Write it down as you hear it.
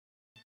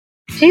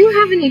Do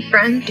you have any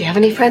friends? Do you have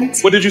any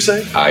friends? What did you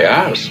say? I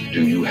asked,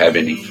 do you have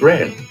any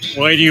friends?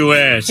 Why do you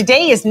ask?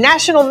 Today is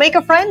National Make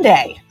a Friend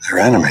Day. They're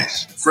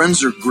enemies.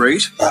 Friends are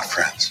great. Not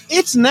friends.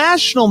 It's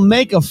National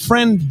Make a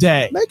Friend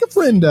Day. Make a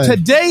friend day.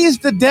 Today is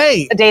the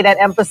day. A day that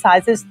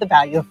emphasizes the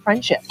value of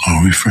friendship.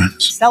 Are we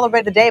friends?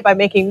 Celebrate the day by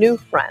making new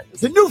friends.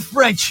 The new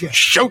friendship.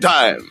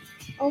 Showtime.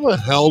 How the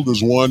hell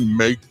does one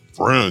make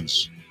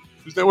friends?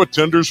 Is that what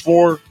Tinder's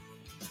for?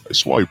 I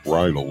swipe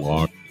right a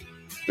lot.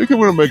 I think I'm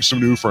going to make some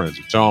new friends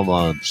and tell them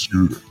I'm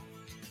Scooter.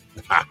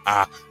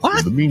 What?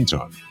 In the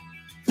meantime,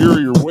 here are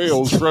your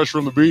whales fresh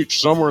from the beach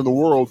somewhere in the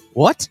world,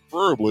 What?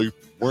 preferably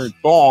wearing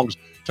thongs.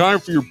 Time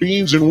for your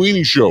Beans and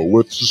Weenie show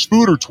with the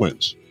Spooter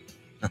twins.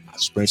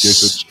 Spanky, I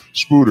said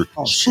Spooter.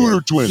 Oh, Spooter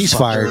shit. twins. He's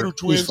fired. Spooter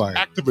twins He's fired.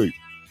 activate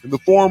in the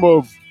form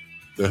of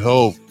the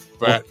hell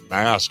fat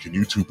mass can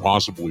you two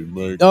possibly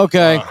make?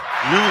 Okay.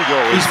 Here we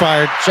go. He's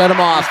fired. Shut him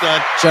off. He's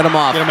done. Shut him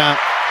off. Get him out.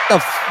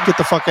 Get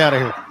the fuck out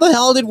of here. What the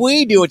hell did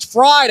we do? It's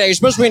Friday. You're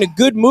supposed to be in a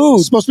good mood.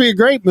 It's supposed to be a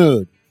great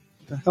mood.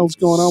 What the hell's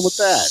going on with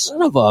that?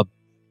 Son of a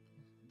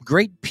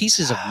great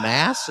pieces of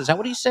mass. Is that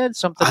what he said?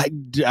 Something.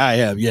 I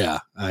have, yeah.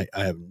 I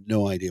have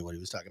no idea what he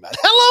was talking about.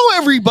 Hello,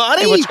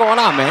 everybody. Hey, what's going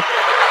on, man?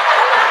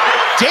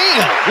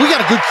 Damn, we got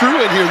a good crew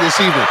in here this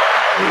evening.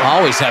 We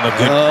always have a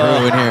good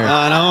crew in here.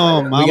 I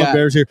know. Mama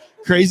Bear's here.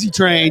 Crazy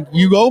Train.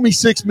 You owe me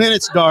 6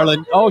 minutes,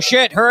 darling. Oh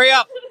shit! Hurry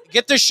up!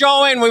 Get the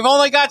show in. We've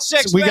only got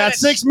 6 We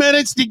minutes. got 6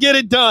 minutes to get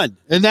it done.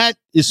 And that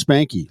is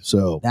Spanky.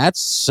 So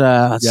That's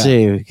let's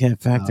see. We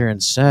can't factor in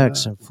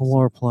sex and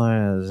floor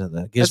plans.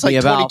 That gives that's like me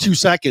about 22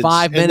 seconds.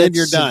 5 minutes. And then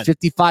you're done.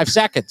 55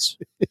 seconds.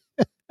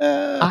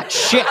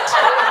 Shit.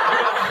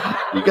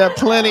 You got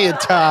plenty of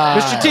time.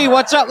 Mr. T,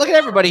 what's up? Look at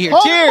everybody here.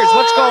 Oh, Cheers.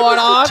 What's going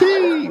Mr. on?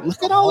 T.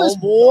 Look at all this,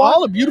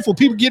 all the beautiful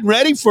people getting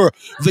ready for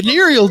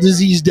Venereal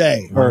Disease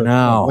Day.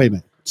 No. Wait a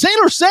minute.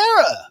 Sailor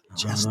Sarah.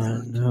 Just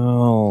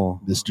No.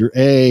 Mr.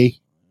 A.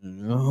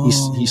 No.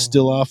 He's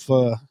still off.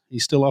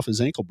 He's still off his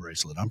ankle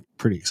bracelet. I'm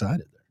pretty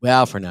excited there.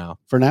 Well, for now.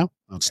 For now,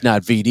 It's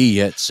not VD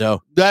yet,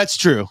 so. That's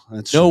true.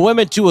 That's No true.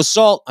 women to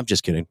assault. I'm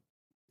just kidding.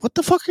 What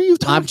the fuck are you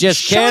talking? I'm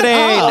just Shut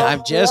kidding. up.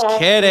 I'm just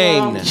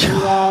kidding.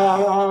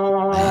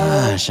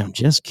 Gosh, I'm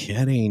just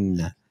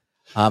kidding.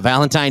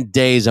 Valentine's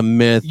Day is a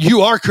myth.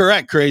 You are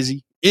correct,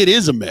 Crazy. It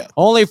is a myth.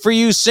 Only for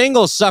you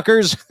single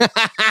suckers.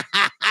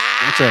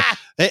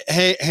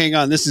 Hey, hang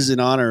on. This is in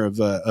honor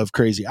of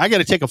Crazy. I got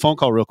to take a phone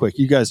call real quick.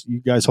 You guys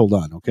hold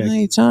on, okay? What are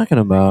you talking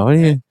about? What are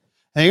you?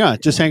 Hang on.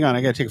 Just hang on.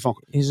 I got to take a phone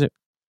call. Is it?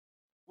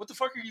 What the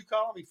fuck are you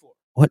calling me for?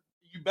 What?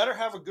 You better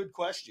have a good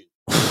question.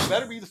 You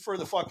better be for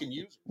the fucking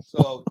user.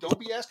 So don't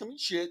be asking me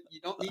shit you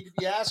don't need to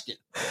be asking.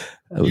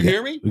 You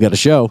hear me? We got a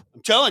show.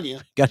 I'm telling you.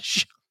 Got a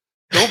show.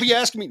 Don't be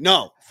asking me.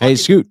 No. Hey, Fucking-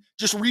 Scoot.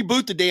 Just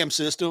reboot the damn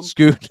system.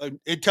 Scoot. And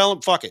tell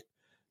them, fuck it.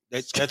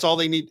 That's all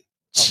they need.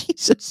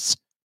 Jesus.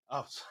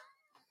 Oh,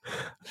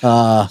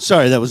 Uh,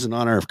 sorry, that was in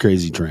honor of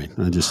Crazy Train.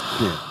 I just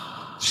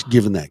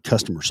giving that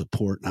customer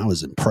support, and I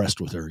was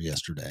impressed with her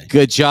yesterday.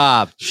 good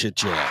job.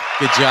 Shit, yeah.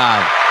 Good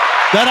job.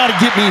 That ought to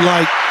get me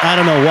like, I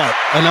don't know what,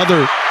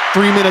 another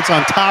 3 minutes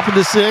on top of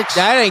the 6.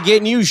 That ain't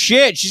getting you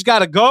shit. She's got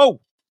to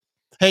go.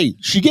 Hey,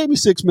 she gave me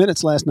 6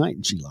 minutes last night,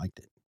 and she liked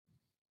it.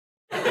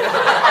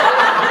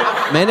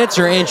 Minutes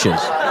or inches?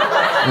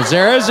 'Cause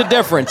there is a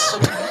difference.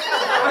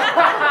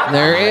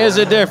 There is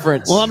a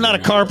difference. Well, I'm not a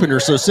carpenter,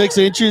 so 6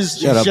 inches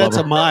Shut up, sheds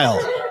Bubba. a mile.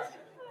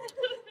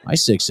 My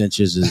 6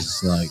 inches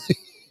is like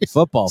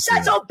football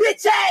field. your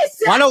bitch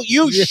ass. Why don't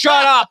you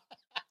shut up?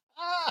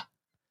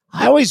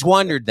 I always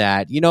wondered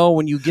that. You know,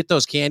 when you get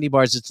those candy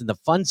bars, it's in the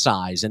fun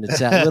size, and it's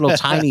that little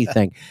tiny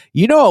thing.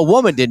 You know, a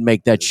woman didn't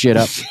make that shit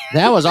up.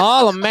 That was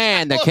all a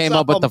man that came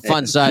up with the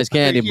fun size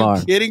candy bar. Are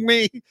you kidding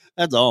me?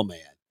 That's all man.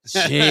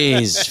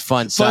 Jeez,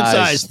 fun Fun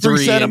size. size, 3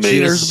 3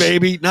 centimeters, inches.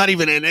 baby. Not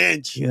even an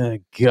inch.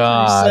 Good 3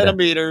 God.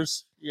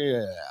 centimeters.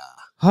 Yeah.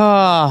 So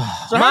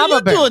So how are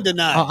you doing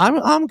tonight? Oh,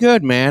 I'm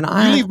good, man.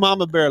 You leave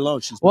Mama Bear alone.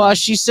 Well,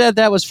 she said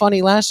that was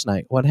funny last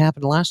night. What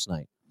happened last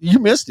night? You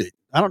missed it.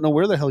 I don't know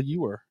where the hell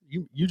you were.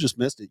 You just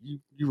missed it.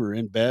 You were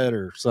in bed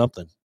or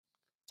something.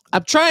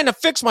 I'm trying to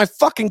fix my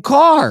fucking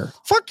car.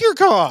 Fuck your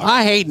car.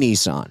 I hate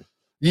Nissan.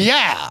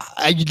 Yeah.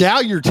 Now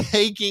you're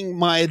taking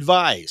my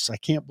advice. I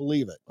can't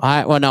believe it.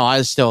 No,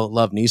 I still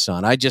love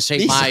Nissan. I just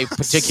hate my Nissan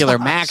particular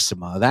sucks.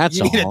 Maxima. That's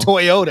You all. need a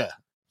Toyota.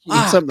 You need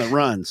Fuck. something that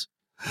runs.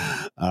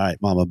 All right,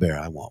 Mama Bear,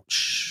 I won't.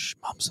 Shh.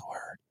 Mom's the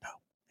word. No,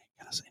 ain't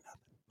gonna say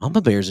nothing.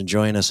 Mama Bear's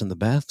enjoying us in the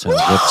bathtub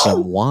with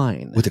some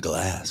wine. With a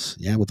glass.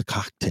 Yeah, with a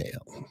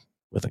cocktail.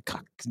 With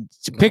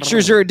a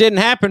pictures or it didn't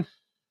happen.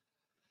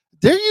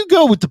 There you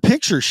go with the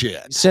picture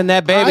shit. Send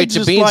that baby I to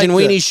just Beans like and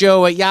Weenie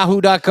Show at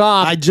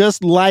yahoo.com. I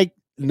just like,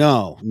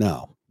 no,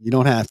 you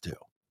don't have to.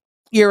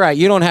 You're right.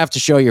 You don't have to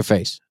show your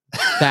face.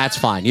 That's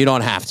fine. You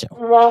don't have to.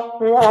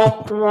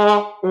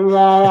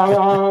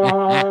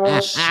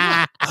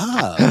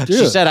 Dude.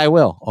 She said I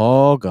will.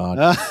 Oh,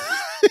 God.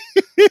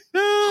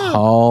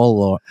 Oh,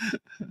 Lord.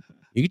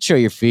 You can show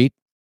your feet.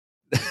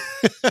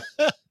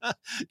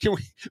 Can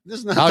we? This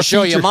is not I'll the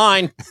show you feature.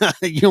 mine.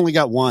 You only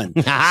got one,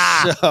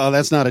 so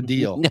that's not a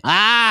deal.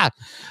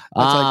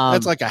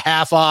 That's like a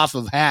half off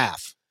of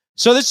half.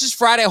 So this is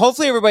Friday.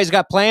 Hopefully everybody's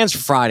got plans for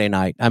Friday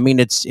night. I mean,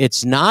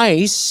 it's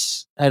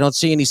nice. I don't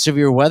see any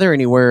severe weather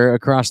anywhere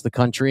across the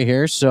country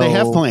here. So They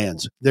have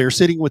plans. They're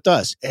sitting with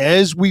us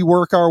as we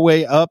work our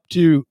way up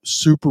to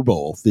Super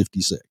Bowl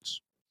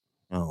 56.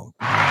 Oh,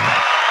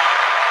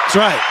 That's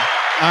right.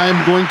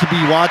 I'm going to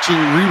be watching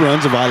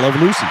reruns of I Love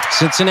Lucy.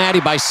 Cincinnati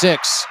by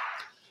 6.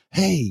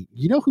 Hey,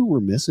 you know who we're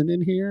missing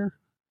in here?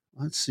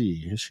 Let's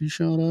see. Has she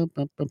shown up?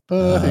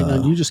 Hang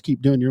on. You just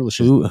keep doing your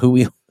little Who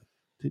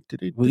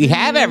we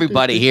have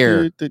everybody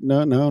here.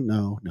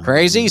 No.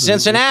 Crazy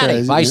Cincinnati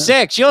Crazy, by yeah.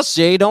 6. You'll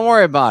see. Don't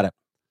worry about it.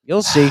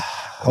 You'll see.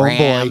 Oh, boy,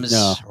 Rams.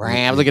 no.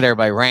 Rams. Look at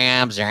everybody.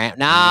 Rams.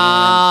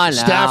 No.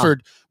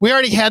 Stafford. We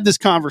already had this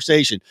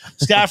conversation.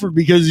 Stafford,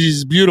 because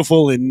he's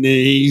beautiful and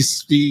he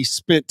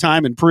spent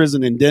time in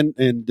prison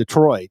in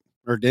Detroit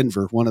or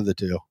Denver, one of the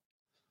two.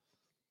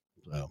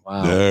 So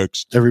Wow.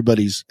 Next.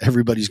 everybody's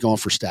going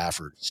for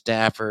Stafford.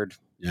 Stafford.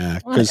 Yeah,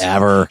 because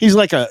Whatever.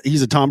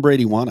 he's a Tom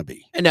Brady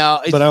wannabe. No,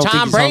 But I don't think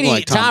Tom he's Brady.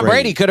 like Tom Tom Brady.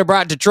 Brady could have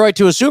brought Detroit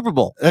to a Super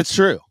Bowl. That's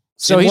true.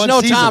 So In he's one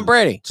no season. Tom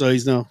Brady. So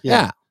he's no.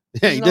 Yeah.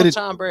 Yeah, He's he no did it.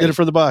 Tom Brady. Did it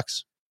for the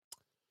Bucks.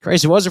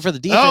 Crazy. Wasn't for the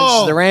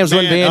defense. The Rams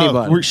wouldn't be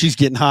anybody. She's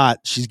getting hot.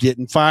 She's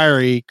getting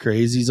fiery.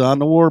 Crazy's on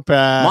the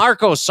warpath.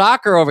 Marco,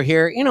 soccer over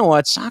here. You know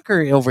what?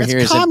 Soccer over That's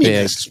here isn't big.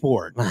 communist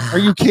sport. Are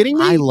you kidding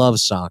me? I love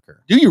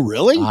soccer. Do you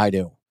really? I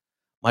do.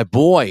 My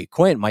boy,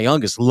 Quentin, my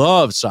youngest,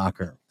 loves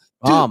soccer.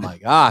 Dude. Oh, my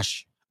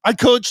gosh. I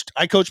coached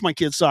my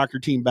kids' soccer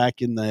team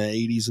back in the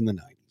 80s and the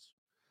 90s.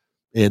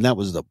 And that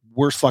was the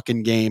worst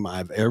fucking game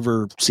I've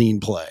ever seen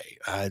play.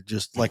 I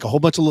just like a whole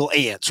bunch of little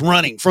ants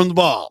running from the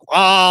ball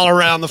all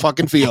around the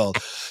fucking field.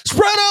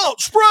 Spread out.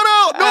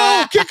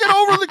 No, kick it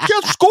over the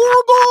kids. Score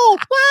a goal.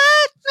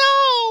 What?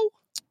 No.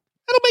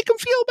 That'll make them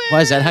feel bad.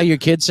 Why is that how your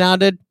kid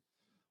sounded?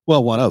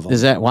 Well, one of them.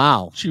 Is that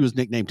wow? She was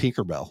nicknamed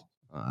Tinkerbell.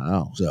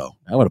 Wow. So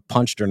I would have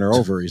punched her in her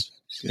ovaries.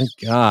 Good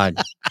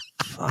God.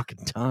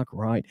 Fucking talk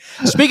right.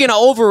 Speaking of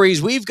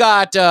ovaries, we've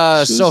got She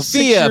was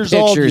Sophia 6 years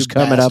old, pictures you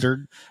coming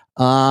bastard. up.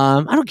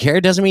 I don't care.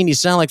 It doesn't mean you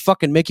sound like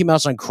fucking Mickey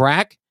Mouse on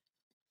crack.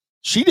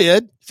 She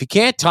did. If you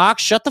can't talk,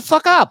 shut the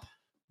fuck up.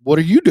 What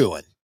are you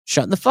doing?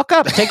 Shutting the fuck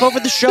up. Take over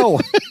the show.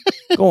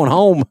 Going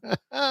home.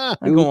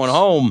 I'm going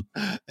home.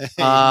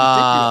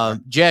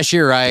 Jess,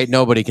 you're right.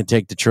 Nobody can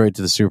take Detroit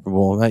to the Super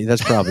Bowl.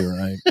 That's probably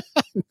right.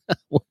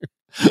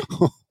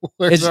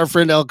 Where's our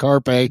friend El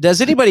Carpe?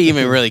 Does anybody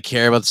even really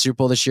care about the Super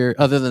Bowl this year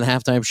other than the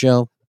halftime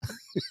show?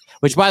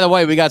 Which, by the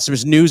way, we got some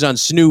news on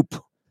Snoop.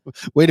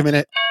 Wait a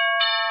minute.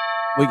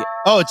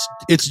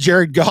 It's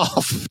Jared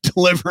Goff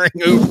delivering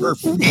Uber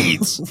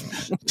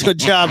feeds. Good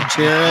job,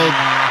 Jared.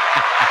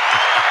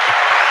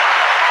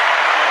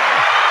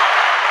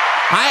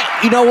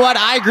 You know what?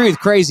 I agree with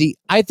Crazy.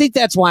 I think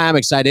that's why I'm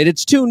excited.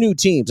 It's 2 new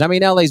teams. I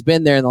mean, LA's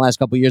been there in the last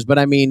couple of years, but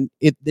I mean,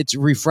 it's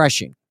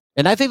refreshing.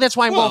 And I think that's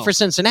why I'm going for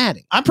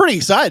Cincinnati. I'm pretty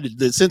excited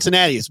that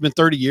Cincinnati, it's been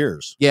 30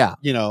 years. Yeah.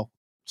 You know.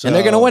 So, and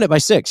they're going to win it by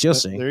 6. You'll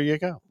see. There you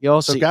go.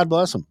 You'll So see. God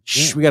bless them.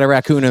 Shh, we got a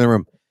raccoon in the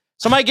room.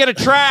 Somebody get a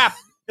trap.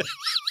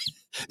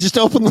 Just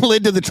open the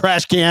lid to the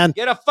trash can.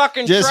 Get a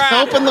fucking Just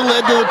trap. open the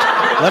lid to the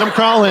let them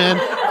crawl in.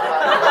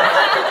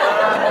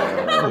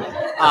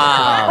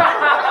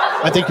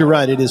 I think you're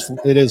right. It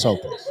is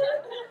hopeless.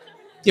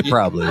 You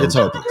probably It's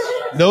hopeless.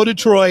 No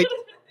Detroit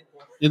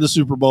in the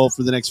Super Bowl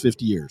for the next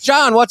 50 years.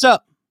 John, what's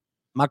up?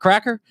 My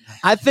cracker?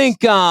 I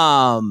think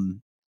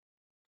I'm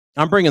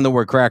bringing the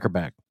word cracker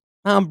back.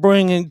 I'm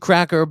bringing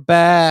cracker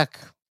back.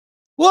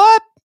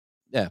 What?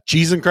 Yeah.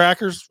 Cheese and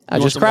crackers? You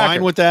want Just some cracker.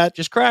 wine with that?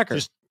 Just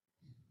crackers.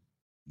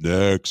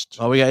 Next.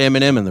 Oh, we got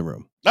Eminem in the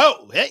room.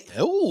 Oh, hey.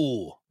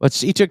 Oh.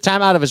 He took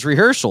time out of his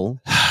rehearsal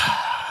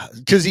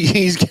Because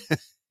he's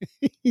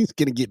going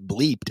to get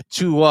bleeped.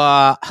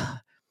 to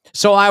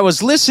so I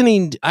was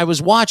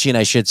watching,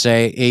 I should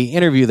say, a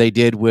interview they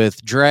did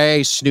with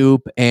Dre,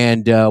 Snoop,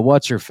 and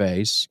what's her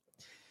face?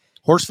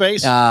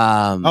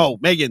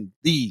 Horseface? Megan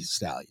Thee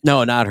Stallion.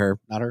 No, not her.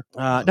 Not her?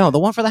 No, the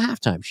one for the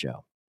halftime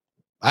show.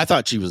 I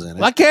thought she was in it.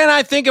 Why can't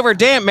I think of her?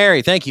 Damn,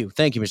 Mary. Thank you,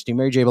 Mr. T.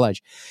 Mary J.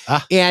 Blige.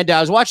 And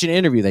I was watching an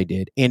interview they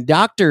did, and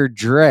Dr.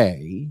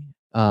 Dre,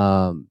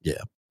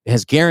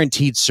 has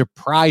guaranteed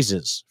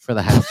surprises for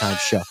the halftime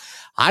show.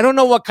 I don't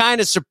know what kind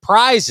of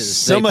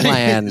surprises they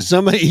plan.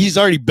 He's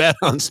already bet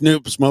on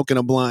Snoop smoking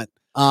a blunt.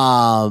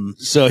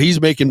 So he's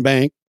making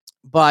bank.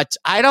 But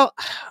I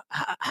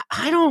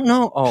don't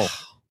know.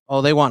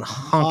 Oh, they want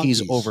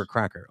honkies over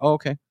cracker. Oh,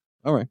 okay.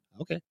 All right.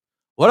 Okay.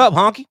 What up,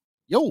 honky?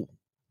 Yo.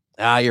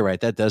 You're right.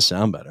 That does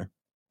sound better.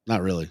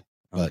 Not really.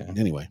 But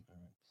anyway.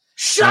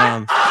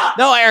 Shut up!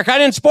 No, Eric, I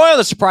didn't spoil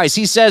the surprise.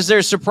 He says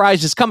there's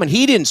surprises coming.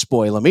 He didn't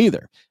spoil them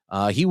either.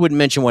 He wouldn't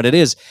mention what it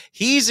is.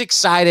 He's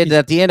excited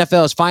that the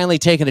NFL is finally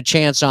taking a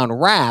chance on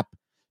rap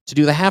to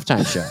do the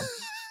halftime show.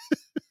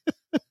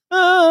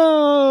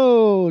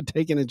 Oh,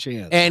 taking a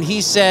chance. And he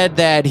said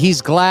that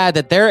he's glad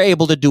that they're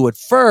able to do it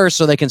first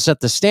so they can set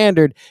the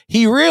standard.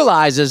 He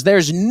realizes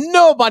there's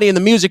nobody in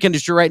the music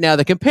industry right now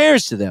that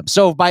compares to them.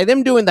 So by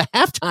them doing the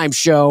halftime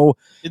show.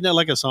 Isn't that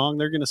like a song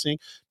they're going to sing?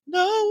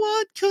 No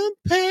one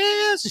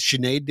compares.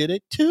 Sinead did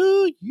it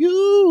to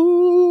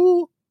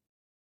you.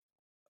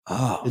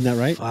 Oh, isn't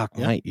that right? Fuck,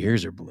 yeah. My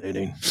ears are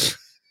bleeding.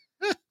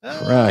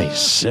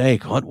 Christ's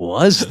sake, what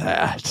was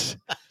that?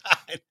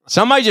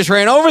 Somebody just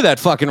ran over that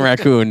fucking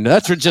raccoon.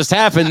 That's what just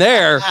happened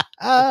there.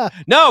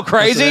 No,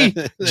 crazy.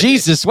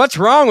 Jesus, what's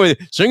wrong with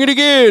you? Sing it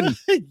again.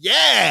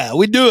 Yeah,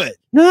 we do it.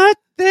 Not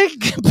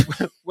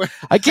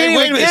I can't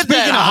even get Speaking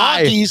of that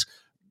hockeys,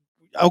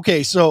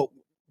 okay, so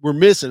we're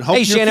missing. Hope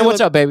hey, Shannon,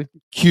 what's up, baby?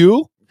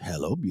 Q.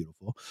 Hello,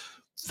 beautiful.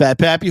 Fat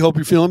Pappy, hope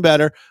you're feeling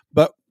better.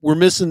 But we're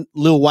missing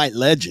Lil White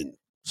Legend.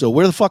 So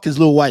where the fuck is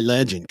Lil White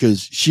Legend?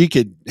 Because she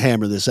could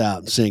hammer this out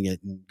and sing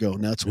it and go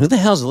nuts. Who the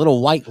hell's a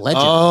Little White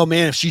Legend? Oh,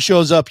 man, if she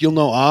shows up, you'll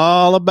know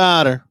all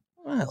about her.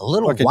 A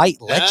Little fucking, White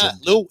Legend.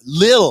 Lil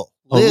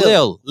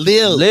White.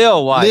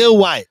 Lil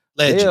White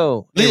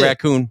Legend. Lil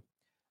Raccoon.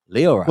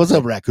 Lil Raccoon. What's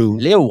up, Raccoon?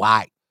 Lil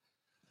White.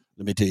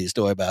 Let me tell you a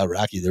story about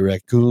Rocky the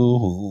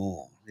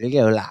Raccoon.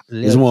 Lil.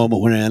 This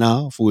woman ran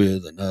off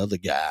with another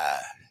guy.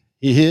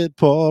 He hit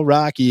poor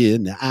Rocky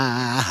in the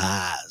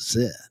eye.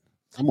 Said,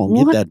 I'm going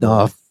to get that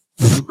dog.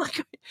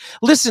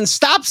 Listen,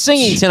 stop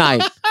singing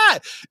tonight.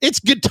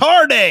 It's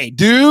Guitar Day,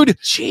 dude.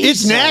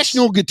 Jesus. It's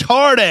National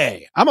Guitar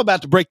Day. I'm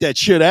about to break that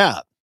shit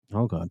out.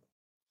 Oh, God.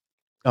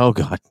 Oh,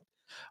 God.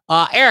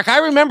 Eric, I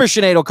remember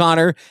Sinead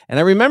O'Connor, and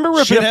I remember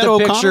ripping up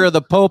the picture of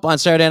the Pope on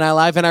Saturday Night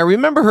Live, and I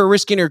remember her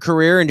risking her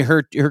career, and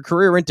her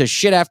career into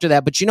shit after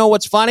that. But you know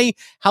what's funny?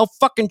 How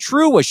fucking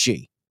true was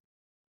she?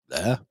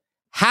 Yeah.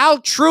 How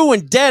true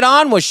and dead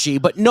on was she,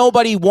 but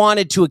nobody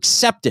wanted to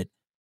accept it.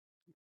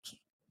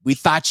 We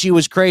thought she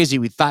was crazy.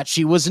 We thought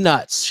she was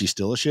nuts. She's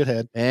still a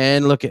shithead.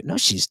 And look at, no,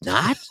 she's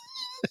not.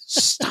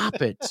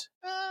 Stop it.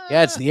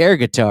 Yeah, it's the air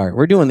guitar.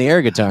 We're doing the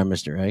air guitar,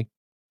 Mr. A.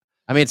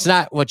 I mean, it's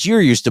not what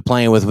you're used to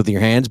playing with your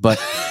hands, but.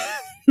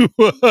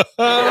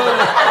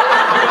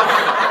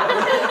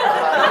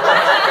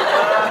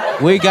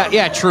 We got,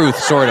 yeah, truth,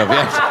 sort of.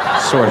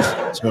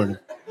 Yeah,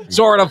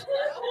 sort of.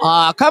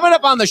 Coming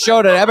up on the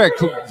show today,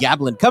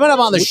 coming up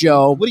on the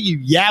show. What are you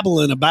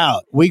yabbling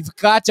about? We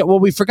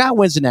forgot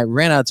Wednesday night. We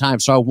ran out of time,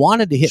 so I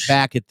wanted to hit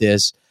back at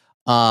this.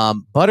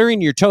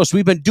 Buttering your toast.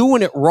 We've been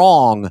doing it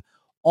wrong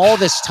all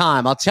this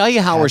time. I'll tell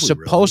you how we're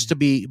supposed to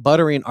be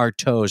buttering our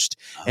toast,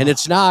 and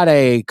it's not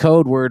a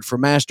code word for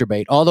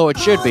masturbate, although it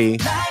should be,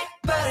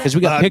 because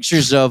we got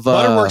pictures of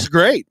butter works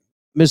great.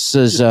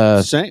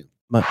 Mrs. Same.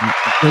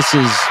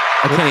 Mrs.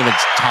 I can't even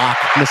talk.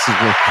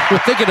 We're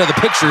thinking of the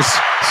pictures.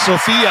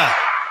 Sophia.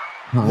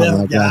 Oh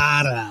my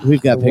God.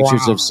 We've got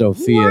pictures of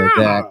Sophia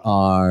that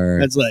are.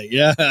 That's like,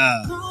 yeah.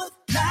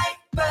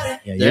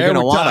 Yeah, you're going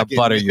to want to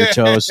butter your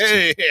toast.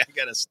 Hey, I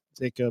got to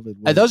take up it.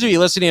 And those of you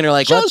listening are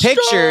like, what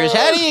pictures?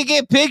 How do you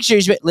get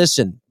pictures? But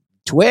listen,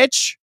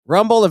 Twitch,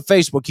 Rumble, and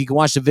Facebook, you can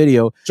watch the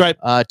video. That's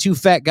right. Two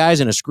fat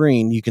guys in a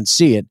screen. You can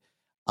see it.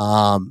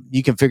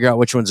 You can figure out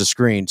which one's a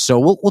screen. So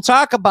we'll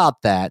talk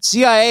about that.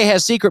 CIA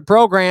has secret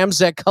programs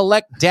that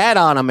collect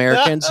data on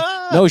Americans.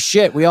 No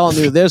shit. We all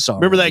knew this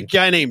already. Remember that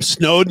guy named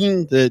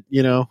Snowden that,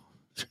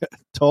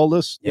 told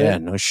us? Yeah,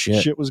 no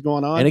shit. Shit was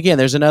going on. And again,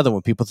 there's another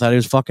one. People thought he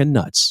was fucking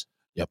nuts.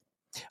 Yep.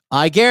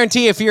 I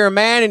guarantee if you're a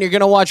man and you're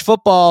going to watch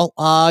football,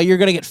 you're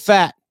going to get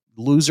fat,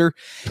 loser.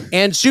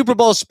 And Super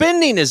Bowl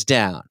spending is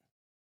down.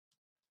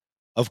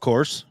 Of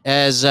course.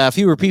 As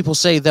fewer people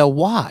say they'll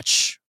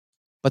watch.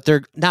 But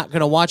they're not going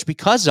to watch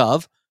because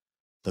of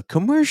the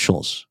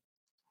commercials.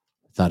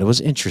 Thought it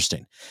was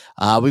interesting.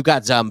 We've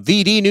got some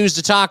VD news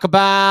to talk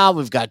about.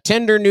 We've got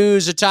Tinder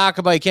news to talk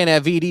about. You can't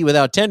have VD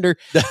without Tinder.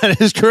 That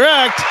is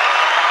correct.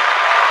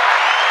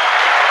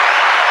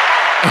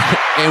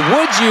 And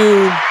would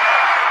you,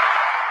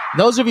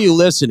 those of you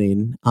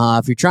listening,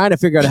 if you're trying to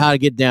figure out how to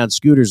get down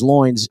Scooter's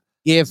loins,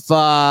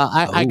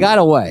 I got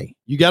a way.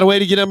 You got a way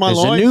to get in my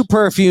loins? There's a new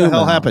perfume. What the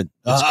hell happened?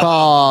 It's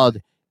called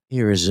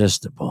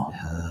Irresistible.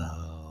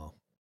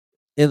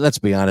 Let's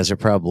be honest, it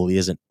probably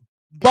isn't.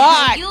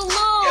 But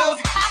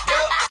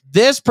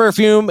this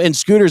perfume in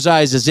Scooter's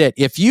eyes is it.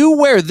 If you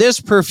wear this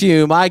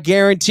perfume, I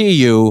guarantee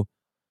you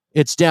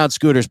it's down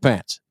Scooter's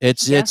pants.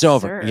 It's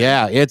over. Sir.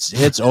 Yeah,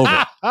 it's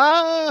over.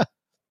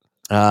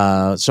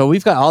 So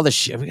we've got all the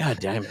shit. We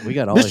got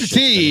all Mr. this shit.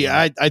 T,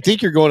 I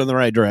think you're going in the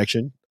right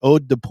direction.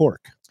 Ode to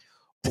pork.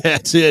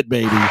 That's it,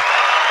 baby.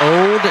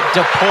 Ode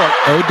to pork.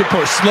 Ode to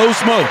pork. Slow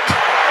smoked.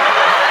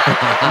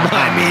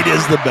 My meat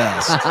is the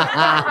best.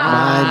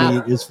 My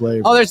meat is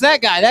flavorful. Oh, there's that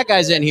guy. That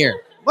guy's in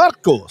here.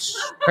 Marcos.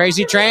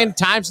 Crazy train.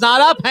 Time's not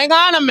up. Hang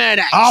on a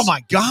minute. Oh,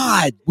 my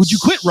God. Would you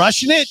quit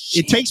rushing it? Jeez.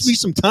 It takes me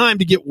some time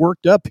to get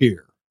worked up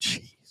here.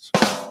 Jeez.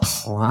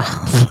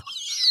 Wow.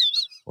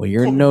 Well,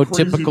 you're no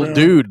typical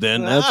dude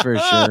then. That's for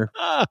sure.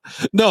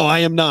 No, I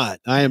am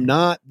not. I am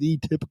not the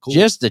typical.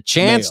 Just a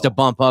chance to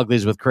bump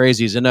uglies with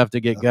crazies enough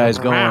to get guys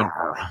going.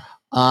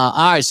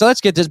 All right, so let's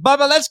get this.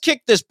 Bubba, let's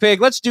kick this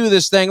pig. Let's do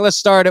this thing. Let's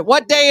start it.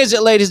 What day is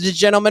it, ladies and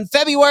gentlemen?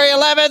 February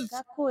 11th.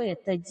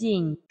 какой-то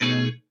день.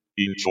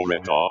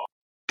 인초레터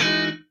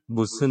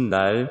무슨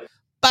날?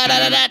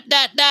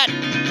 Ba-da-da-da-da-da.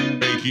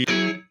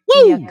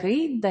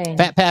 Який день?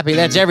 Fat Pappy,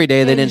 that's every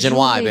day that ends in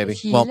Y, baby.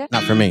 Well,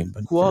 not for me.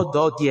 But.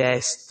 Quando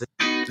est?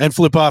 And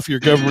flip off your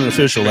government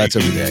official. That's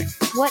every day.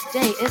 What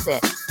day is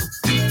it?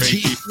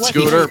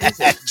 Scooter.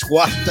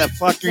 What the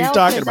fuck are you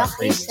talking about?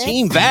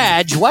 Team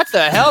Vag, what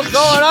the hell's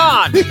going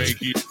on?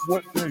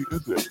 What day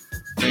is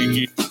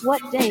it?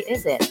 What day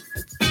is it?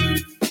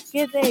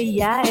 ¿Qué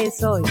día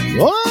es hoy?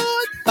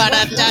 What?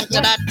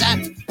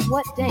 Ba-da-da-da-da-da.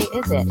 What day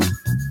is it?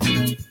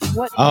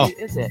 What Oh. day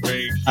is it?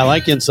 I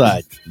like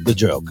inside the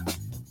joke.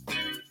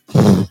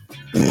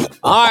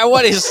 All right,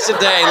 what is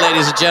today,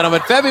 ladies and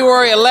gentlemen?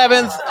 February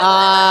 11th.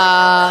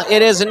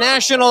 It is a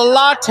National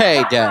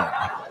Latte Day.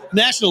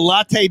 National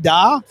Latte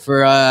Da?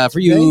 For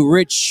you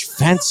rich,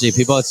 fancy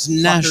people, it's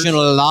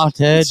National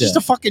Latte It's Day. just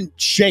a fucking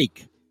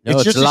shake. No,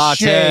 it's it's just a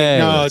latte. shake.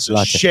 No, it's a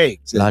Latte.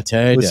 shake.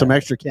 Latte With Day. some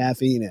extra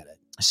caffeine in it.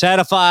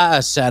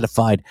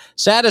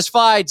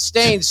 Satisfied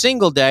staying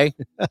single day.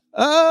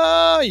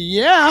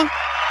 Yeah.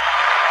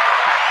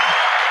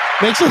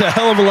 Makes it a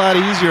hell of a lot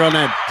easier on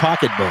that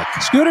pocketbook.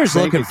 Scooter's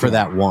Bank looking for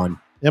account. that one.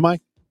 Am I?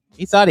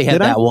 He thought he had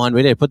Did I? that one.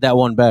 We didn't put that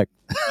one back.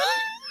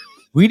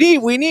 we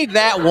need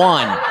that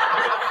one.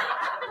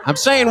 I'm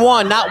saying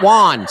one, not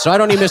Juan. So I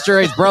don't need Mr.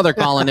 A's brother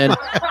calling in.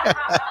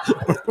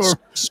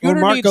 Or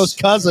Marco's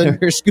cousin.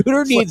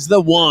 Scooter needs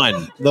the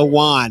one. The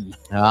one.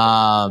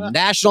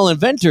 National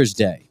Inventors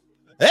Day.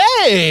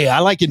 Hey, I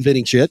like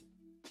inventing shit.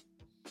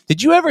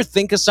 Did you ever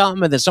think of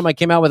something and then somebody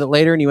came out with it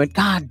later and you went,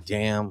 God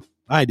damn.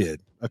 I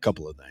did a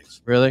couple of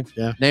things. Really?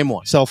 Yeah. Name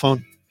one. Cell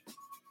phone.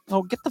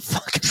 Oh, get the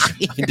fuck out of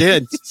here. I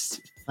did.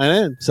 I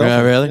did. Cell Yeah,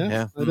 phone. really?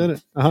 Yeah. I did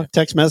it.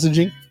 Text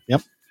messaging.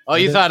 Yep. Oh,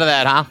 you did. thought of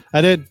that, huh?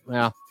 I did.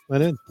 Yeah. I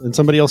did. And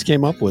somebody else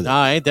came up with it.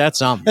 Oh, ain't that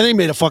something? And they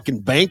made a fucking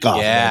bank off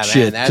Yeah, of that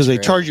man, shit that's because they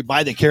great. charge you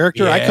by the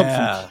character.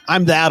 Yeah.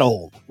 I'm that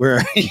old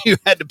where you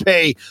had to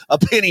pay a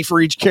penny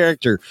for each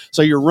character.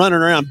 So you're running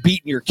around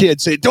beating your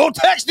kids saying, don't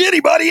text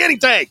anybody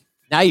anything.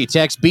 Now you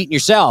text beating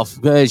yourself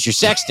because you're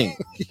sexting.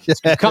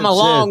 Come a That's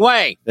long it.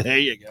 way. There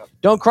you go.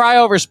 Don't cry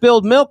over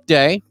spilled milk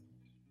day.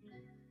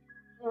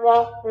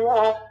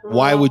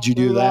 Why would you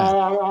do that?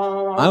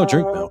 I don't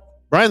drink milk.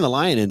 Brian the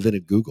Lion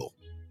invented Google,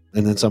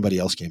 and then somebody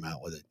else came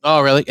out with it.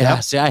 Oh, really? Yeah.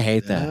 Yep. See, I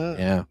hate that.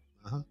 Yeah.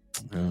 Uh-huh.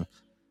 Yeah.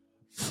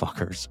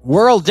 Fuckers.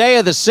 World Day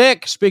of the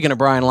Sick. Speaking of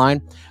Brian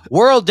Line,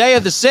 World Day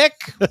of the Sick.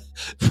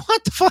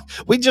 What the fuck?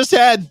 We just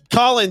had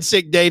call-in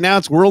sick day. Now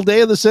it's World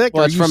Day of the Sick.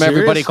 Well, Are it's you from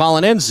everybody serious?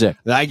 calling in sick.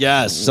 I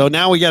guess. So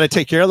now we got to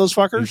take care of those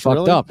fuckers? You fucked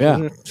Really? up,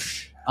 yeah.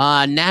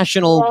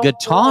 National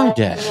Guitar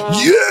Day.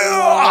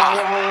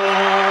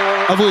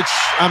 Yeah! Of which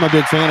I'm a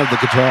big fan of the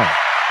guitar.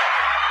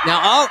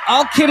 Now,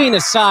 all kidding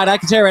aside, I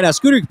can tell you right now,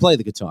 Scooter can play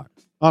the guitar.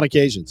 On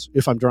occasions,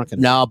 if I'm drunk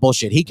enough. No,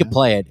 bullshit. He can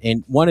play it.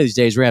 And one of these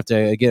days, we're going to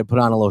have to get put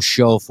on a little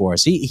show for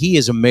us. He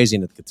is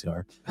amazing at the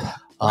guitar.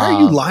 Why are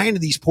you lying to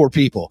these poor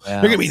people? Yeah.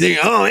 They're going to be thinking,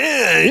 oh,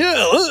 yeah,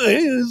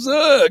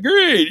 it's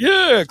great,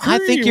 yeah. I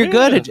think you're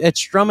good at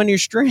strumming your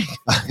string.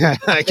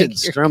 I can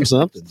strum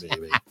something,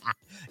 baby.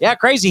 Yeah,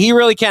 crazy. He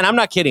really can. I'm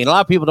not kidding. A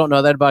lot of people don't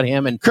know that about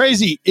him. And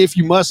Crazy, if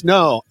you must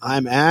know,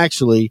 I'm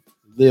actually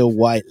Lil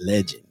White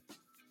Legend.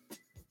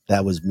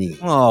 That was me.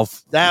 oh,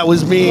 That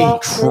was me.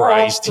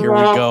 Christ, here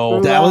we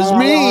go. That was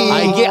me.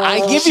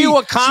 I give you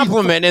a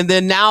compliment, and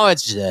then now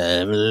it's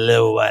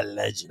Lil White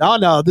Legend.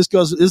 No, this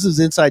is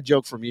inside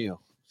joke from you.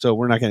 So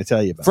we're not going to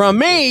tell you about From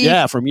it. me?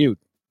 Yeah, from you.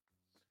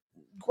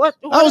 What?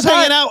 I was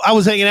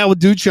hanging out with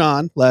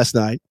Duchan last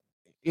night.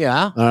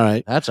 Yeah, All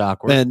right. that's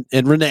awkward.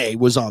 And Renee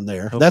was on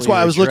there. Hopefully That's why I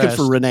you're was looking dressed.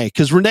 for Renee,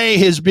 because Renee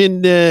has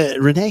been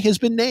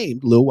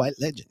named Lil White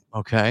Legend.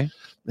 Okay.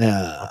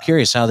 I'm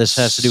curious how this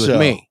has to do with so-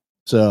 me.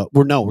 So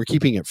we're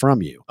keeping it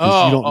from you.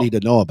 'Cause you don't need to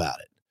know about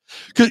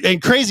it.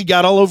 And Crazy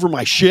got all over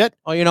my shit.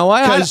 Oh, you know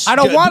what? I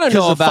don't want to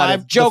know about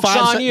it. Joke's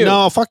on you.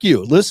 No, fuck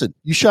you. Listen,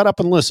 you shut up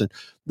and listen.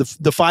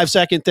 The 5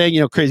 second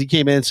thing, Crazy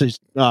came in and says,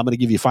 "No, I'm going to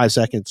give you 5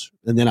 seconds,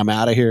 and then I'm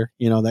out of here."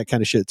 That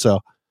kind of shit. So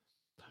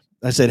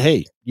I said,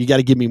 "Hey, you got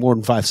to give me more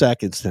than 5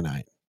 seconds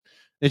tonight."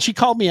 And she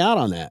called me out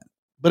on that.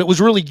 But it was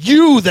really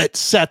you that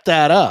set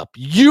that up.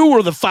 You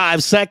were the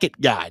 5 second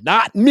guy,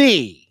 not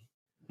me.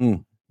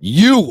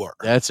 You were.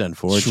 That's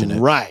unfortunate.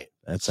 Right.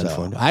 That's So,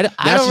 unfortunate. I Now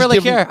don't she's really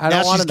giving- care. I now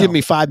don't want she's to giving know.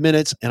 me 5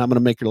 minutes, and I'm going to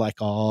make her like,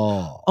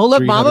 Oh, look,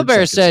 300 Mama Bear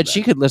seconds said of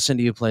she that. could listen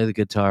to you play the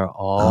guitar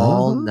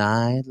all Uh-huh.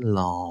 night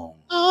long.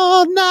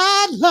 All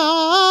night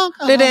long.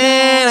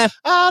 Da-da-da,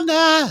 All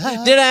night.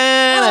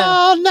 da-da-da,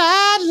 All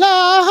night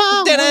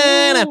long.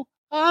 Da-da-da.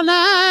 All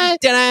night.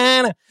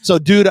 da-da-da. So,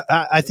 dude,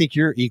 I think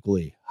you're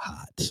equally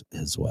hot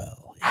as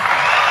well.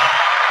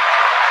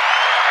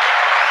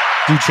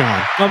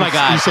 Duchan. Oh, my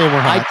God. You say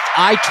we're hot.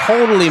 I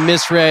totally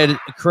misread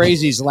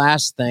Crazy's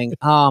last thing.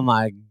 Oh,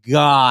 my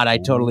God. I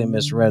totally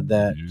misread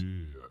that.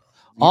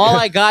 All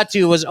I got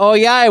to was, oh,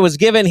 yeah, I was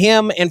giving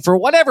him, and for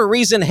whatever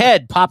reason,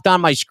 head popped on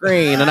my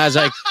screen. And I was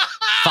like,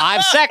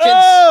 5 seconds.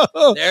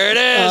 Oh, There it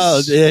oh,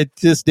 is.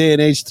 this day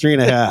and age,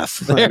 3.5.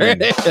 There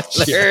it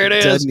is. There it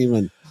is. Doesn't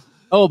even.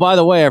 Oh, by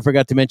the way, I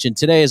forgot to mention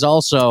today is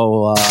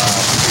also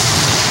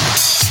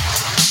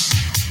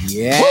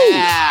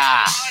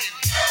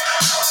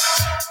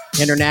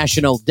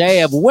International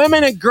Day of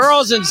Women and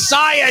Girls in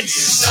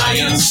Science.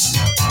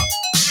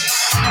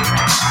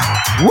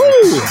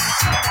 Woo!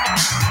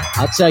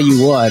 I'll tell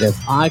you what, if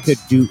I could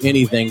do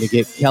anything to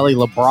get Kelly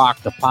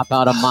LeBrock to pop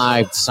out of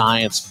my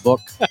science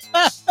book,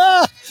 Just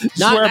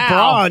Not wear a now.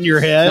 bra on your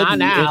head. Not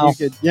now. you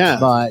could, yeah.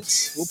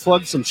 but We'll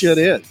plug some shit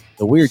in.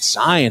 the weird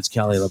science,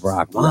 Kelly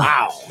LeBrock.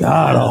 Wow.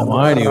 God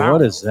almighty,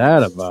 what is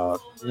that about?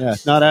 Yeah,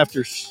 not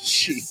after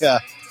she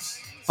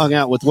hung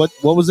out with what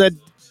was that?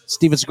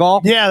 Steven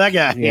Seagal? Yeah, that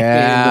guy.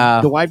 Yeah.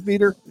 the wife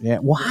beater. Yeah.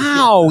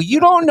 Wow, you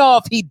don't know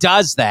if he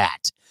does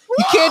that.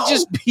 You can't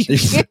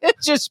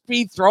just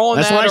be throwing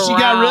That's that why she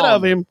got rid around.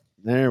 of him.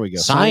 There we go.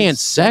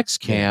 Science sex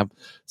camp.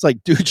 It's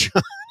like, dude,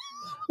 John,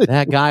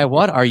 That guy,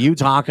 what are you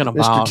talking Mr.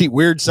 about? T,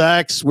 weird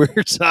sex,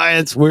 weird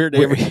science, weird.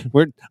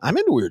 Weird. I'm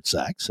into weird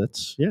sex.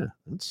 That's.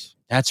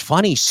 That's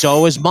funny.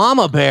 So is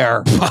Mama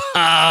Bear.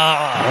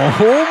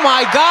 Oh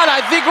my God!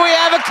 I think we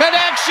have a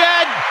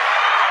connection.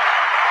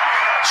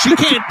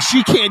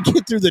 She can't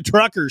get through the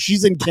trucker.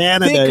 She's in I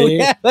Canada. think we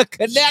eh? have a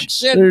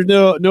connection. There's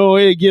no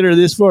way to get her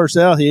this far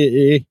south.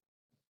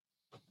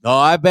 Oh,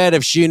 I bet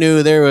if she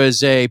knew there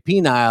was a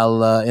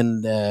penile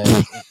in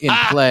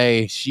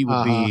play, she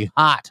would be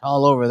hot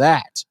all over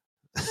that.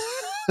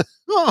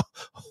 Oh,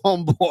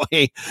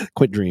 homeboy,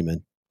 quit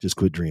dreaming. Just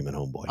quit dreaming,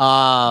 homeboy.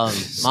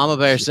 Mama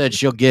Bear said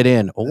she'll get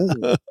in.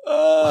 Oh,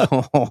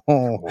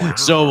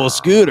 so will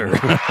Scooter.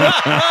 Sorry.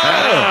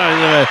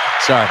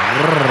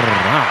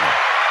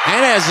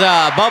 And as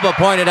Bubba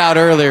pointed out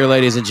earlier,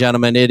 ladies and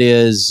gentlemen, it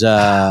is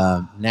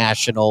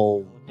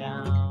National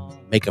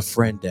Make a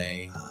Friend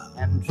Day.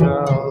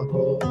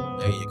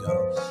 There you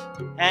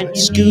go. And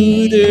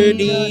Scooter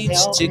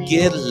needs to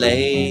get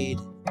laid.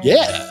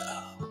 Yeah.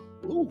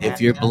 If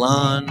you're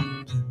blonde,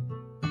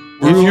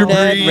 If you're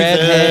brunette,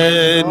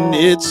 redhead, breathing,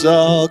 it's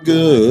all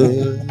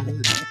good.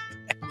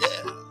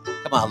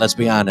 come on, let's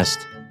be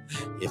honest.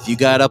 If you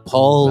got a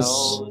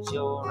pulse,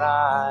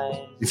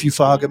 If you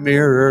fog a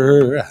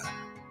mirror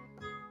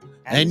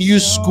and you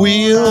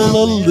squeal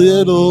a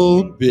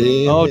little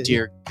bit. oh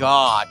dear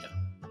God.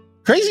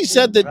 Crazy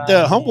said that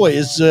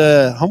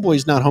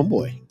homeboy's not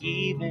homeboy.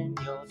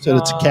 Said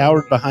it's a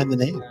coward behind the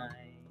name.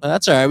 Well,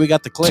 that's all right. We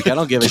got the click. I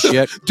don't give a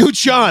shit. Dude,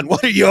 Sean,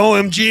 what are you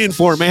OMGing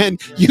for, man?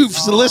 You've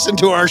listened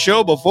to our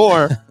show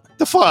before.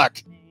 The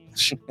fuck?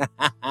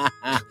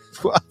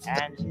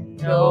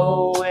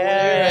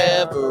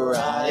 Wherever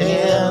I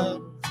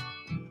am,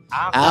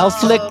 I'll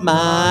flick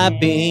my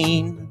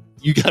bean.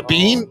 You got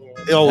bean?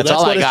 Oh, that's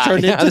all what I it's got.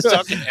 turned Yeah, into.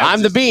 that's- Okay.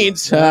 I'm the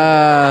beans.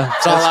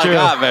 That's all I true.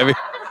 got, baby.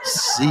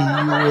 See you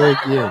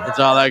again. That's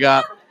all I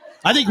got.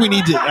 I think we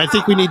need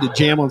to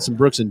jam on some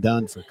Brooks and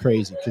Dunn for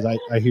Crazy because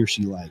I hear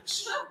she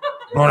likes.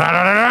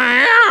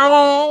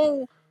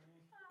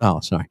 Oh,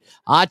 sorry.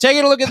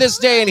 Taking a look at this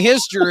day in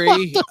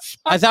history.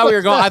 I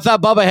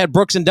thought Bubba had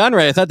Brooks and Dunn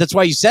ready. I thought that's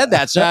why you said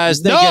that. So I was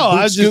thinking No,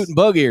 I was Scoot and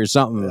Boogie or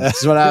something.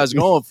 That's what I was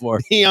going for.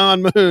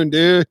 Neon Moon,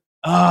 dude.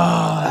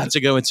 Oh, that's a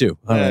good one too.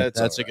 All right, That's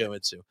that's a all good one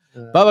too.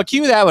 Bubba,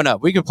 cue that one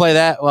up. We can play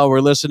that while we're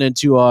listening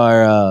to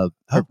our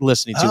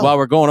while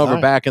we're going over all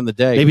right. back in the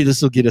day. Maybe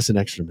this will get us an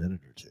extra minute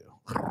or two.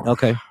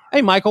 Okay.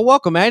 Hey, Michael,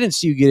 welcome. I didn't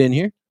see you get in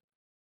here.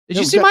 Did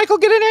you Yeah, see we got- Michael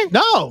get in here?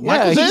 No, Yeah,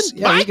 Michael's he's- in.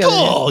 yeah, he got in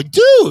Michael,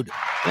 dude.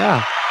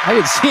 Yeah, I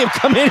didn't see him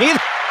come in either.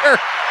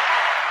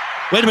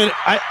 Wait a minute.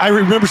 I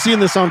remember seeing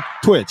this on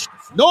Twitch.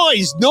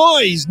 Noise.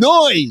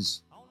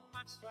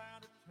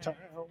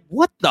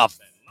 What the?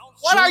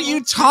 What are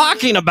you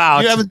talking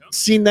about? You haven't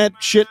seen that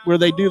shit where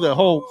they do the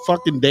whole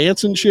fucking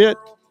dance and shit?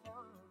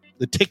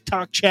 The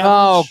TikTok Oh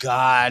challenge?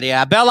 God,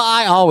 yeah, Bella.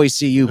 I always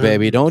see you,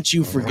 baby. Don't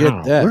you forget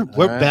Wow. that.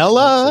 We're All right?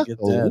 Bella. Don't forget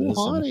that.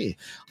 Oh, honey.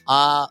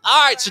 All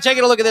right, so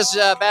taking a look at this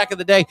back in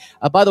the day.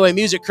 By the way,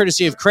 music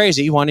courtesy of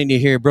Crazy, wanting to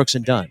hear Brooks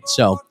and Dunn.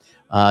 So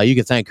you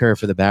can thank her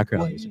for the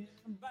background music.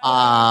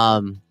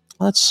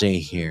 Let's see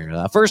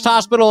here. First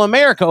hospital in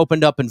America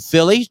opened up in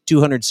Philly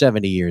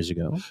 270 years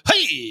ago.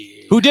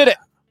 Hey. Who did it?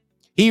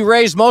 He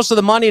raised most of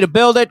the money to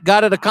build it,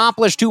 got it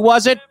accomplished. Who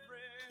was it?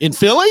 In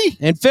Philly?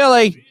 In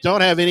Philly,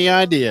 Don't have any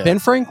idea. Ben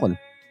Franklin.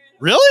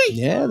 Really?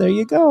 Yeah, there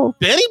you go.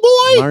 Benny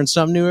boy? Learn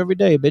something new every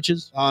day,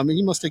 bitches.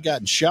 He must have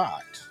gotten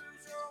shot.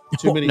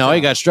 Too many No,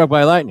 he got times. struck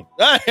by lightning.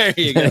 There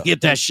you go.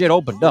 Get that shit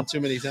opened up. Too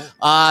many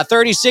times.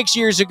 36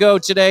 years ago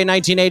today,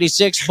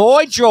 1986,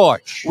 Boy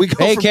George. We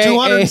go AKA from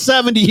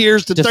 270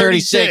 years to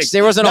 36.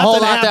 There wasn't a whole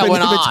Nothing lot that happened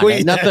went in on.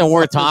 between Nothing that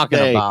worth talking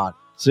day. about.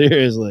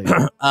 Seriously.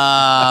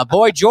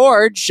 Boy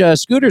George,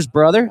 Scooter's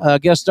brother,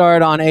 guest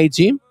starred on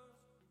A-Team.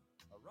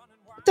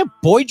 The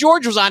Boy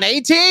George was on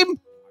A-Team?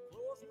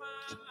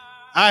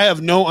 I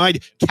have no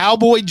idea.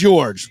 Cowboy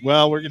George.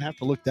 Well, we're going to have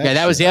to look that Yeah,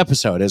 that was the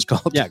episode. It's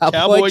called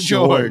Cowboy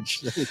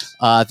George.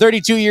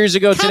 32 years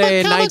ago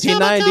today in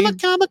 1990.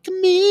 Come a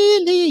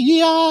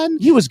chameleon.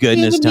 He was good in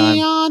In his the time.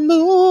 neon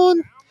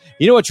moon.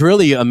 You know what's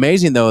really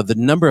amazing, though? The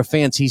number of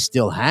fans he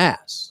still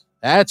has.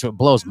 That's what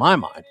blows my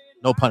mind.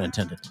 No pun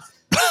intended.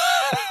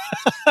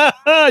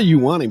 You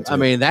want him to. I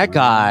mean, that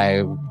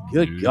guy,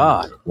 good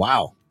God.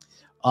 Wow.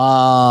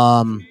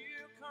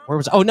 Where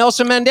was? Oh,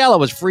 Nelson Mandela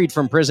was freed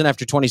from prison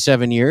after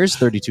 27 years,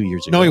 32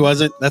 years ago. No, he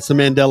wasn't. That's the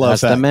Mandela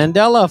That's effect. the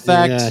Mandela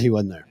effect. Yeah, he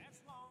wasn't there.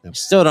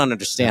 Still don't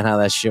understand how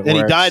that shit works. And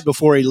he died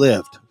before he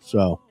lived.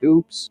 So,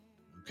 oops.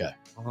 Okay.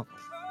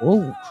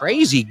 Oh,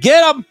 crazy.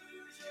 Get him.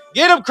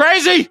 Get him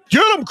crazy.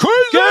 Get him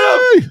crazy.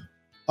 Get him.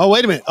 Oh,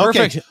 wait a minute.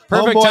 Okay.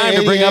 Perfect Homeboy time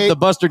to bring up 88. the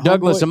Buster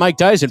Douglas Homeboy. and Mike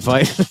Tyson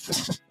fight.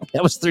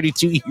 That was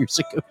 32 years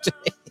ago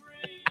today.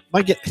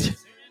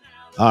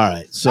 All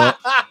right. So,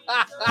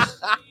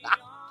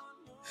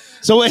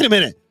 wait a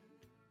minute.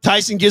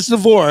 Tyson gets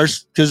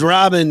divorced because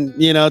Robin,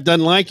 doesn't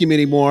like him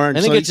anymore. And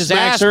then so gets he his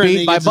smacks ass her and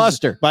beat he by gets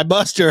Buster. By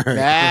Buster.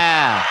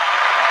 Yeah.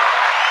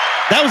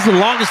 That was the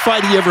longest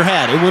fight he ever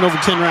had. It went over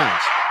 10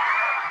 rounds.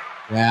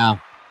 Yeah.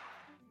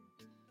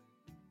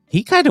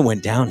 He kind of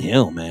went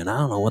downhill, man. I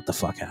don't know what the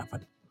fuck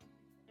happened.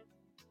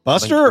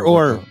 Buster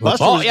or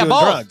Buster was doing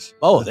drugs?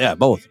 Both. Yeah,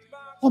 both.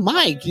 Well,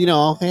 Mike,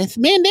 it's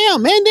man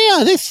down.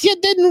 This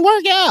shit didn't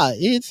work out.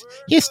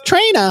 His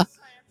trainer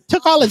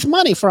took all his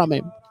money from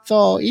him.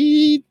 So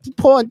he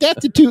poor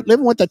destitute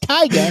living with a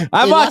tiger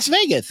in Las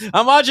Vegas.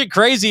 I'm watching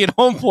Crazy at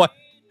Homeboy.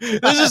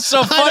 This is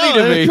so funny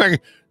to me.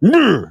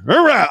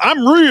 All right,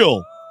 I'm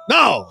real.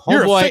 No,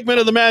 you're a figment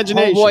of the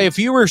imagination. Homeboy, if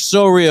you were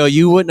so real,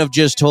 you wouldn't have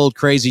just told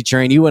Crazy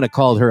Train. You wouldn't have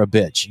called her a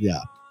bitch. Yeah.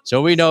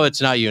 So we know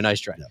it's not you. Nice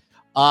try. Yeah.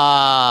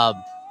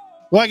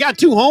 Well, I got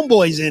two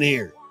homeboys in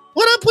here.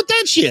 What up with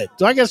that shit?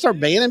 Do I got to start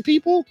banning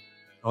people?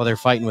 Oh, they're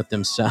fighting with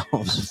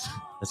themselves.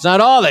 That's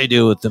not all they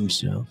do with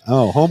themselves.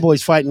 Oh,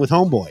 homeboy's fighting with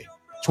homeboy.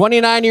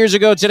 29 years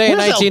ago today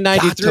Where's in El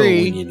Gato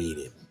 1993. when you need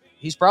him?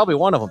 He's probably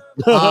one of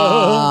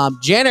them.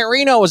 Janet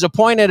Reno was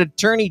appointed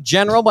Attorney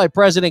General by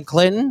President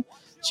Clinton.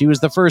 She was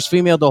the first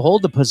female to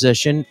hold the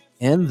position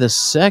and the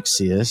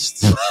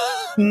sexiest.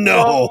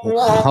 No.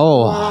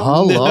 Oh,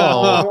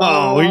 hello.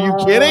 No. Are you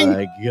kidding? Oh,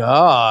 my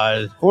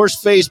God.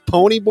 Horse-faced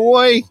pony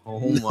boy? Oh,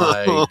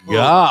 my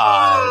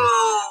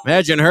God.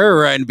 Imagine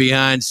her riding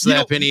behind,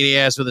 slapping the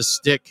ass with a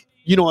stick.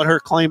 You know what her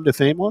claim to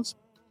fame was?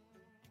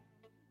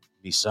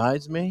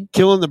 Besides me?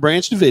 Killing the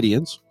Branch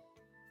Davidians.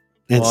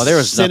 And Well, there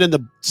was sending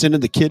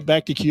the kid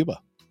back to Cuba.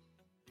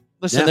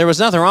 Listen, there was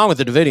nothing wrong with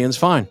the Davidians.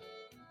 Fine.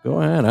 Go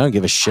ahead. I don't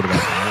give a shit about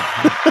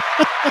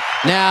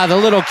that. Now, the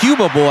little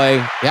Cuba boy,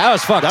 that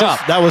was fucked up.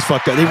 That was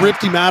fucked up. They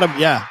ripped him out of,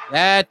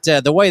 That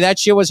the way that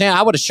shit was handled,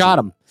 I would have shot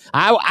him.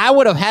 I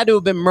would have had to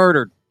have been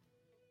murdered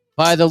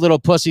by the little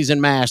pussies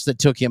in mask that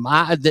took him.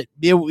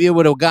 It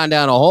would have gone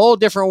down a whole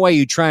different way.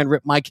 You try and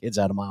rip my kids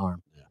out of my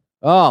arm.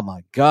 Oh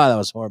my God, that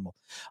was horrible.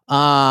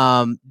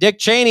 Dick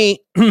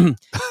Cheney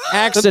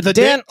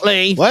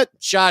accidentally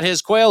shot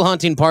his quail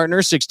hunting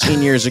partner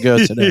 16 years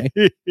ago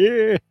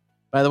today.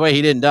 By the way,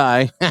 he didn't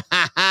die.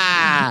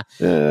 I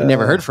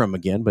never heard from him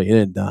again, but he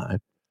didn't die.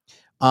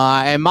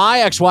 And my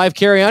ex-wife,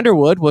 Carrie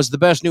Underwood, was the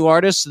best new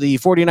artist, the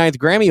 49th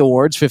Grammy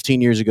Awards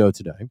 15 years ago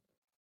today.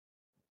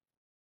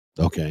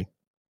 Okay.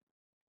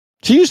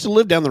 She used to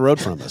live down the road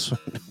from us.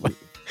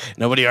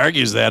 Nobody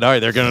argues that. All right,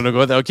 they're going to go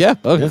with that. Yeah,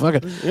 okay, fuck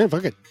it. Yeah,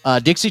 fuck it.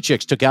 Dixie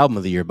Chicks took Album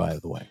of the Year, by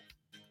the way.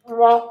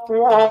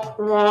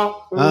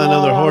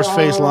 Another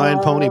horse-faced lion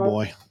pony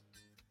boy.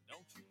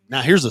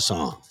 Now, here's the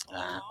song.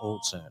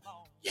 Old sad.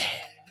 Yeah.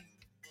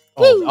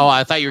 Oh,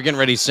 I thought you were getting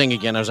ready to sing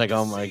again. I was like,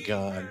 oh, my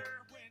God.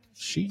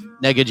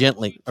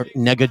 Negligently.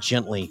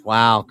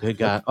 Wow, good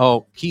God.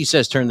 Oh, Key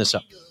says turn this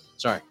up.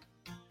 Sorry.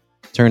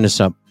 Turn this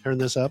up. Turn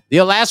this up.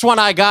 The last one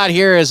I got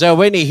here is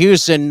Whitney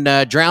Houston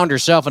drowned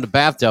herself in the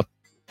bathtub.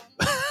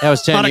 That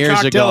was 10 years ago. On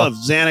a cocktail of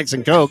Xanax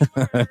and Coke.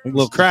 A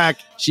little crack.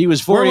 She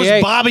was Where 48.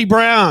 was Bobby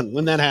Brown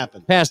when that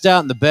happened? Passed out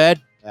in the bed.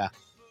 Yeah.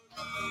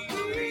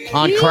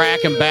 On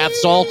crack and bath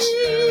salts.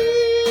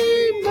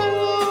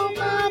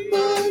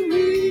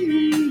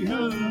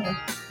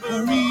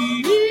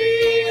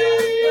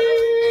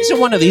 Isn't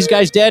one of these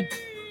guys dead?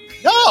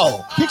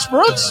 No. Kix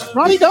Brooks,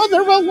 Ronnie Dunn,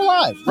 they're both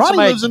alive. Ronnie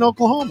lives in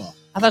Oklahoma.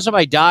 I thought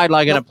somebody died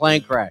like in a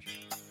plane crash.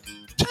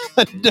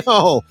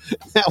 No,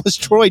 that was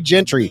Troy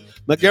Gentry,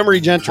 Montgomery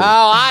Gentry. Oh,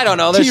 I don't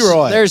know.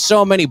 T-Roy. There's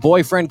so many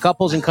boyfriend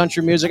couples in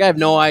country music. I have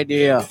no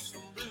idea.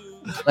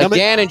 Like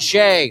Dan and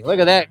Shay. Look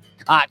at that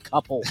hot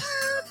couple.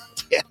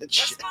 Dan and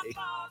Shay.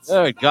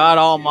 Oh, God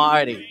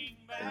almighty.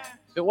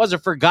 If it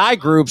wasn't for guy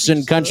groups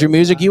in country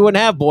music, you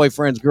wouldn't have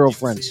boyfriends,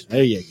 girlfriends.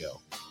 There you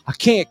go. I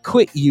can't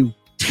quit you.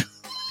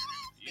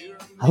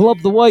 I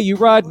love the way you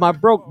ride my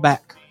broke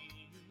back.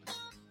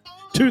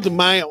 To the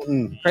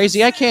mountain.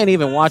 Crazy, I can't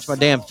even watch my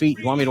damn feet.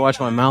 You want me to watch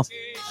my mouth?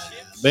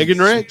 Big and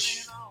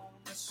rich.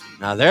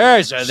 Now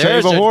there's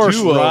a horse,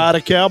 duo. ride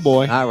a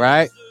cowboy. All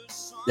right.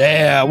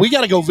 Yeah, we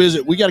got to go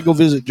visit. We got to go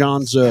visit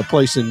John's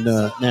place in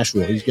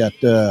Nashville. He's got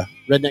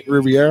Redneck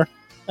Riviera.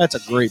 That's a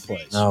great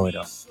place. No, we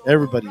don't.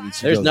 Everybody needs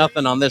to There's go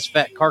nothing on this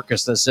fat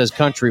carcass that says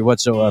country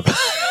whatsoever.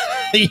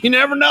 You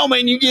never know,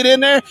 man. You get in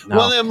there, No.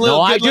 one of them little.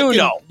 No, I do good-looking-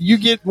 know. You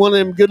get one of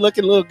them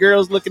good-looking little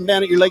girls looking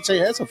down at your leg, say,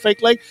 "That's a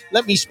fake leg.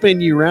 Let me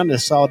spin you around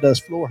this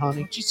sawdust floor,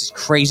 honey." Jesus,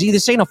 crazy.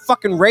 This ain't a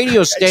fucking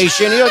radio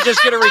station. You don't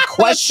just get a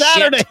request That's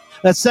Saturday. shit.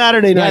 That's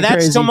Saturday night. Yeah, that's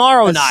crazy.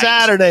 tomorrow That's night.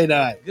 Saturday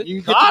night. Good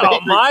You God to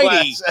make almighty.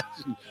 requests.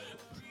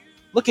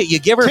 Look at you.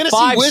 Give her Tennessee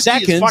 5 whiskey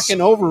seconds. is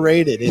fucking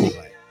overrated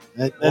anyway.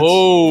 That's,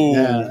 Whoa.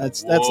 yeah,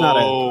 that's not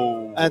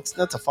a that's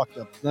a fucked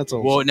up. That's a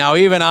Well, now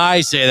even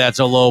I say that's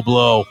a low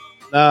blow.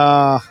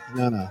 no.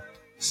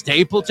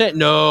 Stapleton?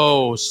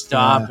 No,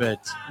 stop it.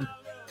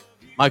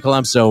 Michael,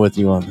 I'm so with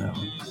you on that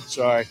one.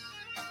 Sorry.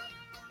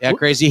 Yeah,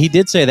 crazy. He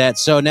did say that.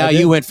 So now I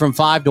did. you went from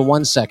 5 to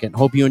 1 second.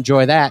 Hope you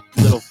enjoy that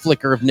little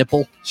flicker of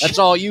nipple. That's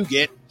all you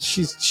get.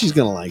 She's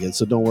gonna like it,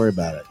 so don't worry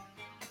about it.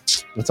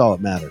 That's all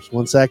that matters.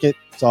 1 second,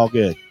 it's all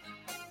good.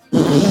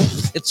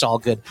 It's all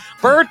good.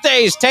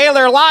 Birthdays.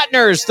 Taylor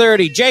Lautner's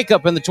 30.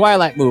 Jacob in the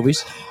Twilight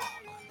movies.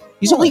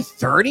 He's only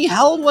 30?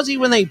 How old was he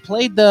when they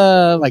played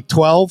the... Like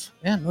 12.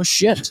 Yeah, no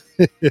shit.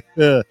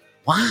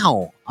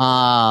 Wow.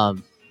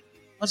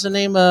 What's the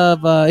name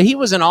of... he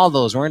was in all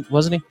those,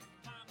 wasn't he?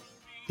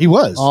 He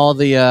was. All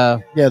the Yeah,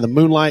 the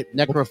Moonlight,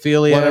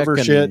 necrophilia, whatever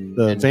shit,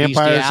 the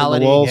vampires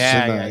and the wolves,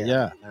 and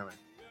the,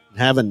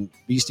 having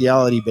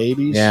bestiality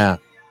babies. Yeah.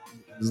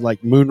 It was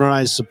like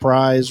Moonrise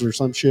Surprise or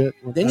some shit.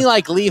 Didn't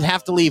he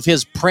have to leave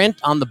his print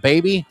on the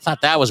baby? I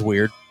thought that was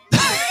weird.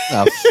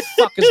 What the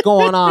fuck is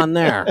going on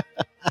there?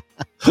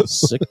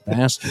 Sick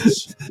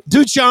bastards.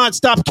 Dude, Sean,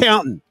 stop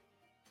counting.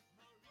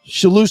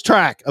 She'll lose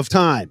track of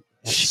time.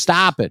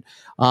 Stop it.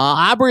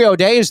 Aubrey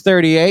O'Day is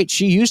 38.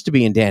 She used to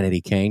be in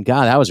Danity Kane.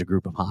 God, that was a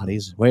group of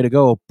hotties. Way to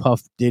go,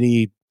 Puff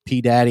Diddy,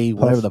 P Daddy,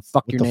 whatever the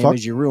fuck your name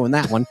is. You ruined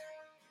that one.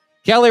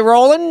 Kelly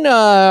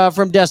Rowland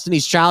from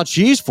Destiny's Child.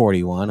 She's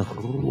 41.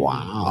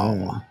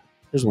 Wow.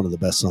 Here's one of the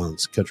best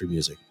songs, country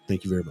music.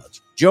 Thank you very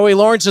much. Joey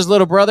Lawrence's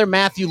little brother,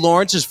 Matthew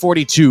Lawrence, is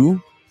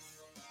 42.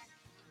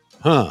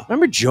 Huh.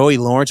 Remember Joey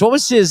Lawrence? What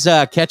was his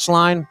catch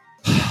line?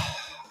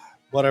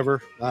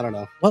 Whatever. I don't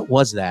know. What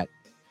was that?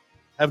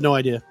 I have no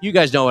idea. You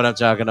guys know what I'm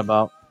talking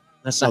about.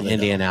 That's not No, they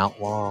Indian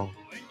Outlaw.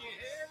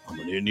 I'm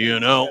an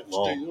Indian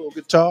Outlaw. Steel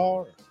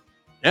guitar.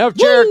 F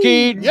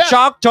Cherokee, Yeah.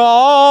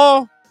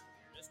 Choctaw.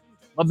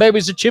 My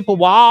baby's a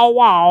Chippewa.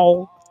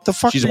 Wow. The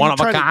fuck She's are one you of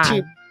a trying to kind.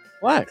 tip?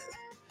 What?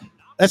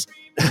 That's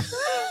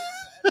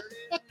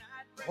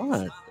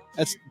What?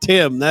 that's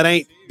Tim. That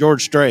ain't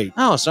George Strait.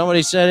 Oh,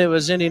 somebody said it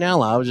was Indian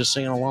Outlaw. I was just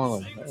singing along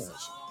with it.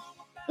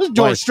 This is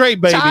George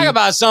Strait, baby. Talk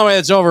about somebody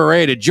that's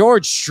overrated.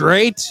 George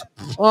Strait.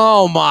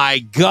 Oh my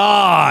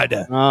God.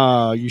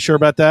 You sure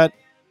about that?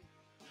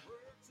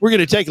 We're going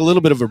to take a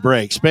little bit of a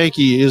break.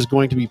 Spanky is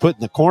going to be put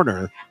in the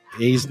corner.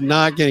 He's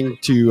not going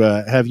to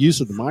have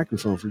use of the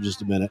microphone for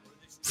just a minute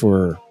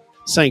for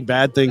saying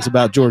bad things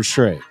about George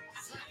Strait.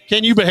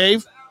 Can you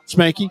behave,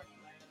 Spanky?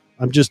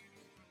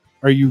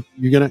 Are you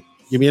going to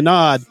give me a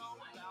nod?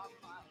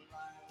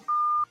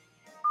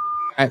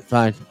 All right,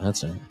 fine.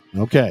 That's it.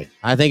 Okay.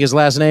 I think his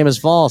last name is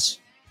false.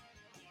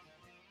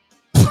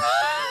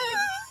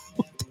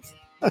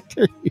 What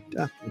are you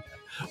talking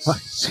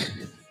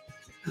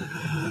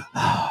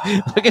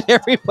Look at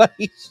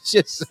everybody.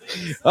 Just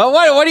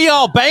what are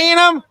y'all banging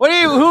him?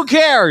 Who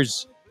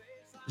cares?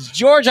 It's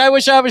George, I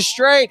wish I was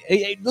straight.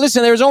 Hey,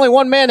 listen, there's only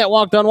one man that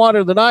walked on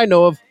water that I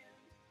know of.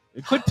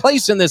 Quit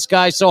placing this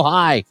guy so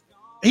high.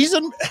 He's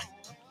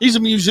a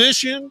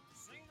musician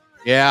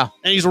Yeah.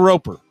 and he's a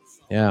roper.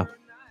 Yeah.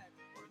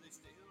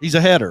 He's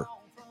a header.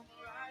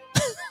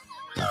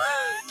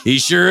 He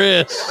sure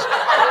is.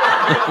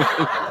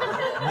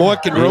 Boy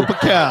can rope a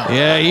cow.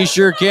 Yeah, he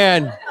sure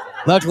can.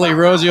 Luckily,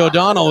 Rosie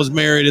O'Donnell was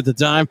married at the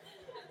time.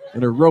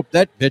 Gonna rope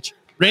that bitch.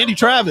 Randy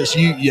Travis.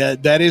 Yeah,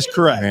 that is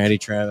correct. Randy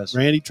Travis.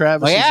 Randy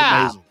Travis Oh,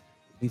 yeah. is amazing.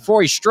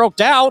 Before he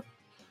stroked out,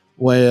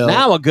 Well,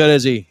 now what good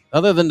is he?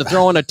 Other than to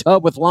throw in a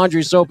tub with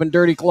laundry soap and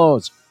dirty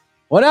clothes.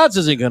 What else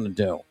is he gonna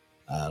do?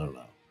 I don't know.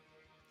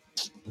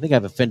 I think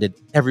I've offended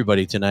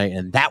everybody tonight,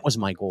 and that was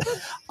my goal.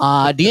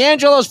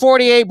 D'Angelo's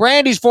 48,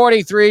 Brandy's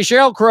 43,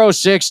 Cheryl Crow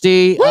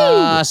 60,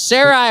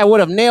 Sarah, I would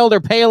have nailed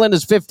her. Palin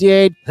is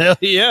 58, Hell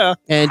yeah.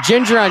 and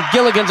Ginger on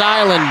Gilligan's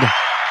Island,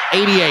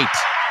 88.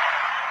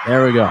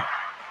 There we go.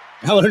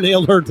 I would have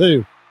nailed her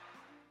too.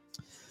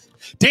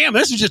 Damn,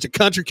 this is just a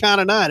country kind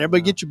of night.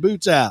 Everybody get your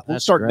boots out. We'll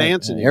That's start great.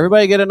 dancing.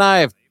 Everybody get a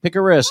knife. Pick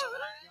a wrist.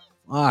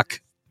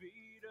 Fuck.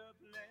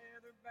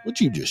 Would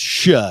you just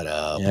shut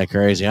up? Yeah,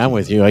 crazy. I'm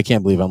with you. I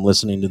can't believe I'm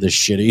listening to this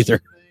shit either.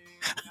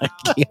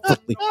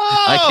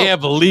 I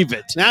can't believe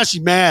it. Now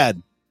she's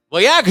mad.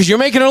 Well, yeah, because you're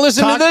making her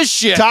listen to this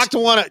shit. Talk to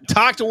one.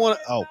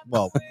 Oh,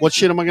 well, what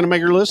shit am I going to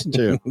make her listen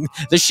to?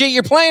 The shit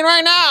you're playing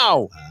right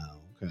now.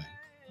 Okay.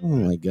 Oh,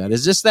 my God.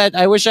 Is this that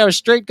I wish I was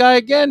straight guy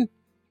again?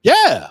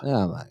 Yeah.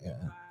 Oh, my God.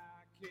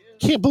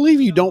 Can't believe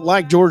you don't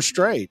like George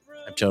Strait.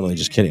 I'm totally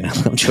just kidding.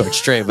 I'm George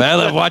Strait, but I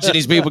love watching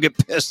these people get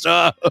pissed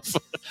off.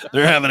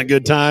 They're having a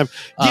good time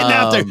getting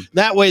out there.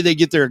 That way they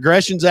get their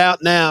aggressions out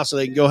now so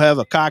they can go have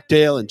a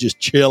cocktail and just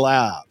chill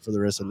out for the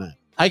rest of the night.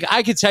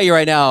 I can tell you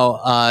right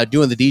now,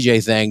 doing the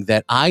DJ thing,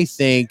 that I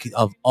think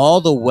of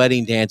all the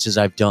wedding dances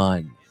I've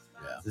done,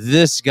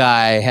 This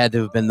guy had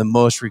to have been the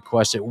most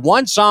requested.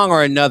 One song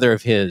or another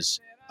of his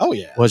Oh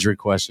yeah. was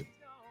requested.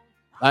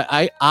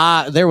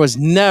 There was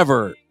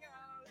never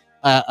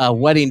a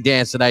wedding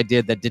dance that I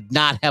did that did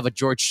not have a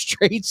George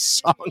Strait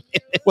song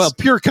in it. Well,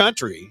 Pure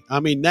Country. I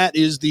mean, that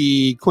is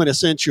the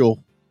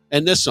quintessential.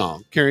 And this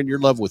song, Carrying Your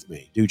Love With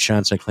Me. Dude,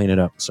 Sean said clean it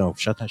up. So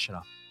shut that shit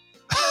off.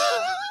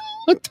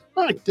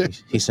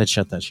 He said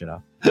shut that shit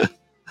off.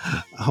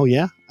 Oh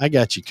yeah, I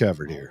got you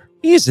covered here.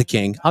 He's the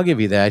king. I'll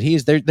give you that.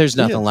 There's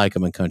nothing Yeah. like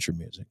him in country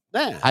music.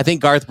 Nah. I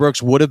think Garth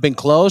Brooks would have been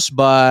close,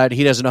 but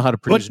he doesn't know how to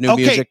produce new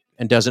music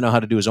and doesn't know how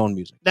to do his own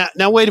music.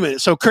 Now wait a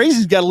minute. So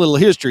Crazy's got a little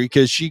history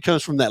because she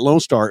comes from that Lone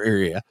Star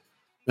area.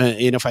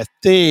 And if I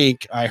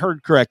think I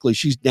heard correctly,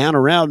 she's down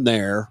around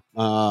there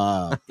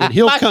in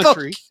Hill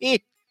Country.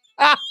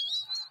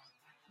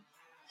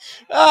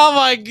 Oh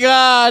my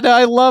God,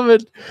 I love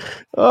it.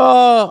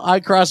 Oh, I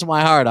cross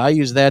my heart. I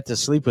use that to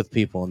sleep with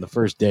people on the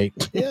first date.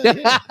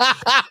 Yeah.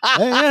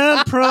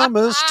 And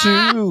promise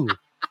to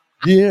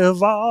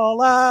give all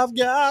I've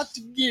got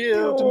to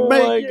give to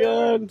make it.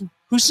 God.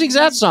 Who sings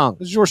that song?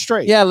 It's George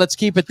Strait. Yeah, let's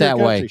keep it Pure that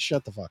Country. way.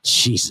 Shut the fuck up.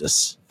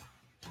 Jesus.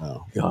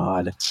 Oh.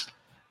 God.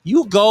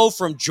 You go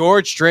from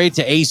George Strait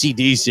to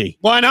AC/DC.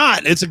 Why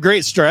not? It's a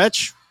great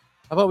stretch.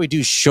 How about we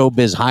do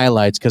showbiz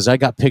highlights? Because I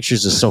got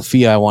pictures of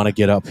Sophia I want to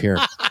get up here.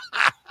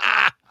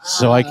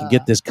 So I can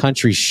get this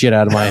country shit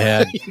out of my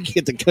head. You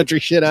get the country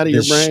shit out of your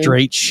This brain.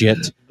 straight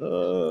shit.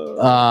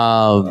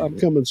 I'm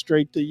coming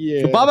straight to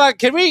you. Bubba,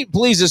 can we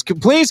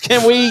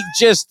can we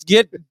just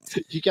get...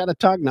 You got to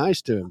talk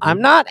nice to him.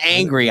 I'm not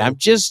angry.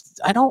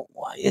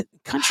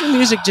 Country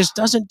music just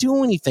doesn't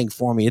do anything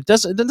for me. It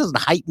doesn't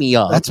hype me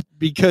up. That's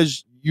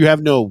because you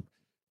have no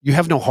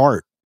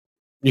heart.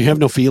 You have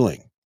no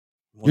feeling.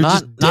 You're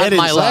not just dead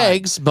my inside.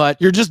 legs, but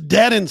You're just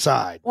dead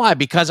inside. why?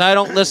 Because I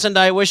don't listen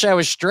to I Wish I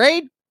Was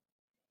Straight?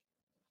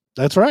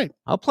 That's right.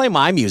 I'll play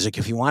my music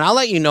if you want. I'll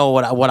let you know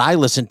what I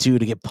listen to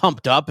get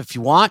pumped up if you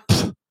want.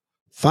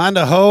 Find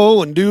a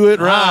hoe and do it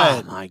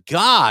right. Oh, my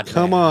God.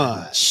 Come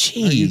on.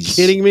 Jeez. Are you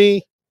kidding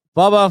me?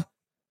 Bubba,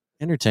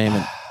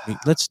 entertainment.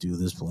 Let's do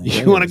this, please.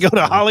 You want to go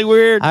to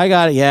Hollywood? I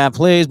got it. Yeah,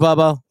 please,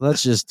 Bubba.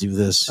 Let's just do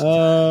this.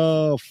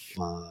 Oh,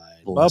 fine.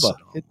 Bless Bubba,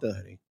 it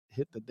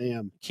hit the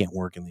damn. Can't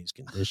work in these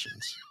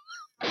conditions.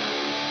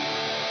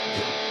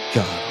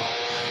 God.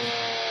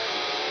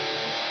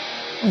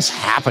 What's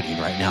happening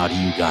right now to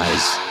you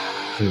guys?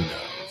 Who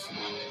knows?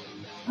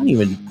 I don't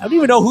even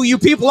know who you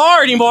people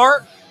are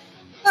anymore.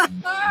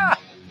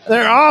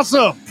 They're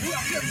awesome.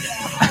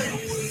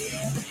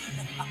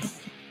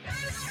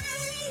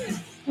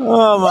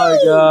 Oh my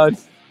God.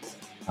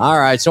 All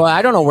right, so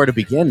I don't know where to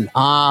begin.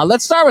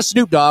 Let's start with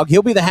Snoop Dogg.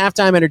 He'll be the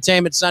halftime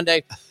entertainment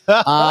Sunday.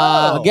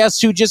 Guess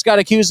who just got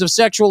accused of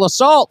sexual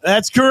assault?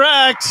 That's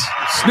correct.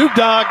 Snoop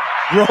Dogg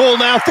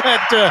rolled out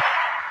that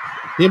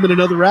him and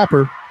another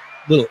rapper,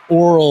 little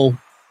oral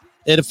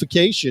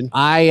edification.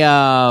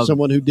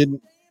 Someone who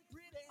didn't.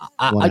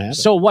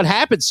 So what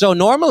happened? So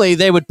normally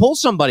they would pull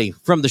somebody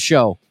from the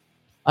show.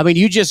 I mean,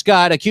 you just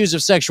got accused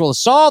of sexual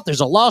assault.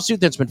 There's a lawsuit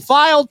that's been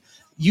filed.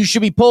 You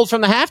should be pulled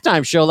from the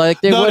halftime show like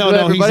they would with No, he's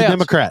everybody a else.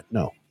 Democrat.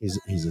 No,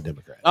 he's a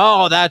Democrat.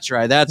 Oh, that's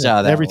right. That's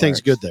how that Everything's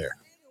works. good there.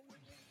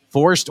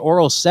 Forced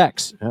oral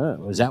sex.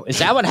 Is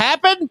that what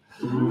happened?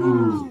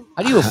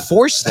 How do you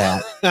force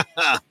that?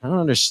 I don't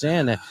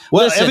understand that.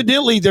 Well, Listen,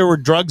 evidently there were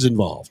drugs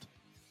involved.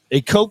 A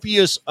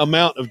copious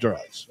amount of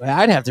drugs.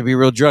 I'd have to be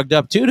real drugged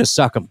up too to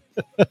suck them.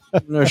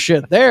 No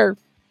shit there.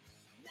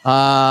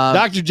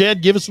 Dr.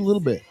 Jed, give us a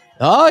little bit.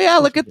 Oh yeah,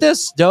 look at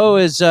this. Doe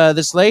is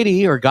this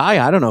lady or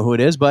guy, I don't know who it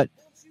is, but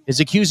is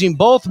accusing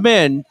both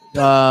men,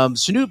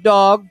 Snoop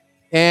Dogg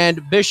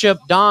and Bishop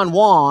Don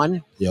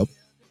Juan,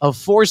 of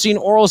forcing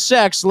oral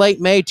sex late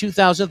May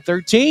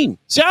 2013.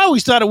 See, I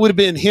always thought it would have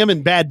been him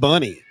and Bad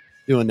Bunny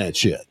doing that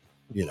shit.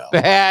 You know,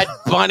 Bad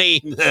Bunny.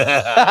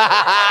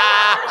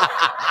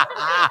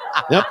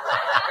 Yep.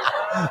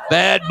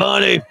 Bad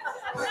Bunny.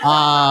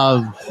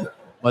 Well,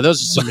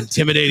 those are some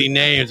intimidating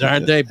names,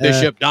 aren't they?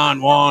 Bishop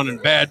Don Juan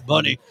and Bad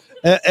Bunny.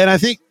 And I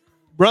think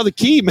Brother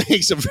Key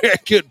makes a very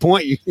good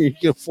point. You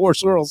can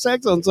force oral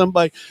sex on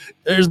somebody.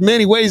 There's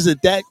many ways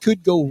that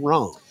could go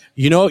wrong.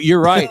 You know, you're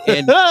right.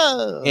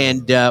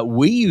 And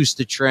we used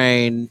to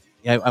train,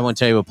 I won't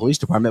tell you what police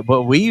department,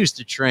 but we used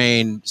to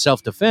train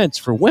self-defense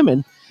for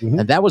women. Mm-hmm.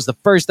 And that was the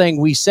first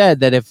thing we said,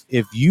 that if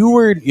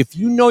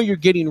you know you're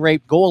getting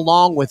raped, go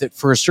along with it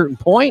for a certain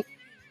point.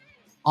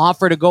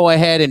 Offer to go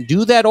ahead and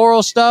do that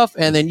oral stuff,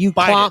 and then you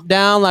clomp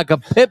down like a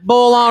pit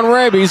bull on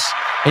rabies,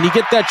 and you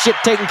get that shit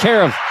taken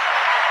care of.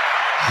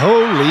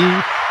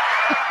 Holy.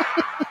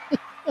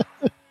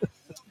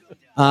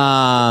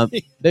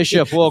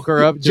 Bishop woke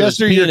her up to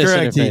Jester, his you're penis in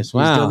her correct. face. He's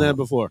done that Wow.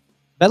 before.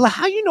 Bella,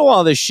 how you know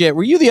all this shit?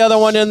 Were you the other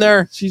one in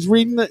there? She's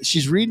reading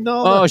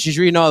all Oh, the... she's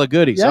reading all the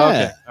goodies. Yeah.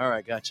 Okay. All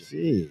right, gotcha.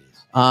 Jeez. It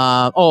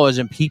was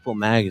in People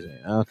magazine.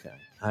 Okay,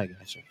 I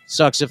gotcha.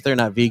 Sucks if they're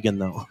not vegan,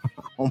 though.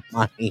 Oh,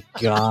 my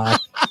God.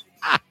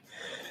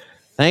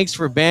 Thanks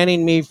for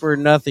banning me for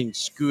nothing,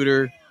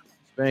 Scooter.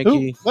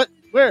 Spanky. Who? What?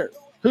 Where?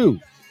 Who?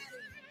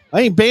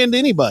 I ain't banned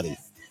anybody.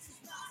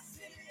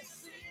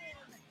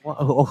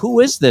 Who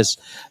is this?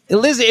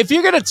 Lizzie, if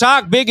you're going to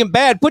talk big and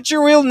bad, put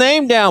your real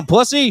name down,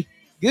 pussy.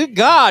 Good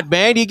God,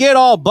 man. You get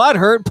all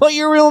butthurt. Put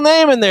your real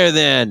name in there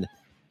then.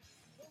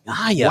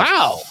 You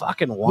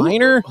fucking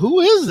whiner. Who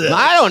is this?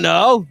 I don't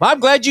know. I'm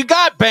glad you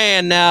got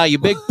banned now, you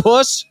big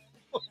puss.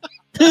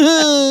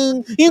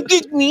 You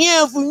kicked me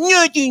out for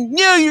nothing.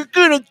 Now you're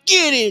going to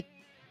get it.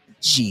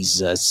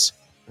 Jesus.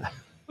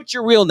 Put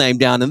your real name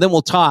down and then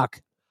we'll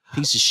talk.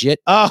 Piece of shit.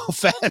 Oh,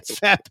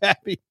 Fat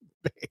Pappy.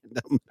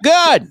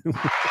 Good. The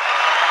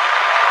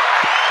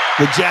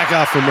jack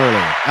off from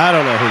earlier. I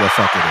don't know who the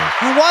fuck it is.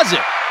 Who was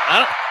it?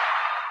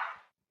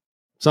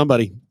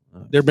 Somebody.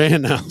 They're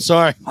banned now.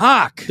 Sorry.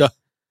 Fuck.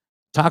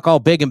 Talk all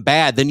big and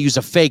bad, then use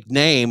a fake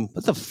name.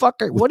 What the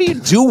fuck? What are you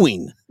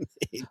doing?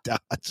 All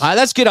right,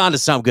 let's get on to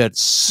something good.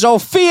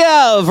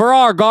 Sophia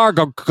Vergara.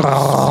 Gargle.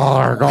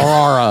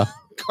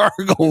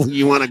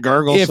 You want to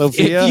gargle,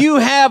 Sophia? If you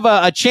have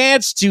a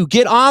chance to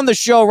get on the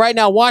show right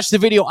now, watch the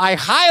video. I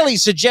highly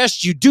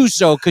suggest you do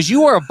so because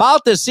you are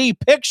about to see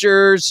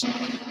pictures.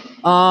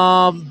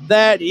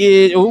 That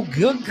is, oh,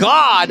 good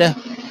God.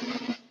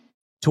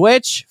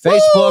 Twitch,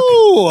 Facebook.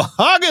 Ooh,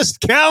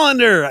 August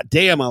calendar.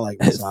 Damn, I like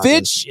this.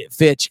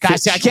 Fitch.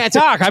 Guys, I can't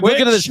talk. I'm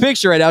looking at this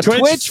picture right now.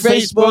 Twitch,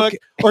 Facebook.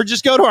 Or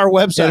just go to our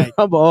website.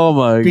 Oh,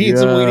 my God.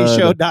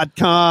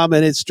 beansandweenieshow.com,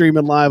 and it's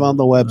streaming live on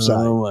the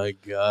website. Oh, my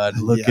God.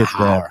 Look at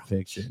that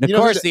picture. And of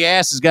course, the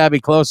ass has got to be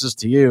closest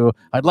to you.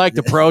 I'd like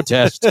to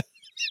protest.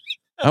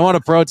 I want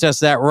to protest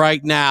that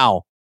right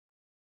now.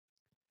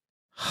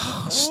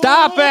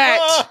 Stop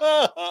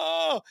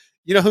it.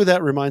 You know who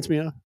that reminds me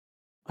of?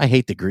 I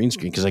hate the green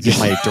screen because I get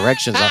my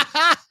directions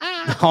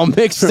all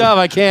mixed up.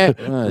 I can't.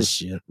 Oh,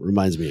 shit.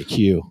 Reminds me of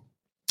Q.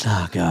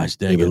 Oh, gosh.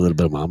 Dang Maybe it. a little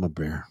bit of Mama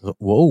Bear.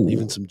 Whoa.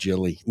 Even some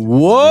Jilly.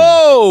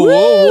 Whoa.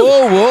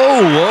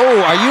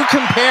 Are you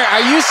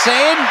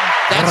saying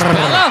that's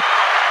Bella?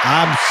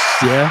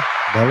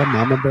 Bella,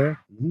 Mama Bear.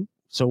 Mm-hmm.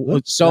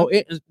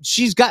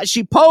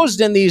 She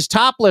posed in these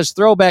topless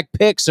throwback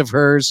pics of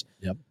hers.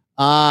 Yep.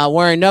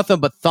 Wearing nothing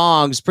but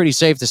thongs. Pretty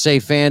safe to say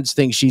fans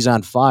think she's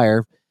on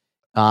fire.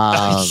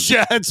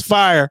 That's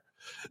fire.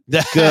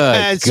 That's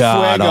good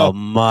God fuego.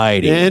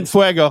 Almighty. And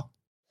fuego.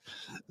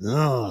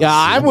 Oh, yeah,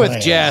 I'm with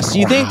Jess.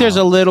 You think there's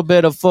a little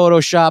bit of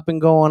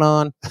photoshopping going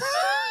on?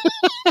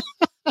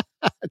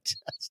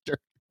 Chester.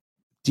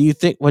 Do you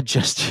think what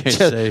Jester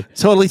say?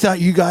 Totally thought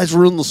you guys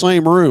were in the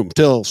same room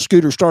till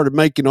Scooter started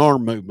making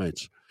arm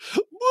movements.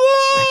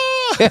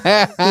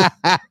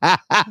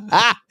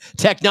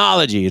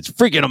 Technology. It's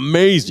freaking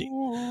amazing.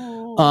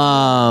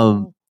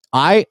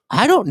 I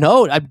don't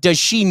know. Does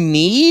she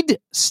need?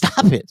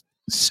 Stop it,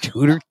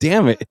 Scooter.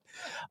 Damn it.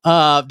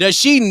 Does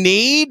she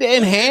need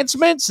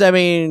enhancements? I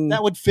mean,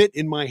 that would fit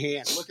in my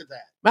hand. Look at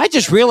that. I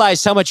just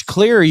realized how much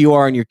clearer you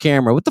are on your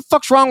camera. What the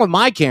fuck's wrong with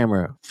my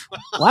camera?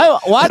 Why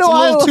do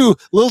I a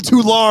little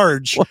too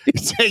large?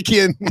 Take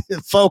in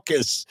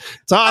focus.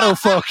 It's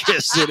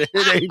autofocus. It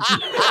ain't.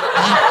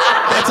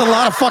 That's a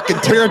lot of fucking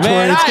territory.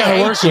 Man, it's got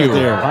to work with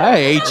there. I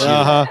hate you.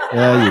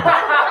 Yeah, you do.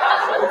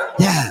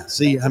 Yeah,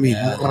 see, I mean,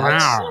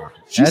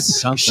 that's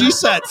something. She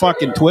set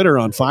fucking Twitter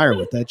on fire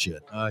with that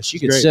shit. She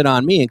could sit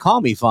on me and call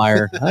me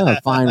fire. I'm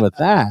fine with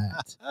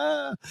that.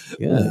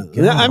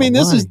 I mean,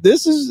 this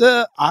is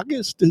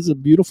August is a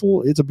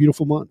beautiful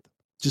month.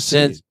 Just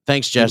saying.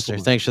 Thanks, Jester.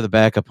 Thanks for the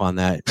backup on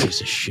that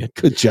piece of shit.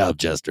 Good job,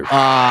 Jester. Speaking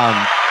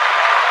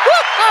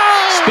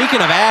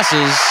of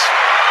asses,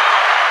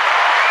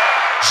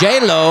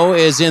 J-Lo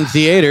is in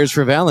theaters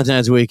for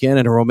Valentine's weekend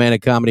in a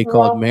romantic comedy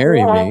called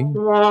Marry Me.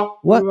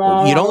 What?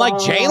 You don't like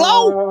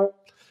J-Lo?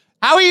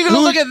 How are you going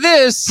to look at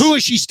this? Who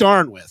is she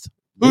starring with?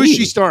 Who is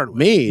she starring with?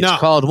 Me. It's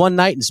called One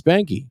Night in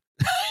Spanky.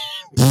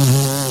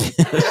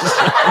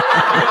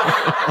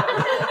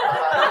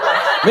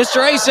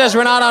 Mr. A says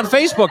we're not on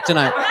Facebook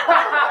tonight.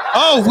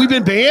 Oh, we've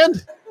been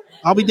banned?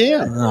 I'll be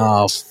damned.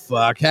 Oh,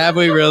 fuck. Have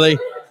we really?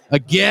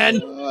 Again?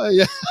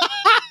 Yeah.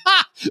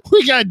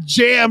 We got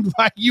jammed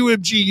by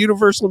UMG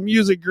Universal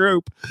Music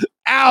Group.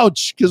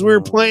 Ouch, because we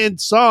were playing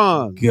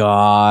songs.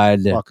 God.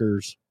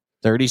 Fuckers.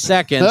 30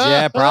 seconds,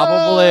 yeah,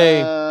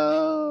 probably.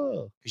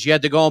 Because you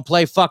had to go and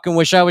play fucking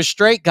Wish I Was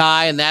Straight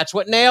Guy, and that's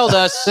what nailed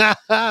us.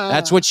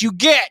 That's what you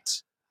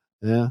get.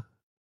 Yeah.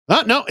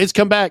 Oh, no, it's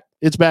come back.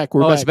 It's back.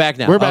 We're back. It's back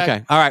now. We're back.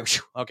 Okay. All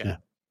right. Okay. Yeah.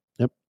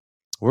 Yep.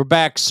 We're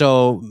back.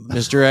 So,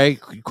 Mr. A,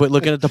 quit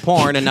looking at the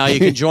porn, and now you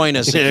can join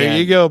us again. There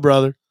you go,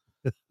 brother.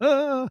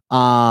 Can't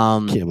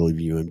Can't believe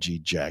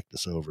UMG jacked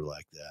us over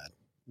like that.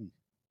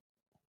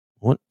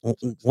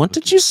 What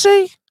did you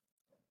say?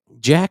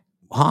 Jack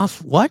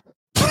off? What?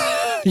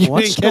 You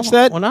didn't catch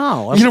that? Well,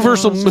 no.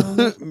 Universal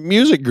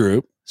Music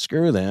Group.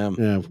 Screw them.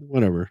 Yeah,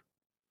 whatever.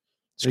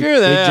 Screw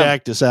them. They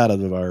jacked us out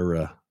of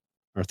our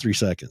 3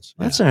 seconds.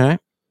 That's all right. I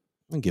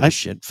don't give a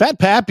shit. Fat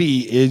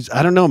Pappy is,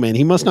 I don't know, man.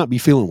 He must not be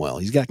feeling well.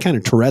 He's got kind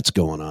of Tourette's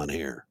going on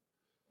here.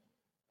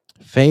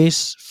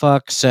 Face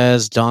fuck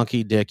says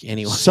donkey dick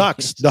anyway.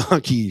 Sucks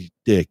donkey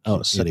dick.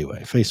 Oh,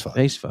 anyway. Face fuck.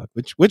 Face fuck.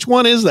 Which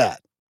one is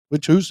that?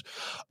 Which who's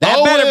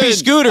That better be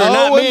Scooter,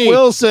 not Owen me.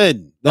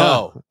 Wilson.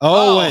 No.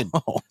 Owen.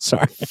 Oh,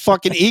 sorry.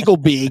 Fucking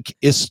Eaglebeak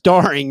is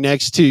starring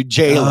next to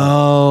Jalen.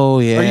 Oh,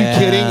 yeah. Are you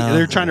kidding?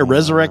 They're trying to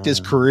resurrect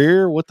his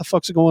career. What the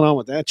fuck's going on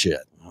with that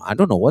shit? I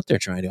don't know what they're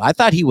trying to do. I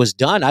thought he was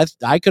done. I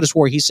could have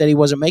swore he said he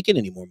wasn't making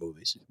any more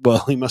movies.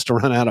 Well, he must have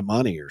run out of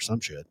money or some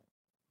shit.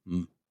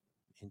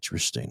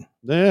 Interesting.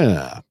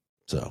 Yeah.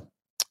 So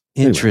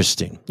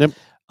interesting. Yep.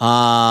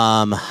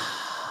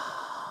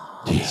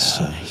 Let's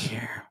see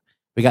here.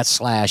 We got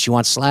Slash. You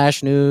want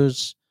Slash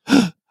news?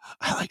 I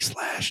like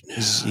Slash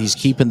news. He's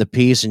keeping the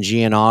peace in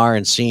GNR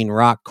and seeing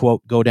Rock,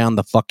 quote, go down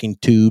the fucking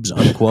tubes,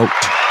 unquote.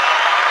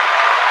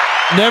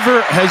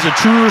 Never has a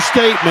truer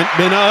statement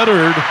been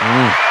uttered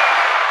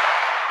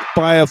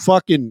by a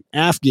fucking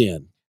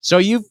Afghan. So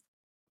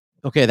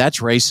okay, that's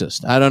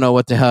racist. I don't know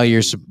what the hell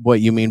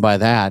what you mean by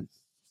that.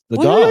 The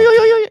dog.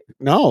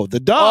 No, the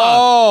dog.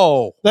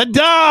 Oh, the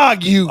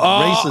dog, you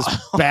racist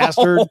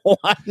bastard.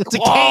 It's a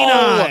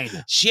canine.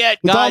 Shit.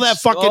 With all that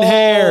fucking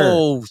hair.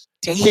 Oh,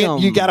 damn.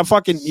 You got to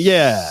fucking, you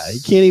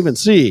can't even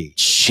see.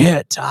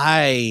 Shit.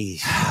 Let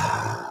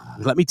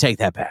me take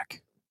that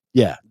back.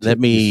 Yeah. Let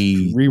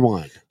me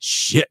rewind.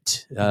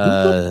 Shit.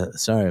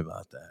 Sorry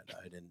about that.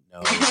 I didn't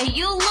know. Hey,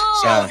 you look.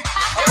 Sorry.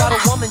 About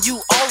a woman you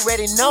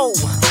already know.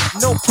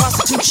 No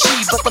prostitute,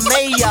 she but the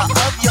mayor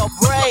of your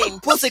brain.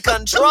 Pussy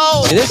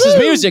control. Hey, this is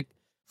music.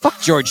 Fuck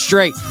George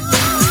Strait.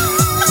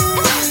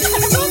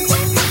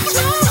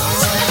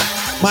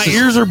 My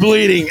ears are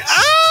bleeding.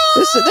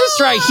 This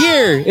right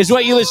here is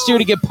what you listen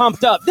to get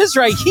pumped up. This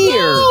right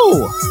here.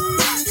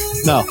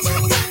 No.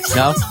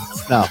 No.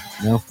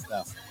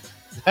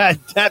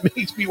 That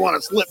makes me want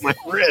to slip my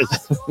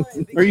wrist.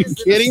 Are you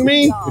kidding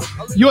me?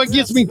 You know what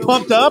gets me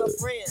pumped up?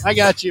 I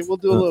got you. We'll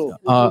do a little.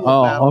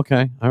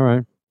 Okay. All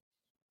right.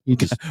 We're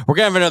going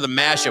to have another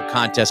mashup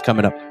contest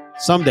coming up.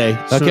 Someday.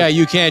 Okay,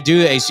 you can't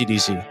do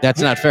AC/DC. That's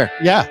not fair.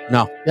 Yeah.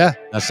 No. Yeah.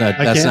 That's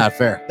not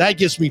fair. That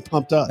gets me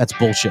pumped up. That's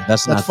bullshit.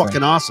 That's not fair.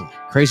 fucking awesome.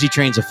 Crazy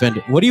Train's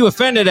offended. What are you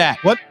offended at?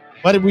 What?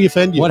 Why did we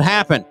offend you? What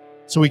happened?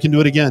 So we can do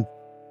it again.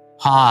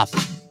 Hoff.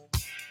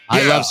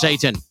 I love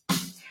Satan.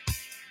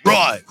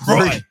 Right.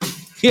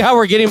 Yeah,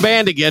 we're getting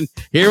banned again.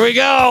 Here we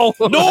go.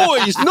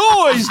 Noise.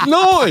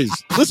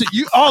 Listen,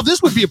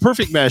 this would be a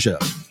perfect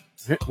mashup.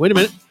 Here, wait a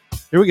minute.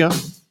 Here we go.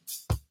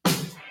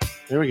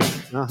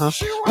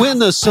 When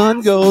the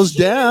sun goes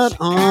down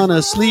on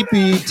a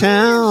sleepy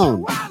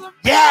town.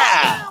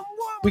 Yeah.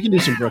 We can do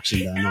some Brooks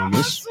and Dunn on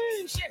this.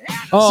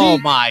 Oh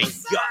my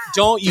God.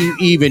 Don't you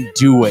even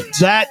do it.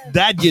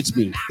 That gets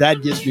me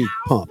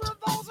pumped.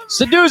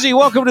 Sadoozy,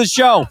 welcome to the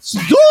show.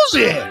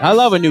 Sadoozy. I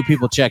love when new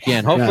people check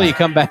in. Hopefully you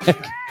come back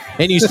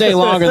and you stay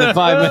longer than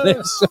 5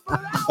 minutes.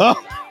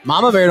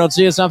 Mama Bear don't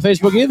see us on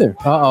Facebook either.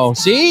 Uh-oh.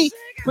 See?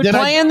 Quit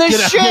playing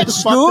this shit,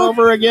 Scoop.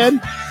 Over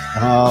again?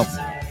 Oh,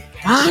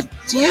 God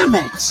damn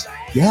it.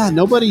 Yeah,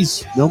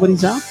 nobody's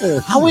out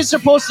there. How are we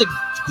supposed to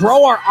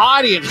grow our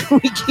audience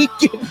when we keep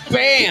getting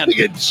banned?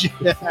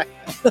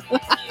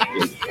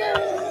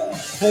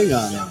 Hang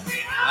on.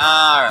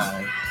 All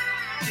right.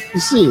 You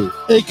see,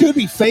 it could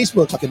be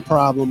Facebook's fucking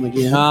problem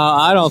again.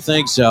 I don't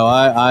think so.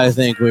 I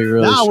think we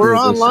really No, we're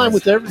screwed this online up.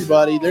 with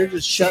everybody. They're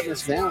just shutting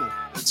us down.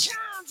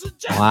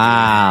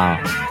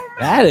 Wow.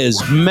 That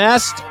is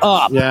messed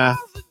up. Yeah.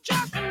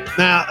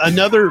 Now,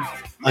 another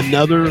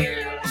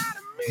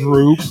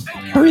group.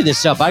 Hurry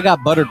this up. I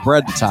got buttered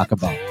bread to talk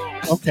about.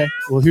 Okay.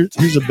 Well,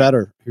 here's a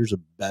better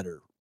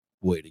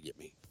way to get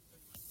me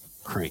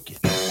cranky.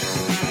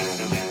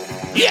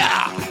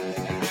 Yeah.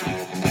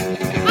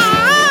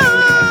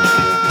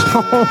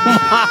 Oh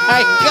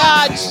my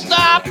God!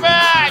 Stop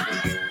it!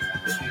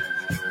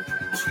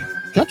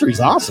 Country's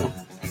awesome.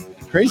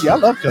 Crazy. I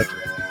love country.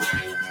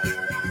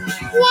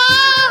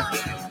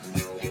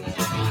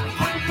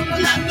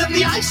 Land of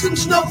the ice and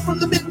snow from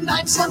the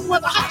midnight sun where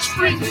the hot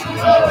spring.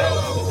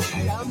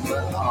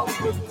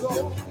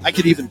 I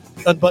could even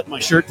unbutton my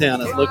shirt down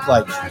and look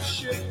like.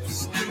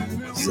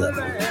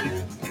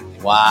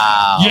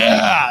 Wow.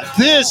 Yeah,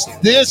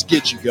 this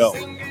gets you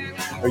going.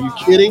 Are you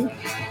kidding?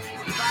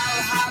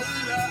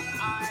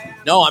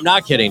 No, I'm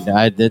not kidding.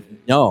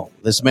 No,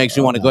 this makes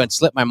me want to go ahead and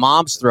slit my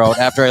mom's throat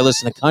after I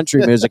listen to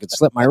country music and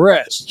slit my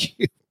wrist.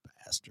 You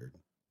bastard.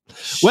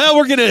 Well,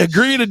 we're going to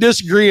agree to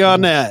disagree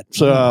on that.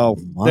 So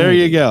there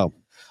you go.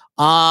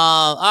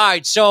 All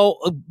right. So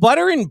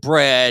butter and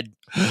bread.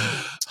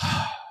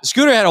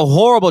 Scooter had a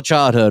horrible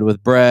childhood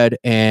with bread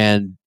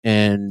and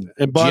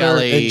butter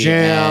jelly and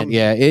jam.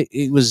 and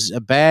it was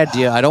a bad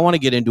deal. I don't want to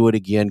get into it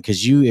again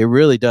because it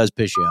really does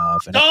piss you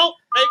off. And Don't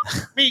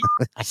make me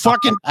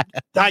fucking.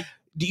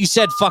 You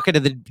said fucking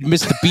and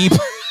missed the beep.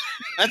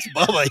 That's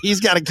Bubba. He's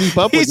got to keep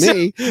up with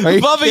me.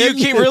 Bubba,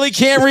 you really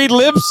can't read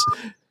lips?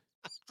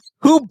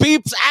 Who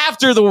beeps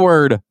after the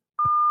word?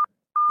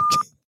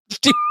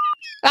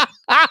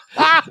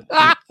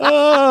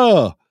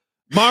 Oh,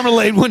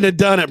 Marmalade wouldn't have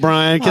done it,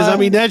 Brian. Because, I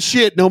mean, that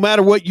shit, no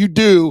matter what you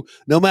do,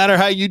 no matter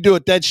how you do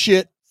it, that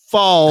shit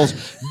falls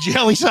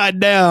jelly side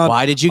down.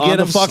 Why did you get on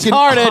the him fucking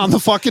started? on the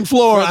fucking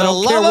floor? For I the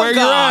don't care love of where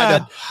God.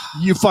 you're at.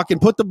 You fucking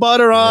put the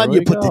butter on, There you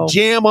we put the go.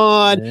 jam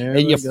on, There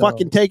and we you go.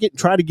 fucking take it and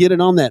try to get it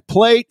on that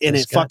plate, and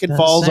Just it got fucking done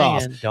falls saying,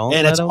 off. don't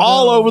And let it's 'em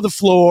all go. over the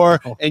floor,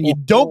 and you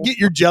don't get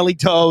your jelly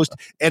toast,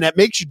 and that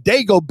makes your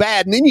day go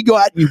bad. And then you go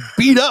out and you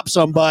beat up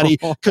somebody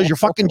because your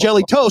fucking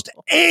jelly toast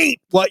ain't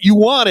what you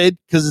wanted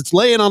because it's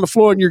laying on the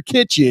floor in your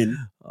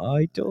kitchen.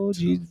 I told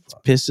you, it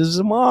pisses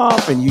them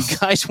off, and you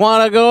guys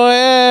want to go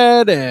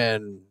ahead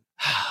and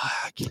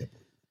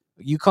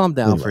you calm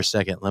down for a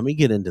second. Let me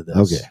get into this.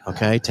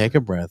 Okay. Take a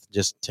breath.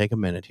 Just take a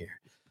minute here.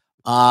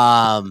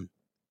 How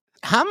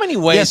many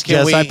ways Yes,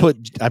 can Jess, we?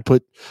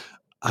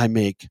 I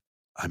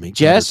make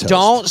Jess, butter toast.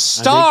 don't I make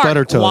start.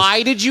 butter toast.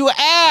 Why did you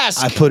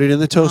ask? I put it in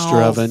the toaster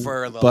Oh, oven,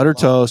 for the butter love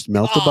toast,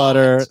 melt the of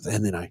butter, God.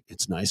 and then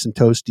it's nice and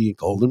toasty and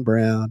golden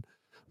brown.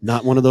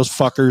 Not one of those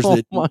fuckers Oh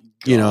that my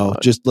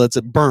just lets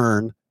it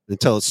burn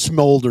until it's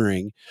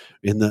smoldering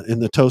in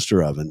the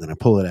toaster oven. Then I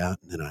pull it out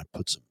and then I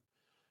put some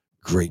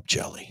grape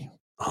jelly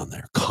on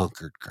there,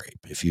 Concord grape,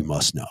 if you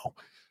must know.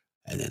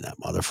 And then that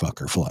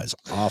motherfucker flies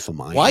off of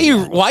my Why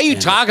hand. are you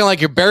talking like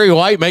you're Barry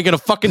White making a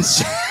fucking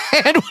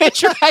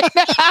sandwich right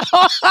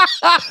now?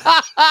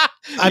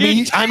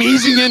 I'm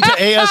easing into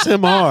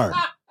ASMR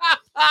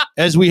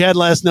as we had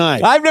last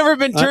night. I've never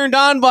been turned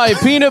on by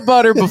peanut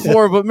butter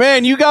before, but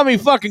man, you got me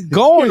fucking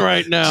going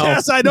right now.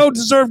 Yes, I don't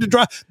deserve to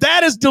drop.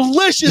 That is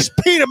delicious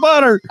peanut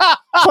butter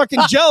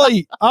fucking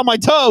jelly on my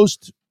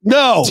toast.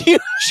 No.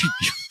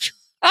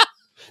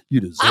 You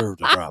deserve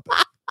to drop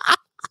it.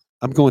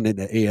 I'm going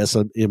into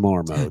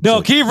ASMR mode.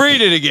 No, keep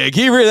reading again.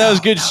 Keep reading. That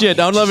was good shit.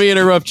 Don't let me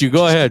interrupt you.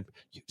 Go ahead.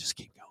 You just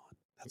keep going.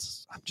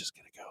 I'm just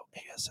going to go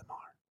ASMR.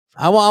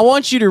 I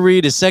want you to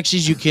read as sexy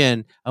as you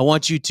can. I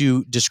want you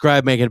to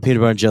describe making a peanut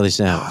butter and jelly No,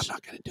 sandwich. I'm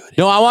not going to do it.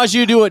 No, I want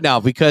you to do it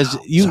now because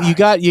you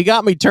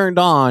got me turned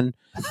on,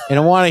 and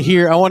I want to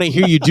hear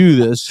you do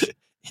this.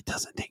 It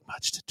doesn't take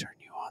much to turn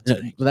you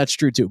on. Well, that's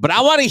true too. But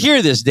I want to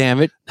hear this.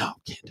 Damn it! No,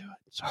 can't do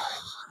it. Sorry.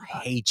 I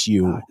hate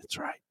you. That's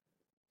right.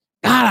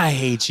 God, I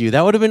hate you.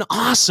 That would have been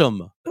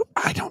awesome.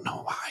 I don't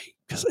know why.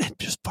 Because it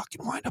just fucking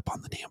wind up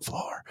on the damn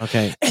floor.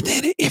 Okay. And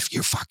then if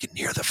you're fucking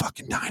near the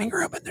fucking dining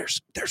room and there's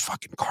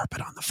fucking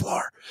carpet on the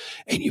floor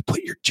and you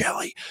put your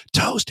jelly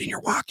toast and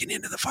you're walking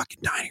into the fucking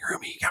dining room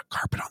and you got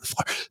carpet on the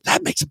floor,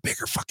 that makes a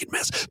bigger fucking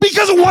mess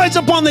because it winds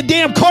up on the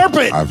damn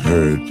carpet. I've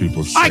heard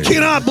people say I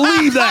cannot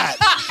believe that.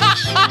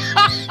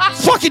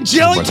 Fucking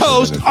jelly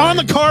toast on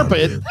the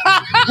carpet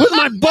with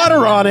my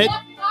butter on it.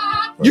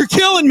 You're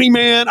killing me,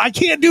 man. I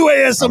can't do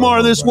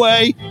ASMR this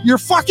way. You're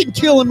fucking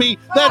killing me.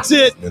 That's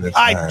it.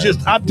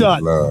 I'm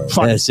done.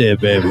 Fuck. That's it,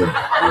 baby.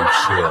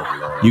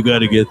 You got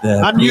to get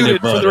that. I'm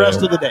muted for the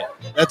rest of the day.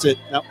 That's it.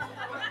 Nope.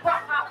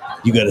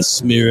 You got to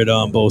smear it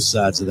on both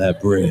sides of that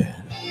bread.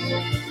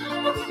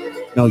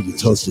 No, you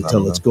toast it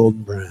till it's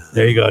golden brown.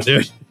 There you go,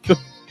 dude.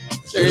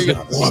 There you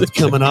go. Warmth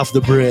coming off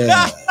the bread.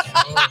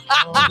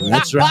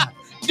 That's right.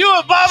 Do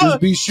it, Bubba. Just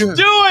be sure.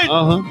 Do it.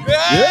 Uh-huh.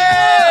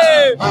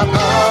 Yeah.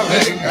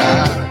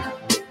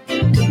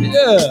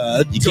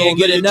 You can't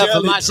get enough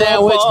of my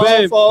sandwich,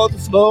 babe. On the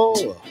floor.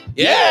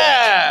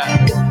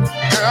 Yeah.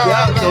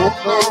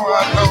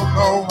 I don't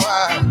know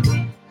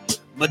why.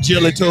 My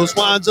jelly toast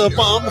winds up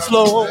on the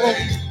floor.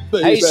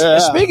 Hey, Baby.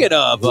 speaking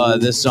of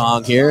this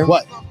song here,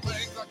 What?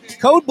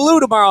 Code Blue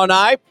tomorrow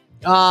night.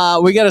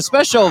 We got a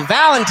special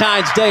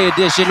Valentine's Day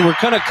edition. We're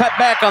going to cut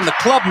back on the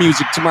club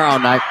music tomorrow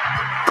night.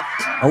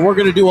 And we're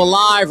going to do a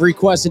live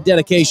request and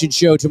dedication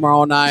show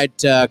tomorrow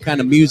night, kind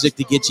of music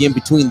to get you in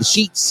between the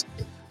sheets.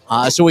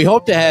 So we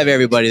hope to have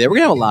everybody there. We're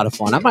going to have a lot of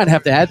fun. I might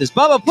have to add this.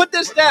 Bubba, put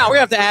this down. We're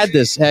going to have to add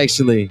this,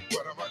 actually.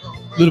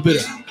 A little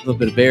bit of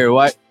Barry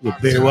White.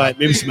 Barry White.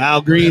 Maybe some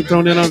Al Green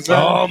thrown in on the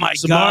side. Oh, my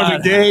some God.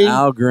 Marvin Gaye.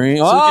 Al Green.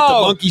 So get the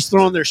Oh, monkeys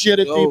throwing their shit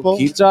at people.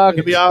 keep talking.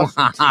 Could be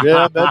awesome.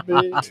 Yeah, that'd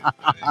be.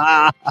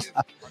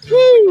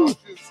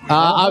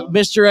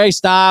 Mr. A,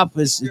 stop.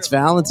 It's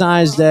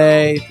Valentine's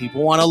Day.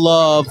 People want to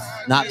love,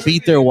 not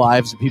beat their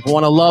wives. People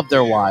want to love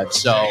their wives.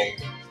 So,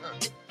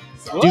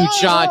 Dude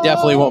Sean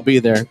definitely won't be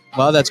there.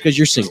 Well, that's because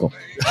you're single.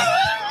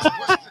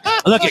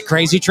 Look at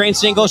Crazy Train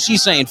single.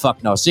 She's saying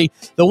fuck no. See,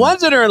 the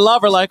ones that are in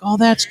love are like, oh,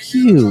 that's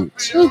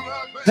cute.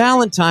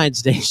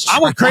 Valentine's Day.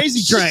 I'm a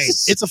Crazy Train.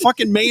 It's a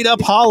fucking made up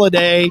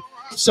holiday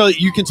so that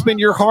you can spend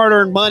your hard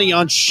earned money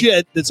on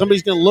shit that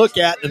somebody's going to look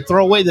at and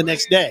throw away the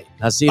next day.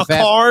 Now, see A if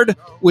that, card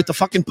with the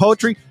fucking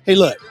poetry. Hey,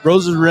 look,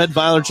 roses are red,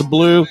 violets are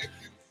blue.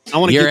 I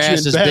want to your get you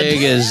ass in as bed.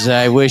 big as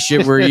I wish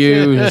it were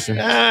you.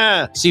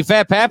 Ah. See,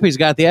 Fat Pappy's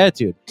got the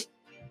attitude.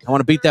 I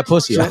want to beat that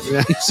pussy up.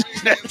 That's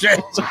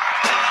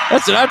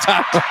what I'm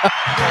talking about.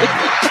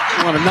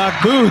 I want to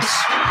knock boots.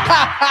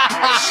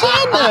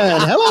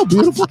 Shannon, hello,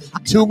 beautiful.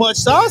 Too much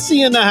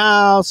saucy in the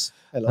house.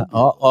 Hello.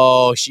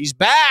 Uh-oh, she's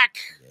back.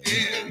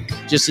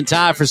 Just in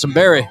time for some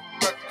Barry.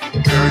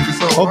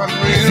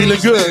 Feeling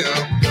good.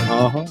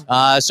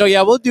 So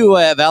yeah, we'll do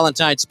a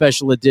Valentine's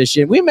special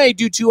edition. We may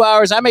do 2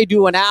 hours. I may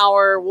do an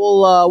hour.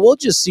 We'll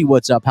just see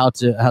what's up. How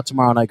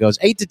tomorrow night goes.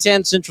 8 to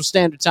 10 Central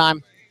Standard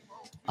Time.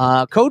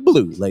 Code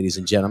Blue, ladies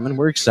and gentlemen.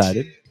 We're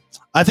excited.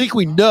 I think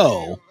we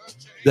know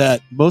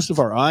that most of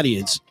our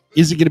audience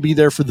isn't going to be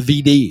there for the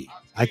VD.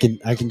 I can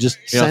just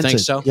You don't sense think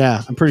it. so?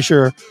 Yeah, I'm pretty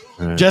sure.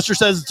 Right. Jester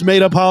says it's a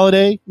made up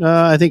holiday.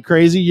 I think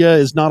Crazy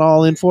is not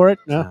all in for it.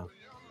 No.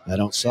 I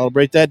don't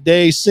celebrate that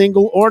day,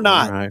 single or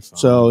not. All right, fine.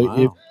 So,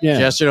 Wow. yeah.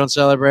 Jester don't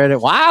celebrate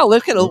it. Wow,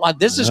 look at it.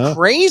 This is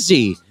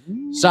crazy.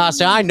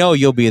 Saucy, I know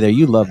you'll be there.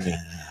 You love me.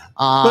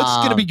 But it's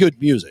going to be good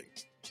music.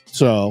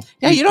 So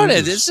yeah, you know,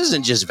 this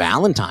isn't just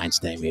Valentine's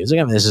Day music.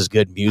 I mean, this is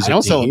good music. I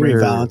don't to celebrate hear.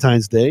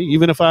 Valentine's Day,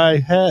 even if I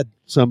had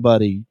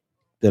somebody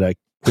that I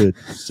could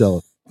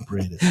celebrate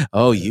it.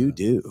 Oh, you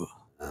do.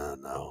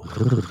 No.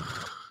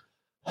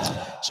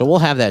 So we'll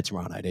have that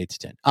tomorrow night, 8 to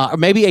 10, or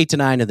maybe 8 to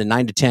 9, and then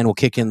 9 to 10 we'll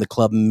kick in the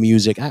club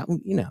music. I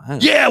don't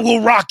Yeah,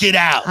 we'll rock it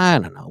out. I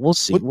don't know. We'll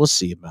see. We'll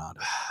see about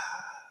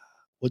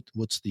it.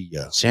 What's the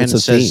Shannon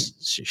what's the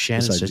says. theme?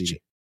 Shannon Besides says VD?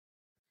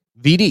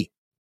 VD.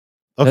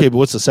 Okay, but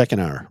what's the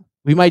second hour?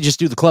 We might just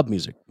do the club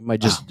music. We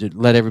might just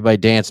let everybody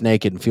dance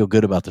naked and feel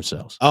good about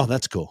themselves. Oh,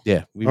 that's cool.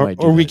 Yeah, we or might.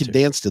 Do or we that could too.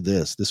 dance to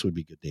this. This would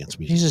be good dance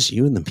music. Jesus,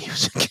 you and the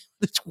music.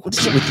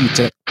 What's it with you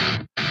today?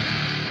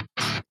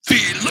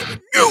 Feel the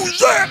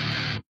music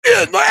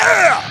in the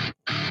air.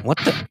 What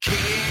the?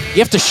 You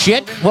have to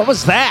shit? What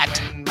was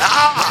that?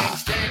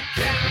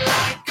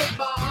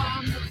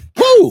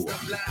 Woo!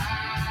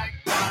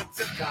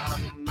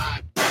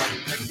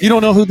 You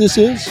don't know who this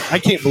is? I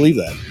can't believe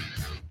that.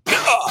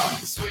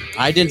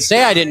 I didn't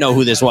say I didn't know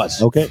who this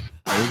was. Okay.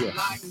 There you go.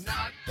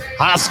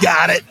 Haas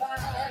got it.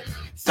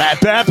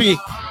 Fat Pappy.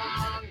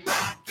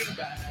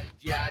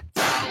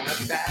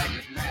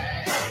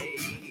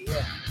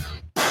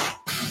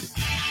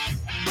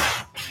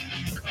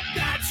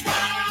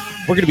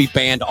 We're gonna be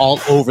banned all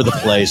over the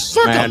place,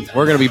 Fuck man. 'em.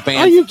 We're gonna be banned.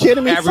 Are you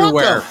kidding me? Fuck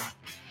Everywhere. 'em.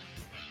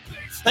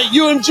 Hey,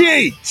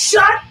 UMG.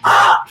 Shut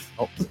up!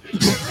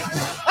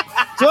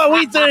 That's what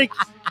we think.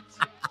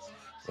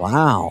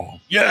 Wow.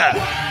 Yeah.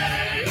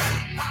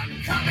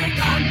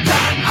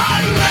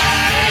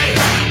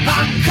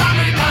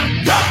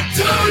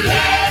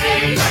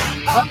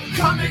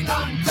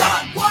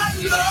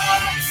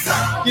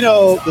 You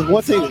know, the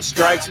one thing that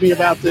strikes me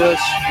about this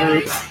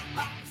group,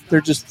 they're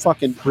just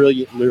fucking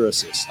brilliant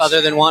lyricists. Other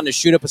than wanting to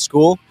shoot up a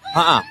school?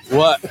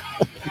 What?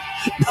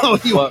 No,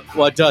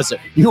 What does it?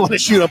 you want to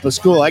shoot up a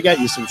school? I got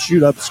you some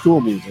shoot up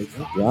school music.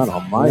 God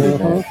almighty,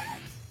 man.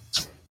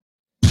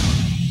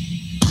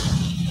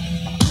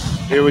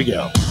 Here we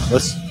go.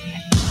 Let's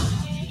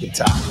get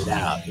talk it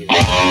out here.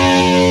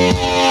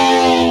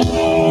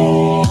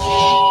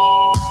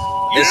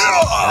 This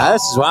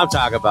is what I'm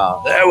talking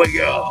about. There we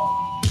go.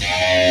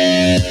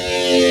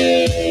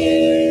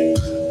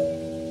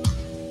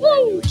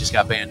 We just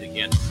got banned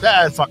again.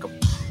 Fuck him.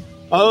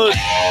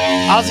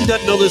 Ozzy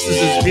doesn't know this is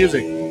his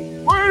music.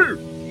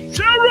 Wait,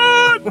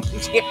 Sharon!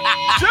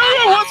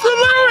 Sharon, what's the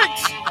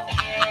lyrics?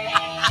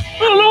 I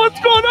don't know what's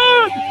going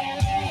on.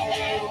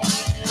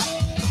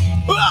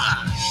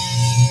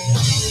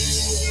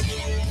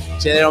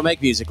 See, they don't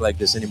make music like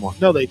this anymore.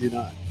 No, they do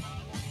not.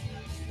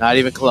 Not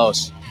even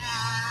close.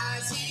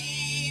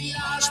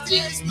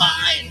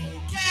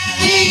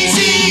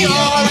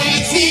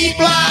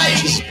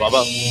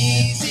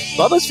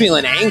 Bubba's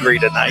feeling angry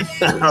tonight.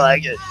 I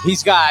like it.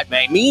 He's got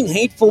mean,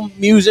 hateful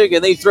music,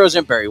 and then he throws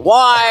in Barry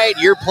White.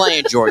 You're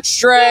playing George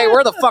Strait.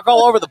 We're the fuck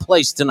all over the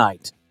place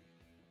tonight.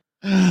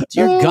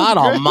 Dear God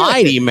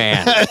Almighty,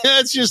 man.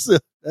 That's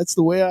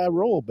the way I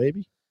roll,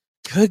 baby.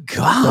 Good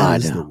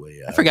God. That's the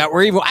way I forgot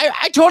we're even.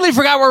 I totally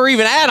forgot where we're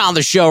even at on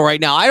the show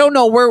right now. I don't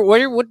know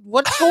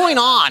what's going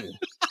on.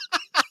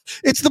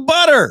 It's the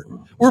butter.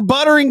 We're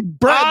buttering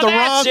bread the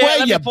wrong way.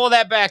 Let me pull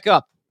that back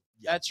up.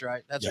 That's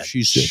right. That's what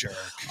she said. Sure.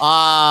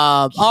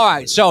 All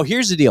right. So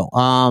here's the deal.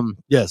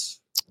 Yes.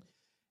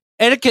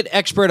 Etiquette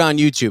expert on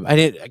YouTube.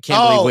 I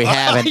can't believe we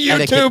have an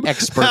etiquette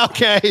expert.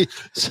 Okay.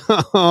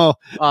 So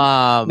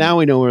now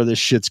we know where this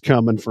shit's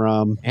coming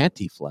from.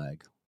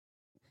 Anti-flag.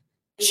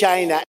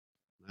 China.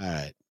 All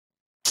right.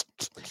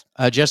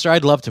 Jester,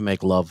 I'd love to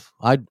make love.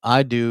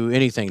 I'd do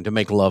anything to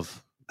make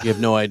love. You have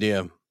no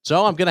idea.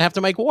 So I'm gonna have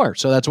to make war.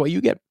 So that's what you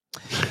get.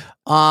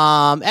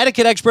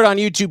 Etiquette expert on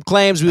YouTube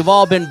claims we've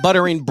all been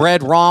buttering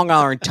bread wrong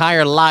our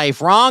entire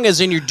life. Wrong as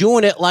in you're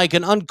doing it like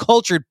an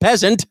uncultured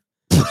peasant.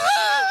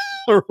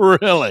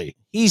 Really?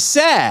 He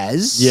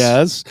says.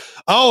 Yes.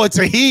 Oh, it's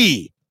a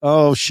he.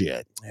 Oh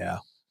shit. Yeah.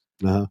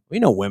 Uh-huh. We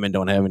know women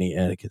don't have any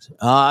etiquette.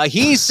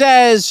 He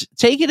says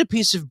taking a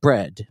piece of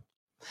bread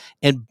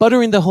and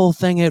buttering the whole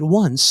thing at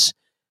once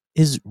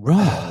is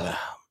wrong.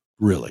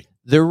 Really?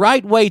 The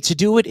right way to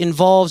do it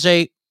involves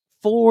a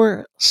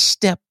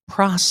 4-step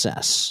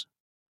process.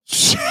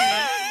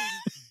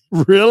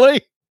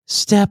 Really?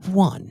 Step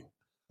 1.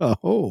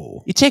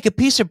 Oh. You take a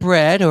piece of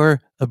bread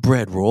or a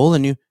bread roll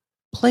and you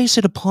place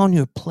it upon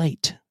your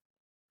plate.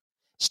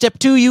 Step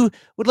 2, you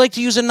would like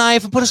to use a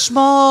knife and put a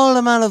small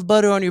amount of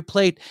butter on your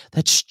plate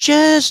that's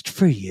just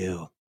for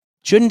you.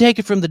 Shouldn't take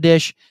it from the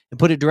dish and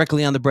put it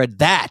directly on the bread.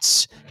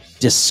 That's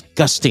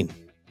disgusting,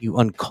 you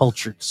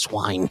uncultured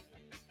swine.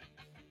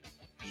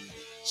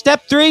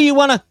 Step 3, you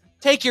want to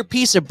take your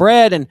piece of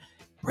bread and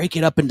break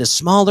it up into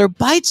smaller,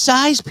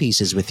 bite-sized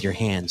pieces with your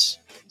hands.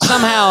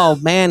 Somehow,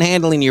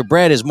 manhandling your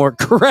bread is more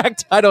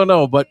correct. I don't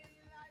know, but...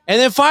 And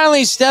then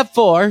finally, step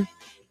 4,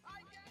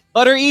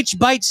 butter each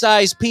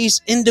bite-sized piece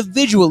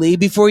individually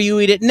before you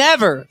eat it.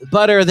 Never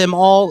butter them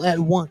all at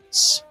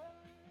once.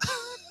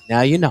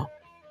 Now you know.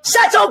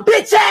 Shut your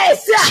bitch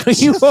ass up!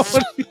 You won't-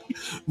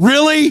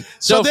 Really?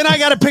 So So- then I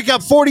got to pick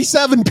up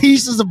 47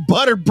 pieces of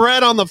buttered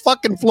bread on the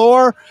fucking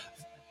floor,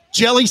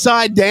 jelly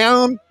side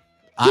down.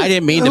 I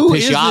didn't mean to Who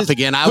piss is you off this-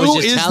 again. I who was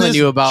just is telling this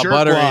you about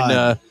butter and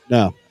jerkwad?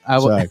 No,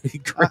 sorry.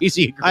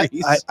 crazy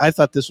Grease. I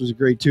thought this was a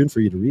great tune for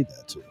you to read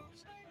that too.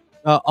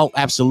 Oh,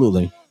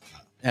 absolutely.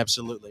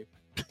 Absolutely.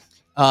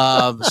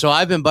 So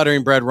I've been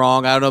buttering bread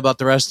wrong. I don't know about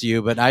the rest of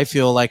you, but I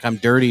feel like I'm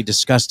dirty,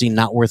 disgusting,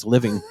 not worth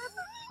living.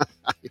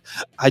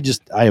 I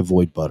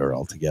avoid butter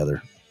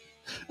altogether,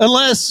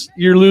 unless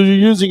you're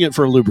using it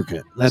for a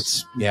lubricant.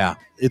 That's Yeah.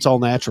 it's all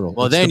natural.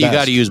 Well, It's then the you got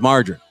best. to use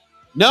margarine.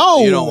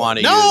 No, You don't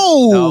wanna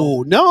no,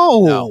 use-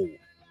 no.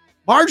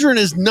 Margarine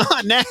is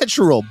not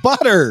natural.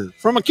 Butter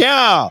from a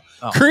cow,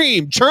 Oh.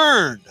 cream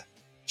churned,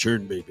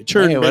 baby,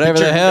 churned. Hey, baby, whatever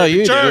the churned, hell baby,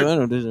 you do. churned. I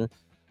don't do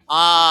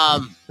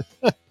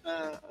that.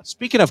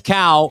 Speaking of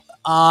cow,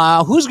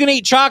 who's going to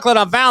eat chocolate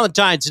on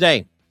Valentine's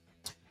Day?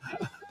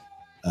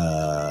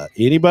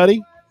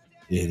 Anybody?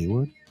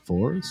 Anyone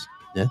for us?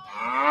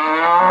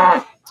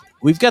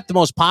 We've got the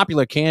most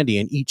popular candy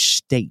in each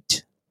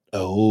state.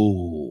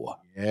 Oh,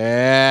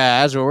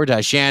 Yeah, that's what we're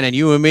doing. Shannon,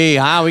 you and me,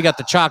 huh? We got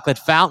the chocolate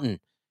fountain.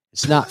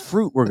 It's not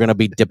fruit we're going to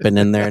be dipping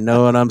in there.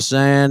 Know what I'm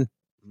saying?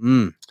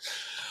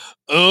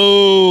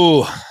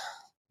 oh.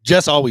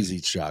 Jess always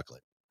eats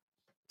chocolate.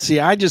 See,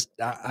 I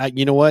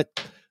you know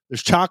what?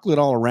 There's chocolate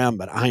all around,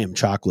 but I am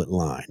chocolate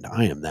lined.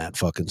 I am that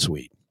fucking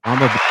sweet.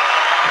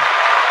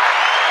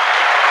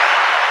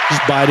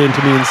 Just bite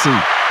into me and see.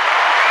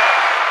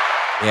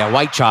 Yeah,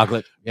 white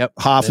chocolate. Yep.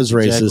 Hoff is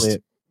That's racist. exactly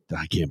it.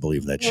 I can't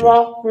believe that shit.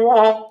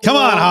 Come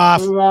on,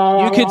 Hoff.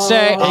 You could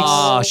say,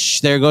 oh,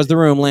 there goes the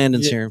room.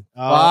 Landon's Yeah. here.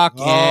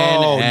 Fucking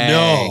A.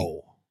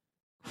 no.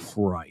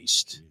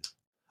 Christ.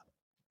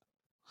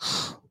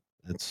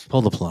 That's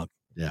Pull the plug.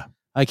 Yeah.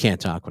 I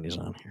can't talk when he's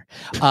on here.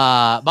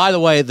 By the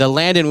way, the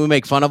Landon we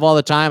make fun of all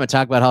the time and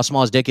talk about how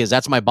small his dick is,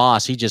 that's my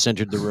boss. He just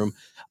entered the room.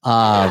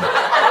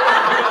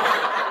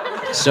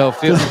 So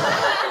feel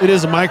it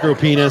is a micro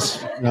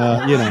penis. You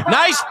know.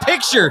 nice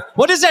picture.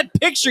 What is that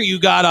picture you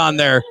got on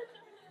there?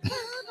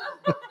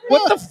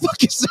 What the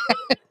fuck is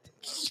that?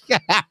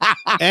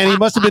 And he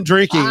must have been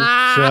drinking.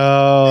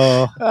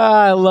 So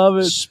I love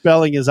it.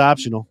 spelling is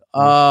optional.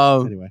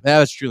 Anyway. That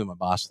was truly my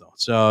boss, though.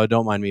 So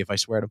don't mind me if I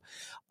swear to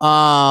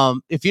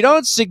him. If you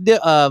don't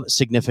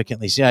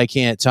significantly, see, I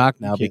can't talk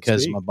now can't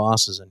because speak. my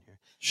boss is in here.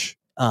 Shh.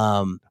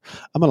 Um,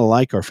 I'm gonna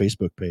like our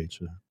Facebook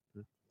page.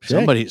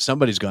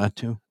 somebody's got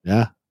to.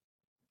 Yeah.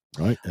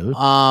 Right.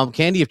 Oh.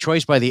 Candy of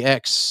choice by the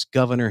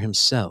ex-governor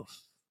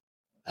himself.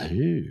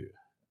 Ooh.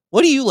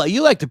 What do you like?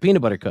 You like the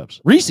peanut butter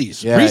cups.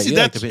 Reese's. Yeah, Reese's. you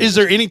like That's, the is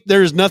there any?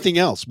 There's nothing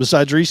else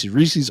besides Reese's.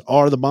 Reese's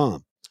are the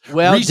bomb.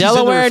 Well, Reese's in the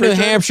Delaware, New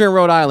refrigerator? Hampshire, and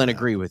Rhode Island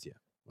agree with you.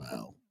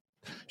 Wow.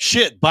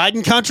 Shit.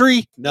 Biden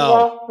country?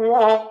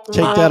 No.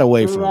 Take that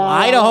away from me.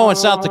 Idaho and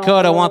South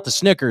Dakota want the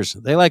Snickers.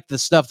 They like the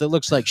stuff that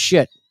looks like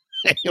shit.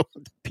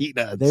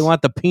 Peanuts. They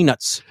want the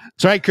peanuts.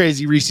 That's right,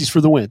 crazy. Reese's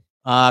for the win.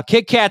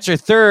 Kit Kats are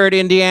third.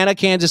 Indiana,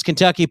 Kansas,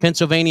 Kentucky,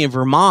 Pennsylvania, and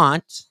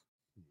Vermont.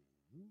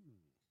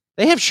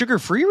 They have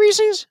sugar-free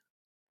Reese's?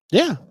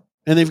 Yeah.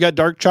 And they've got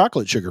dark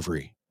chocolate sugar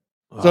free.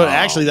 So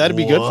actually, that'd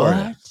be good for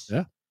you. What?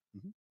 Yeah.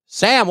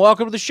 Sam,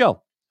 welcome to the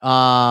show.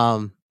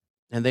 And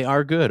they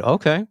are good.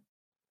 Okay.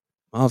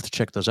 I'll have to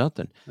check those out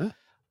then.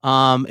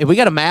 Yeah. If we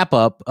got a map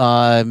up,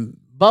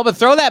 Bubba,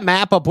 throw that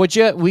map up, would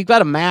you? We've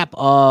got a map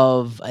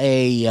of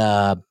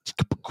a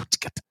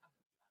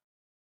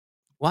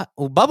what?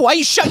 Oh, Bubba, why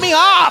you shut me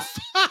off?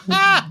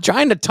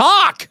 Trying to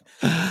talk.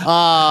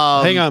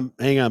 Hang on.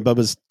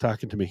 Bubba's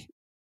talking to me.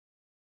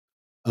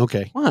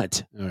 Okay.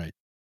 What? All right.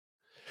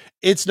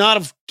 It's not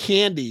of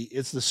candy.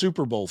 It's the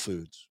Super Bowl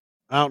foods.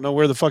 I don't know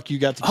where the fuck you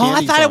got the Oh, I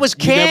candy thought it from. was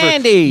You never-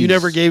 candy. You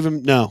never gave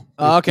him. No.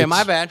 Okay, It's-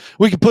 my bad.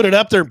 We could put it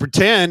up there and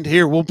pretend.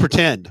 Here, we'll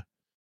pretend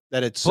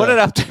that it's. Put it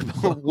up there.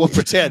 We'll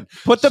pretend.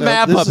 Put the So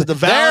map this up. is the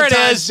There it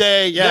Valentine's is.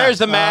 Day. Yeah. There's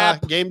the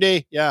map. Game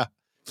day. Yeah.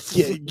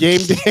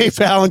 Game day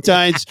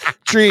Valentine's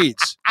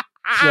treats.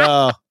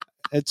 So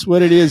that's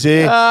what it is,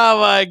 eh? Oh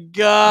my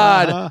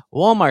God. Uh-huh.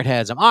 Walmart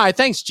has them. All right,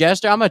 thanks,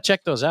 Jester. I'm gonna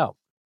check those out.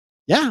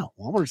 Yeah,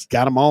 Walmart's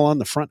got them all on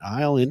the front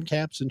aisle, end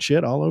caps and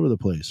shit all over the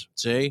place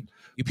See,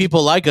 you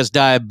people like us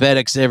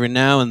diabetics every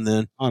now and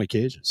then. on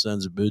occasion.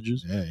 Sons of bitches.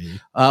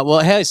 Yeah. Well,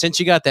 hey, since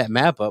you got that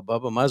map up,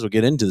 Bubba, might as well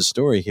get into the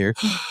story here.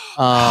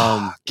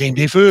 Game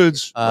day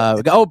foods.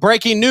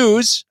 Breaking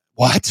news.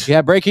 What?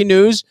 Yeah, breaking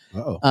news.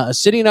 Uh-oh.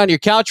 Sitting on your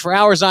couch for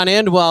hours on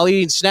end while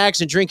eating snacks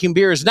and drinking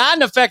beer is not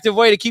an effective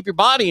way to keep your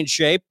body in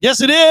shape.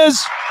 Yes, it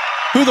is.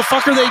 Who the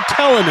fuck are they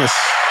telling us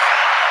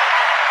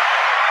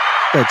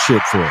that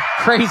shit for?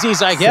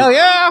 Crazy's like, hell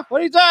yeah.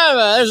 What are you talking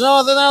about? There's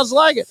nothing else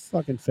like it.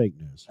 Fucking fake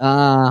news.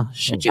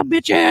 Shut your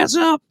bitch ass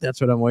up.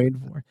 That's what I'm waiting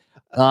for.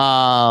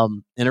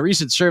 In a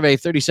recent survey,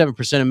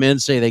 37% of men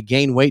say they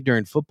gain weight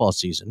during football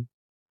season.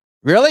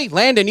 Really?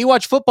 Landon, you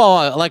watch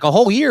football like a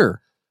whole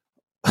year.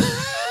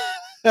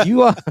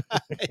 You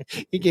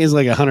He gains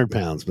like 100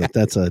 pounds, but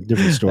that's a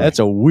different story. That's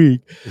a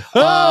week.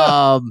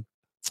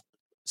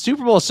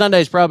 Super Bowl Sunday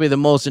is probably the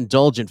most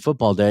indulgent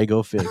football day.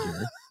 Go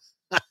figure.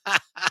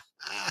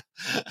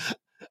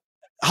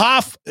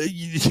 Hoff,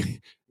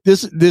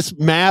 this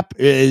map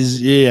is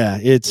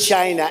it's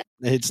China.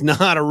 It's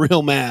not a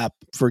real map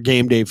for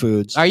game day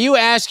foods. Are you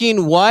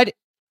asking what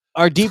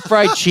are deep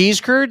fried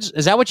cheese curds?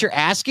 Is that what you're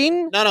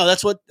asking? No,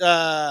 that's what.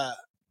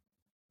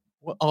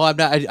 Oh, I'm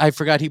not. I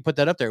forgot he put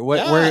that up there.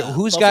 Where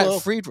who's buffalo.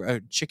 got free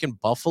chicken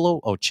buffalo?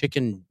 Oh,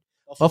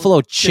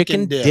 buffalo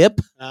chicken dip.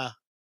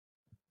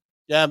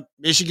 Yeah,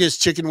 Michigan's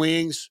chicken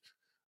wings.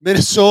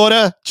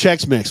 Minnesota,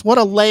 Chex Mix. What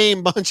a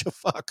lame bunch of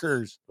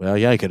fuckers. Well,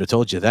 yeah, I could have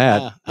told you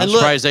that. Yeah. I'm And look-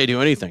 surprised they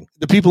do anything.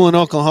 The people in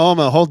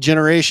Oklahoma, a whole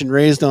generation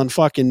raised on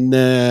fucking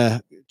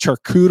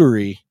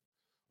charcuterie.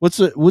 What's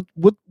the what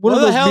What are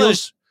the those hell meals?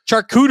 is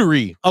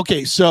charcuterie?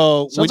 Okay,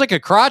 so Sounds like a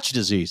crotch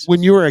disease.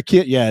 when you were a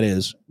kid, yeah, it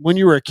is. When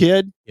you were a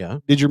kid, Yeah.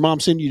 did your mom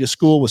send you to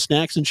school with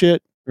snacks and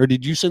shit, or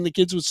did you send the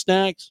kids with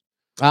snacks?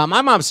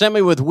 My mom sent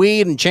me with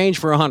weed and change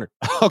for 100.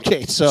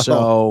 Okay,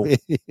 So-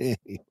 anyway.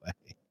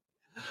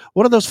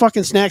 What are those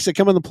fucking snacks that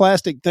come in the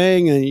plastic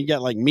thing, and you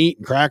got like meat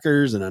and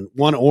crackers and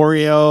one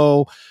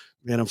Oreo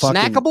and a fucking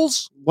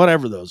Snackables?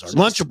 whatever those are,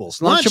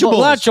 Lunchables.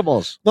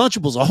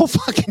 Lunchables. A whole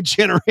fucking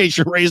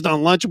generation raised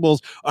on Lunchables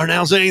are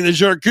now saying the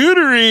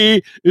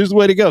charcuterie is the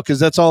way to go because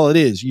that's all it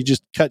is. You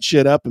just cut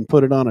shit up and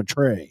put it on a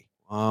tray.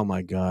 Oh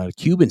my God.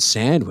 Cuban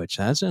sandwich.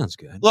 That sounds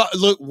good.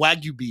 Look,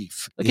 Wagyu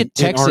beef. Look in- at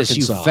Texas, in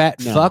you Arkansas. fat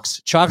No.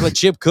 fucks. Chocolate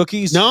chip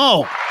cookies.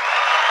 No,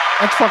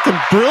 that's fucking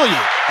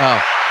brilliant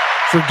Oh,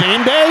 for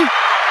game day.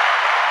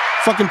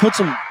 Fucking put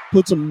some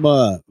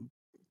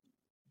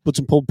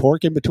pulled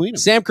pork in between them.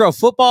 Sam Crow,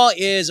 football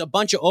is a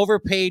bunch of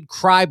overpaid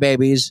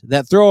crybabies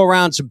that throw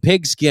around some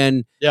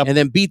pigskin Yep. and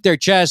then beat their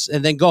chests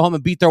and then go home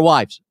and beat their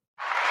wives.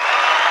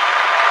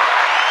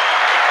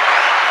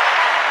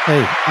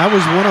 Hey, I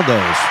was one of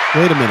those.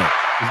 Wait a minute.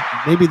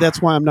 Maybe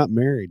that's why I'm not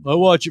married. I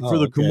watch it for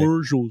the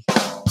commercials.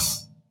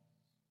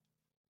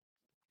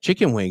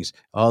 Chicken wings.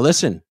 Oh,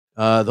 listen.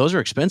 Those are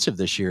expensive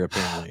this year,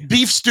 apparently.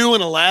 Beef stew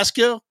in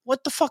Alaska?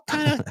 What the fuck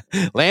kind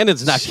of?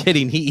 Landon's not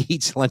kidding. He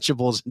eats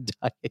Lunchables and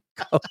Diet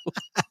Coke.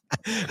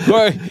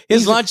 Or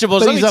his Lunchables.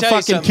 But Let he's me a tell you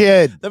fucking something.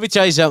 kid. Let me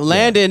tell you something.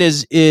 Landon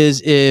is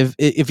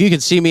if you can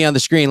see me on the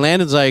screen,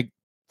 Landon's like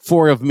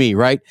 4 of me,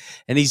 right?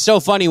 And he's so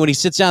funny when he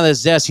sits down at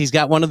his desk. He's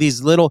got one of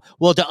these little.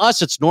 Well, to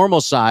us it's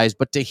normal size,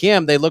 but to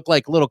him they look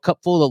like little cup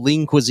full of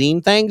lean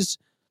cuisine things.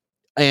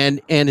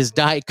 And his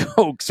Diet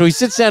Coke. So he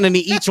sits down and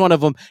he eats one of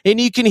them, and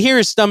you can hear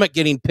his stomach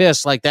getting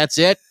pissed. Like, that's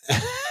it.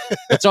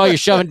 That's all you're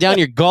shoving down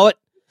your gullet.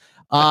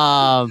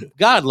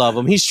 God love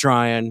him. He's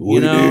trying. We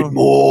need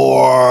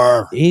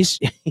more. He's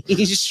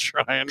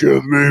trying.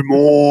 Give me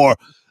more.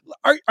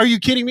 Are you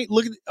kidding me?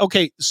 Look at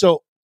okay.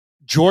 So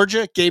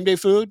Georgia game day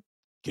food,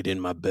 Get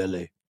in my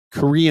belly.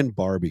 Korean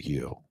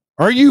barbecue.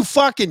 Are you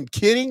fucking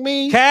kidding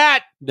me?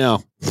 Cat.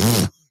 No.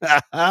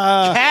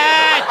 Cat.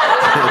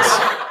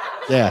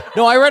 Yeah.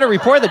 No, I read a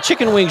report that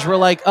chicken wings were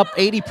like up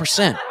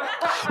 80%.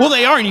 Well,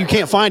 they are, and you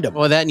can't find them.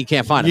 Well, that and you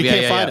can't find them. You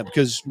can't find them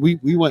because we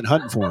went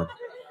hunting for them.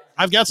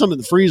 I've got some in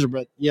the freezer,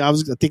 but yeah, I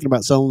was thinking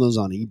about selling those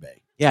on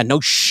eBay. Yeah,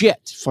 no shit.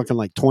 It's fucking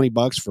like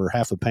 $20 for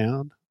half a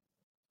pound.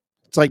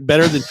 It's like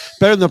better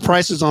than the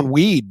prices on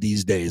weed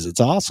these days. It's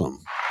awesome.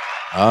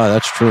 Oh,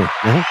 that's true.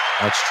 Yeah.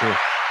 That's true.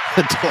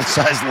 Adult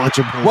size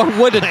Lunchable. What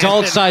would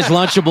adult-sized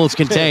Lunchables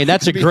contain?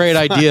 That's a great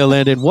idea,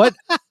 Landon. What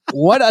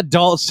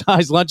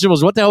adult-sized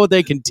Lunchables? What the hell would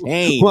they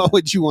contain? What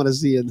would you want to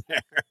see in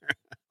there?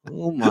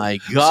 Oh my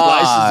Slices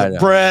God! of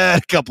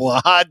bread, a couple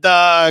of hot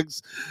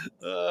dogs.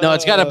 No,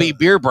 it's got to be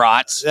beer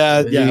brats.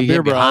 Yeah, You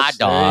beer get brats. hot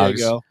dogs.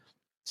 There you go.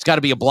 It's got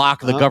to be a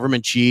block of the Huh?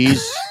 government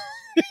cheese.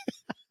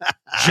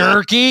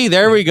 Jerky.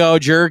 There we go.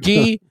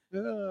 Jerky.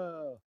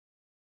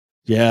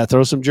 Yeah,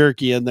 throw some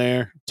jerky in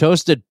there.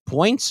 Toasted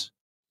points.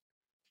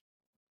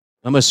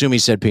 I'm assuming he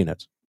said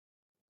peanuts.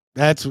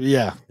 That's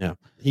yeah. Yeah.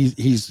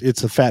 He's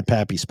it's a fat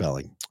pappy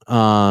spelling.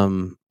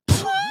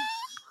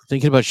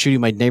 Thinking about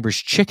shooting my neighbor's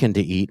chicken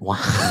to eat. Wow.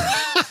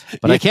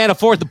 But I can't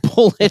afford the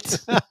bullet.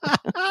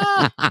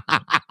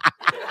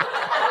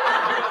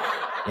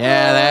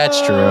 Yeah,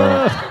 that's true.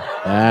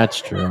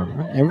 That's true.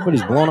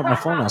 Everybody's blowing up my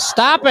phone now.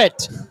 Stop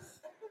it.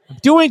 I'm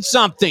doing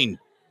something.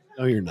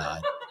 No, you're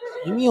not.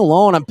 Leave me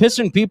alone. I'm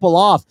pissing people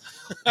off.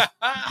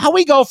 How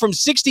we go from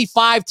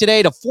 65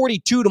 today to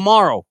 42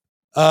 tomorrow?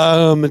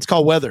 It's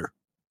called weather.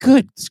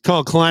 Good. It's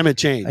called climate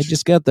change. I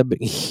just got the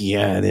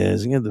yeah, it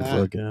is. Get the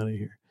fuck out of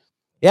here.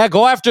 Yeah,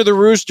 go after the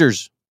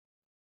roosters.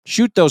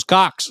 Shoot those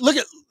cocks. Look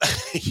at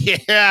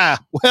yeah.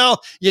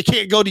 Well, you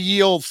can't go to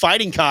ye old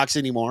fighting cocks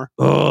anymore.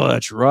 Oh,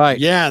 that's right.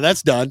 Yeah,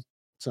 that's done.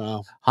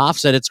 So Hoff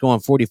said it's going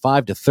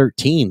 45 to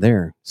 13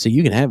 there. So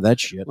you can have that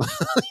shit.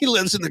 he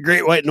lives in the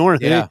Great White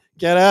North. Yeah. Hey,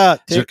 get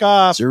out. Take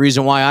off. It's the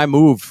reason why I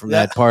moved from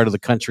Yeah. that part of the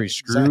country.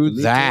 Screw Exactly.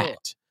 Me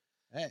that. too.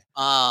 Hey.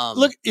 Look,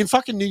 Look in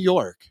fucking New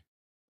York.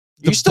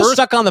 You're still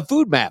stuck on the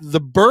food map. The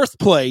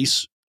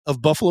birthplace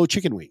of buffalo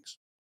chicken wings.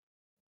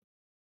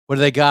 What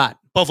do they got?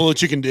 Buffalo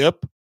chicken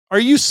dip. Are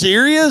you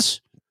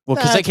serious? Well,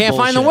 because they can't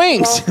find the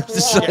wings.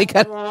 So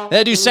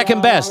they do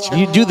second best.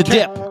 You do the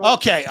dip.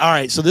 Okay, all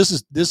right. So this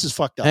is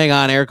fucked up. Hang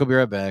on, Eric will be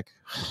right back.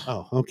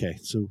 Oh, okay.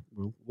 So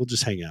we'll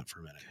just hang out for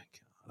a minute.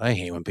 I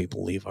hate when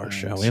people leave our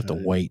show. We have to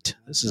wait.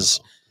 This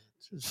is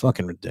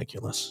fucking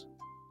ridiculous.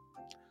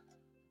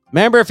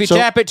 Remember, if you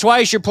tap it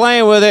twice, you're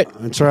playing with it.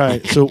 That's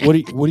right. So what are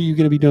you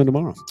going to be doing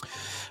tomorrow?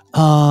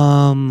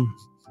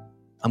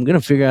 I'm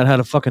gonna figure out how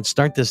to fucking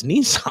start this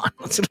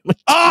Nissan.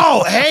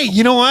 Oh, hey,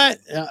 you know what?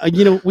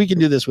 We can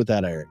do this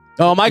without Eric.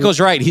 Oh, Michael's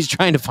right. He's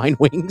trying to find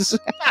wings.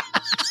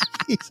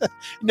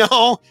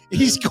 No,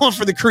 he's going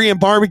for the Korean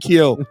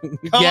barbecue.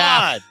 Come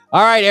on.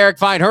 All right, Eric,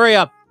 fine. Hurry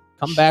up.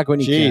 Come back when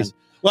you can.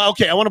 Well,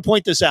 okay, I want to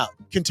point this out.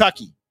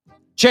 Kentucky.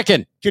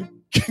 Chicken.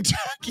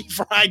 Kentucky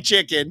fried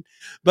chicken.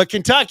 But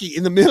Kentucky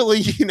in the middle of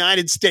the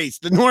United States,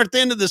 the north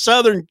end of the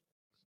southern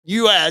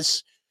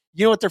U.S.,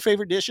 you know what their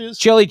favorite dish is?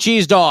 Chili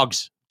cheese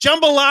dogs.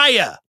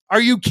 Jambalaya.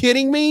 Are you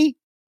kidding me?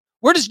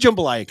 Where does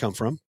jambalaya come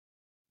from?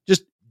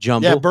 Just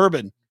Jumble. Yeah,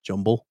 bourbon.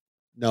 Jumble.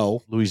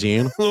 No.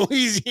 Louisiana.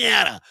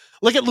 Louisiana.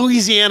 Look at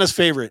Louisiana's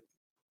favorite.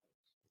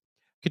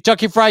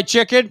 Kentucky Fried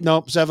Chicken.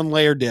 Nope.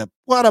 7-layer dip.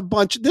 What a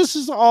bunch. This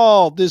is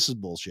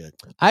bullshit.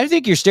 I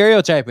think you're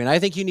stereotyping. I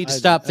think you need to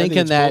stop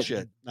thinking that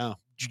bullshit. No.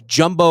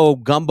 Jumbo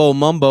Gumbo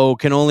Mumbo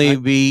can only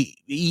be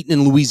eaten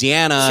in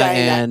Louisiana.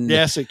 And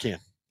yes, it can.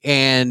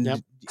 And Yep.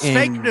 and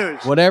Fake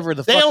news. whatever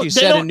the fuck you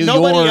said in New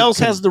nobody York. else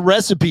has the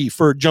recipe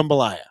for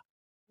jambalaya.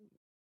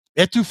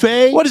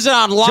 Etouffee. What is it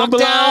on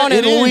lockdown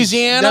in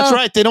Louisiana? That's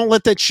right. They don't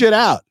let that shit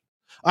out.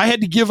 I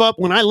had to give up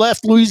when I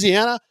left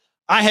Louisiana.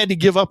 I had to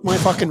give up my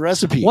fucking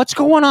recipe. What's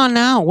going on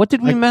now? What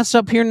did we mess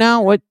up here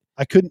now? What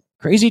I couldn't.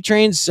 Crazy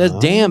Train says,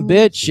 "Damn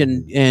bitch,"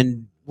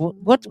 and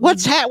what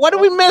do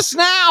we miss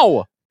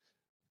now?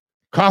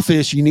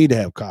 Crawfish. You need to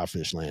have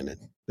crawfish,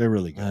 Landon. They're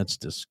really good. That's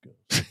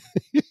disgusting.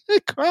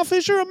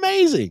 Crawfish are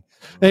amazing.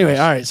 Anyway,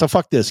 all right. So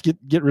fuck this.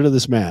 Get rid of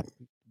this map.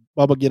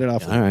 Bubba, get it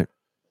off. All right.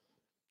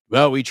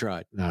 Well, we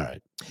tried. All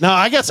right. Now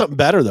I got something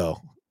better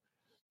though.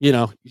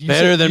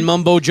 Better than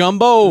Mumbo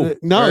Jumbo.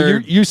 No,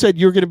 you said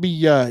you're going to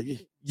be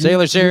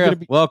Sailor Sarah.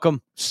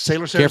 Welcome.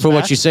 Sailor Sarah. Careful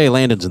what you say.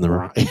 Landon's in the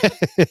room.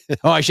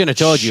 Oh, I shouldn't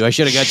have told you. I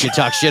should have got you to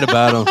talk shit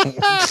about him.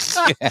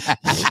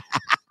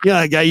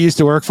 That guy you used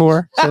to work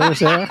for, Sailor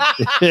Sarah.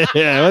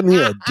 Yeah, wasn't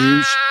he a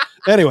douche?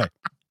 Anyway.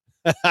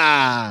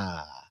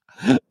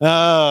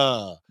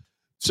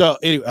 So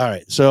anyway, all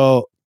right.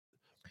 So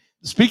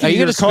speaking, Are you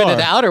going to spit it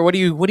out, or what are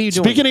you doing?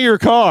 Speaking of your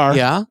car,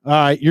 yeah. All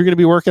right, you're going to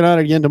be working on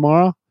it again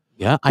tomorrow.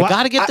 Yeah, I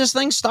got to get this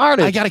thing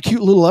started. I got a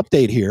cute little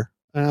update here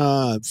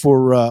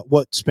for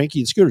what Spanky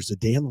and Scooter's the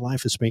day in the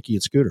life of Spanky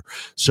and Scooter.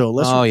 So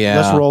let's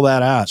roll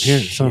that out here.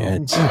 So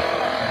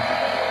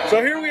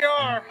here we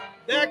are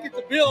back at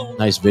the build.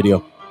 Nice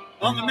video.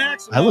 On the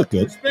Maxima. I look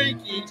good.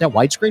 Spanky, is that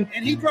widescreen?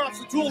 And he drops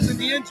the tools in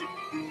the engine.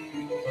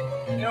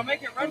 It'll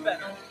make it run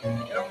better.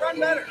 It'll run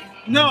better.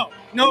 No,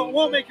 it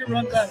won't make it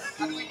run better.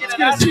 It's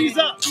going to seize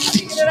up.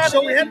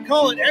 So we had to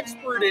call an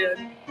expert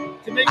in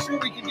to make sure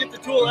we could get the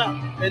tool out.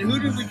 And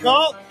who did we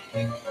call?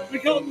 We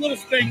called little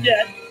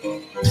Spankette.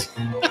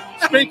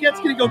 Spankette's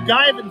going to go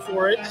diving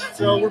for it.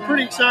 So we're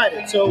pretty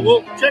excited. So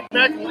we'll check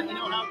back and let you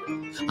know how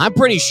it goes. I'm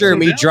pretty sure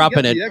me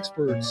dropping it. The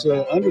experts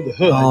under the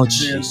hood. Oh,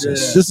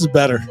 Jesus. This is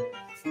better.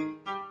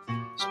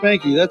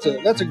 Spanky,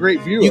 that's a great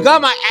view. You got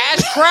my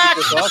ass cracked.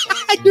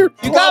 You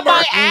got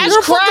my ass You're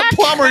a cracked. fucking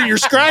plumber. And you're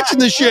scratching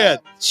the shit.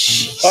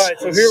 All right,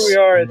 so here we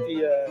are at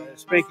the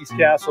Spanky's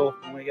castle,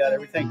 and we got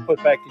everything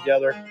put back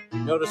together.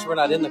 Notice we're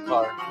not in the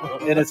car.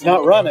 And it's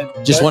not running.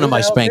 Just one of my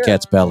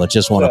Spankettes, Bella.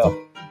 Just one of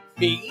them.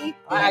 Me?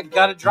 I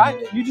got to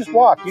drive it. You just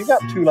walk. You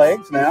got 2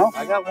 legs now.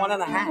 I got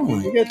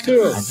 1.5. You got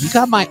 2. You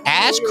got my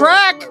ass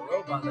cracked. My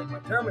robot leg, my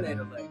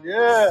Terminator leg.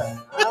 Yeah.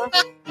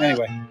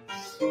 Anyway.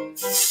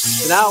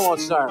 So now it won't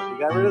start. We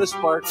got rid of the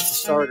spark with the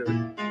starter.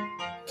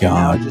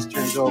 Now it just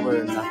turns over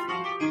and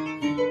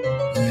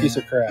nothing. Piece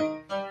of crap.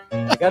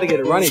 I got to get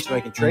it running so I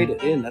can trade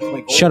it in. That's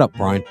my goal. Shut up,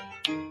 Brian.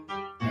 All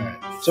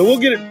right. So we'll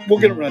get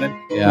it running.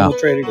 Yeah. We'll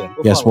trade it in.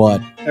 Guess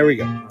what? There we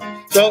go.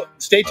 So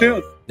stay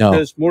tuned. No.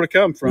 There's more to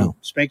come from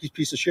Spanky's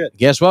piece of shit.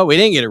 Guess what? We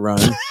didn't get it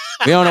running.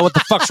 We don't know what the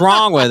fuck's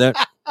wrong with it.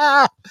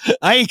 I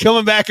ain't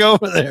coming back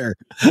over there.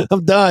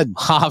 I'm done.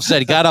 Hoff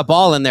said, got up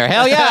all in there.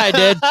 Hell yeah, I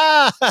did.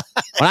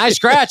 When I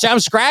scratch,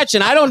 I'm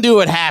scratching. I don't do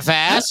it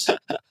half-ass.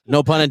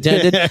 No pun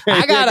intended.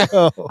 I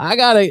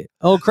gotta.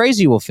 Oh,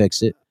 Crazy will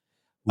fix it.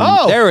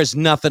 Oh, there is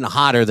nothing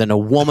hotter than a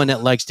woman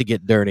that likes to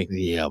get dirty.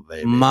 Yeah,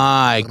 baby.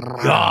 My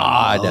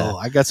God. Oh,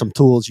 I got some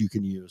tools you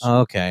can use.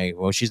 Okay.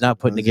 Well, she's not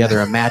putting together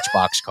a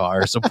Matchbox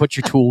car, so put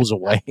your tools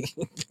away.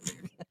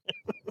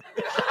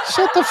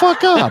 Shut the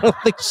fuck I up. don't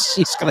think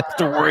she's gonna have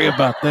to worry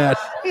about that.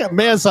 I got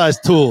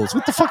man-sized tools.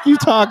 What the fuck are you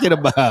talking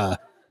about?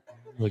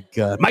 Oh my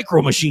God.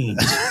 Micro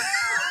machines.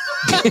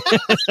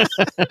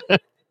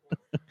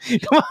 You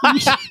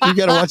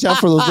got to watch out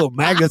for those little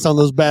magnets on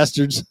those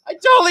bastards. I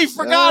totally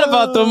forgot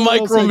about the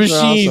micro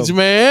machines, awesome.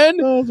 man.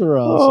 Those are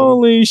awesome.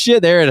 Holy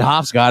shit. There it is.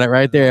 Hop's got it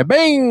right there.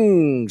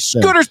 Bing!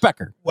 Scooter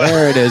Specker.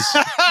 There it is.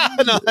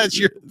 No, that's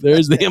your.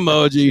 There's the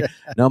emoji.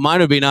 No, mine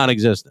would be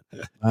non-existent.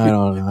 I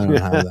don't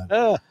have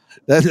that.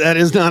 That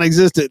is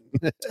non-existent.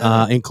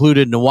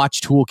 Included in the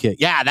watch toolkit.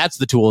 Yeah, that's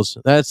the tools.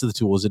 That's the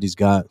tools that he's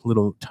got.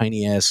 Little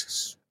tiny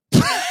ass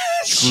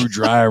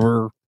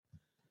screwdriver.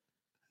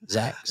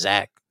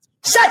 Zach.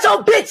 Shut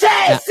your bitch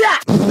ass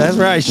up! That's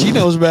right. She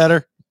knows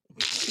better.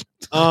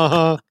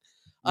 Tinder.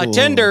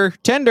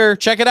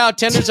 Check it out.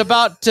 Tinder's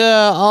about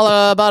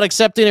all about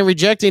accepting and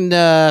rejecting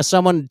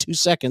someone in 2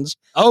 seconds.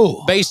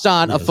 Oh, based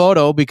on a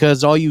photo,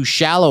 because all you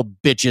shallow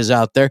bitches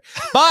out there.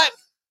 But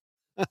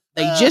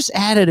they just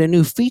added a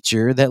new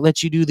feature that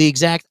lets you do the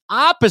exact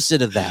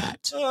opposite of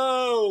that.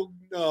 Oh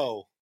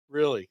no,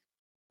 really?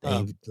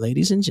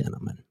 Ladies and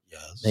gentlemen.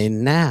 Yes. They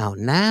now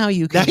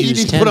you can Now you use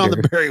need to Tinder. put on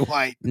the Barry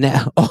White.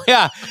 Now, oh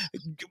yeah,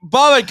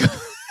 Bubba,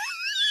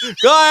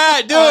 go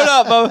ahead, do it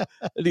up, Bubba.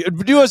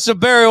 Do us some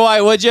Barry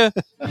White, would you?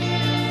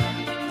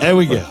 There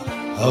we go.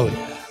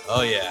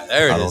 Oh yeah,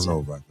 there it is. I don't know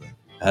about that.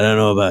 I don't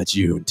know about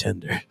you and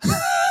Tinder,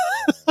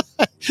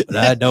 but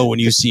I know when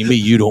you see me,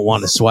 you don't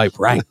want to swipe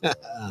right.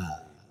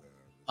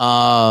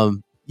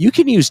 You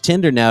can use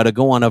Tinder now to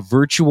go on a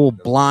virtual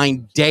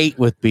blind date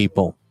with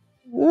people.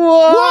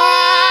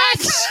 What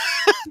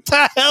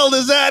the hell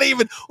does that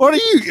even? What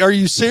are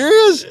you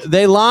serious?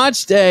 They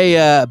launched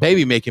a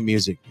baby making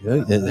music.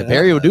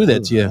 Barry will do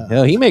that to you.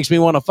 Hell, he makes me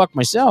want to fuck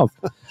myself.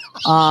 That's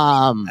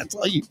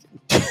all you.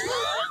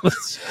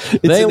 It's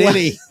They an la-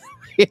 innie.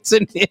 It's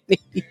an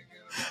innie.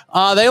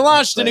 They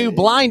launched a new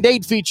blind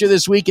date feature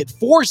this week. It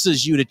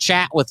forces you to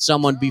chat with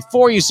someone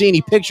before you see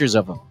any pictures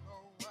of them.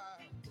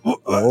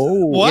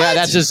 Oh, What? yeah,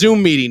 that's a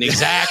Zoom meeting.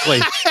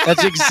 Exactly.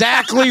 That's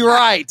exactly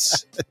right.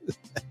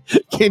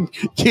 Can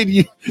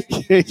you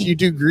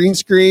do green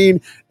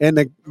screen and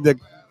the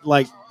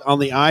like on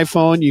the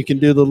iPhone? You can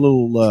do the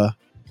little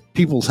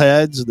people's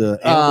heads, the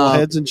animal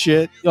heads and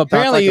shit.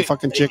 Apparently, like a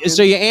fucking chicken.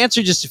 So you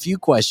answer just a few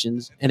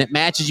questions, and it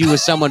matches you with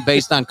someone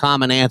based on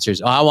common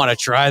answers. Oh, I want to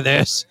try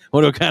this.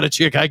 What kind of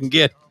chick I can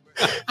get?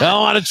 I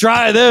want to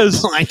try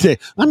this.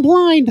 I'm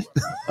blind.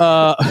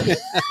 I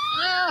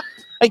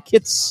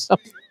get some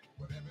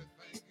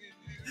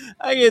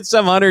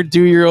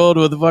 102-year-old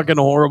with fucking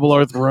horrible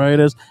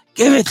arthritis.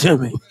 Give it to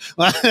me.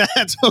 Well,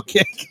 that's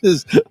okay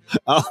because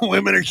all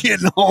women are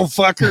getting all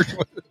fuckers.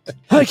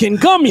 I can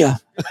gum ya.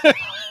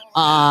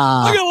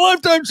 I got a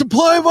lifetime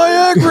supply of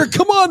Viagra.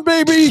 Come on,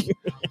 baby.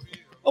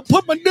 I'll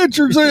put my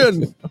dentures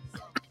in.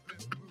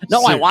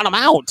 No, I want them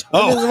out.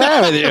 What is the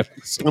matter with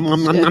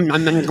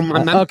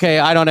you? Okay,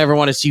 I don't ever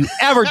want to see you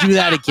ever do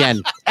that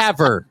again.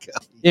 Ever.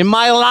 In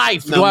my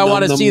life do I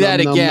want to see that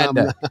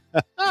again.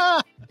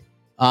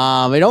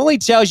 It only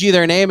tells you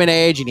their name and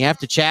age, and you have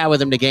to chat with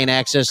them to gain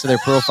access to their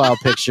profile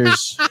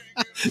pictures.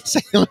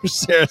 Sailor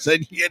Sarah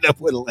said you end up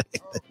with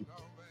Landon.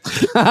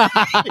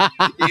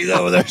 He's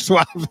over there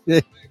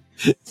swapping.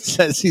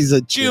 Says he's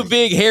a Two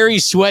big, hairy,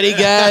 sweaty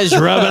guys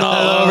rubbing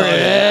all over.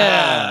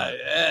 Yeah.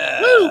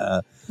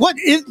 What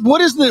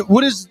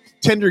is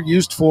Tinder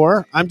used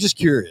for? I'm just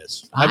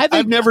curious.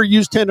 I've never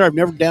used Tinder. I've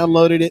never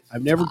downloaded it.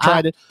 I've never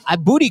tried it. I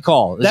booty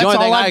call. That's the only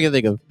thing I can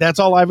think of. That's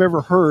all I've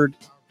ever heard.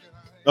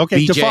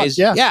 Okay, to fuck. BJ's.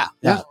 Yeah.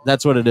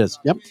 That's what it is.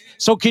 Yep.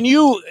 So can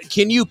you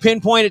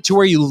pinpoint it to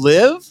where you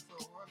live?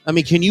 I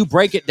mean, can you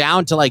break it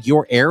down to like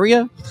your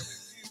area?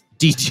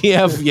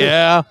 DTF,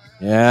 yeah.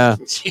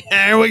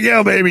 There we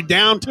go, baby.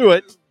 Down to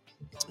it.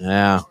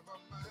 Yeah.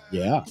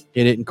 Yeah.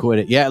 Hit it and quit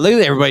it. Yeah, look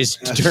at everybody's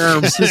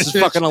terms. This is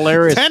fucking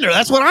hilarious. Tinder,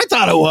 that's what I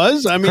thought it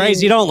was. I mean,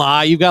 Crazy, don't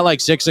lie. You've got like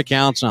 6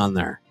 accounts on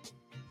there.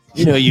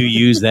 You know you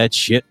use that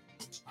shit.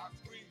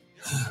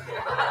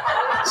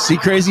 See,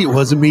 Crazy, it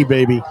wasn't me,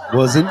 baby.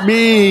 Wasn't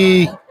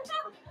me.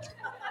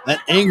 That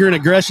anger and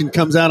aggression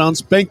comes out on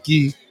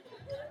Spanky.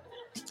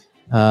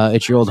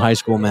 It's your old high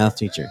school math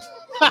teacher.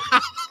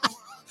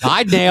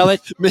 I'd nail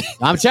it.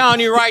 I'm telling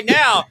you right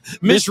now.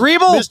 Miss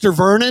Rebel? Mr.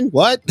 Vernon?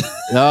 What?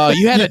 Oh,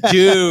 you had a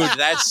dude.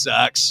 That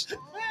sucks.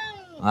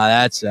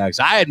 That sucks.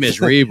 I had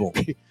Miss Rebel.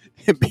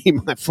 Be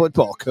my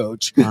football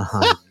coach. God.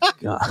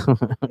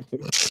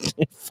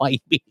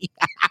 Fight me.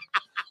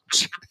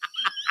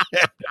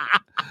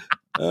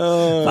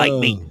 Fight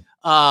me.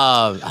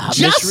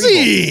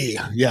 Jesse!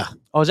 Yeah.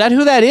 Oh, is that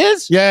who that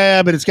is?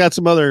 Yeah, but it's got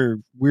some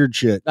other weird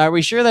shit. Are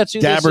we sure that's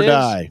who Dab this or is?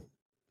 die.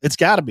 It's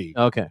got to be.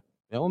 Okay.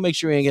 Yeah, we'll make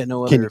sure we ain't get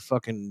no other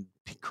fucking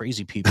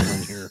crazy people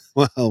in here.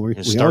 Well, we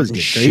Starting always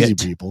get crazy shit.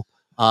 people.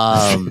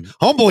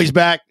 Homeboy's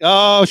back.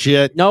 Oh,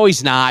 shit. No,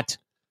 he's not.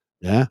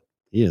 Yeah,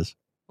 he is.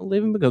 Well,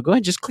 leave him go. Go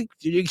ahead. Just click.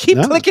 You keep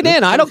clicking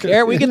in. I don't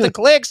care. We get the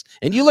clicks,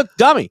 and you look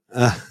dummy.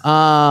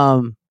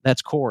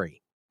 That's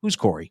Corey. Who's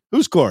Corey?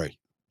 Who's Corey?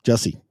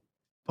 Jesse.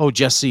 Oh,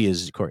 Jesse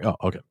is Corey. Oh,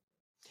 okay.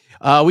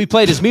 We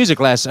played his music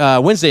last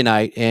Wednesday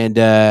night, and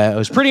I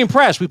was pretty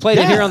impressed. We played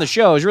it here on the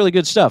show. It was really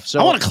good stuff.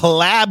 So I want to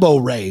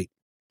collaborate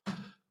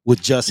with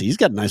Jesse. He's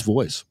got a nice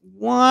voice.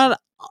 What?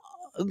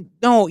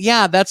 No,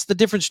 yeah, that's the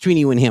difference between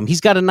you and him.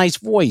 He's got a nice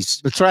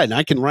voice. That's right. And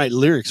I can write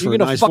lyrics You're for a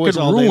gonna nice fucking voice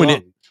all day ruin long.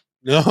 it.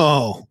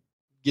 No.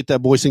 Get that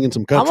boy singing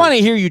some country. I want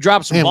to hear you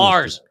drop some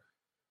bars.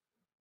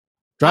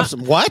 Drop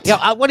some what? Yeah,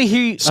 I want to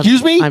hear you.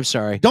 Excuse me? I'm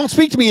sorry. Don't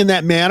speak to me in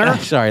that manner.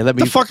 Sorry. What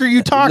the fuck are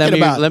you talking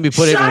about? Let me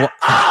put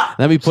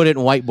it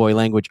in white boy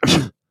language.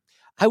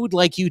 I would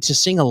like you to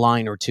sing a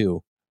line or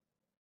two.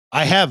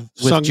 I have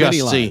with sung many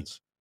Jussie.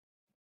 lines.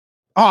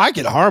 Oh, I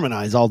could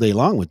harmonize all day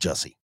long with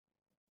Jussie.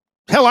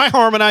 Hell, I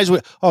harmonize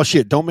with. Oh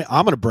shit! I'm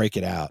gonna break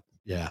it out.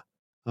 Yeah.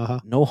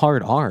 No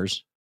hard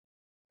R's.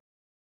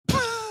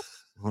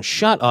 Oh,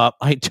 shut up!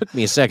 It took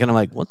me a second. I'm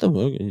like, what the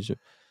fuck?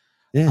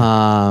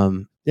 Yeah.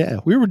 Yeah.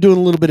 We were doing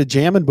a little bit of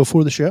jamming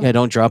before the show. Yeah.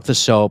 Don't drop the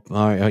soap.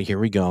 All right, here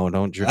we go.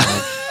 Don't drop.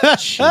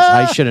 Jeez,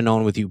 I should have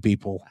known with you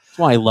people. That's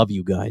why I love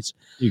you guys.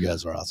 You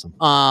guys are awesome.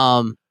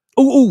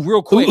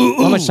 Real quick.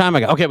 How much time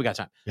I got? Okay, we got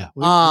time. Yeah,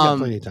 we got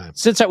plenty of time.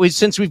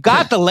 Since we've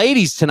got the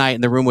ladies tonight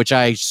in the room, which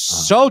I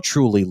so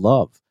truly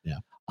love.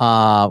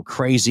 Yeah.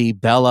 Crazy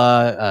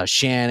Bella,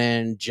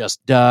 Shannon,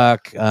 Just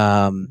Duck.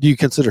 Do you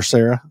consider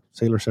Sailor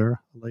Sarah,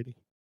 a lady?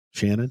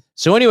 Shannon.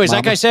 So, anyways, Mama,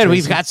 like I said,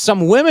 Tracy. we've got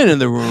some women in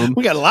the room.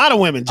 We got a lot of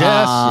women,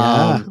 Jess.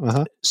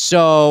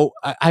 So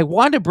I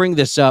wanted to bring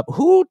this up.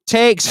 Who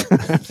takes? What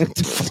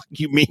the fuck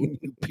you mean,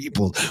 you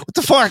people? What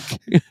the fuck?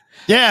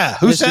 Yeah,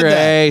 who said that?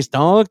 Ace,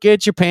 don't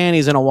get your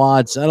panties in a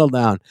wad. Settle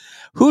down.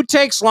 Who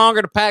takes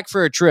longer to pack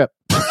for a trip?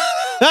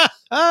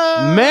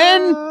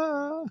 Men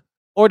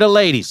or the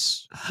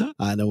ladies?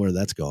 I know where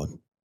that's going.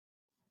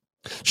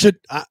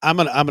 I'm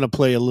gonna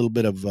play a little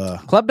bit of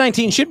Club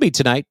 19 should be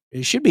tonight.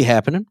 It should be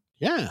happening.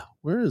 Yeah,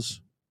 where is?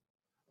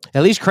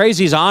 At least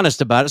Crazy's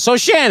honest about it. So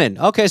Shannon,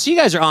 okay, so you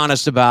guys are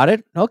honest about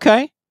it.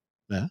 Okay.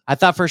 Yeah. I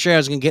thought for sure I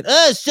was gonna get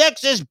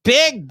sex is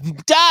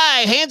big,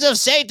 die, hands of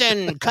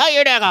Satan, cut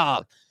your dick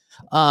off.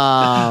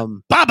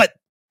 Bob it.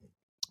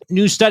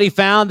 New study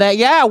found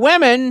that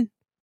women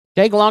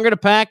take longer to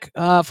pack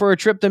for a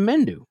trip than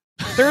men do.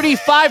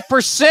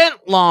 35%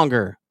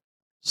 longer.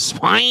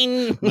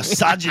 Swine.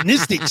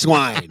 Misogynistic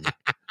swine.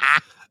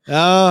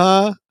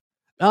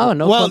 Oh,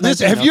 no. Well,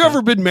 have you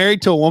ever been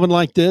married to a woman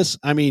like this?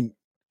 I mean,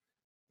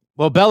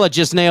 well, Bella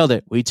just nailed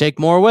it. We take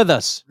more with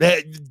us.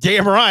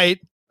 Damn right.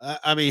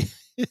 I mean,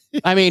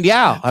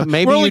 yeah.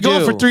 Maybe we're only you going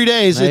do. for 3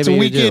 days. Maybe it's a you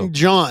weekend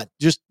jaunt.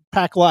 Just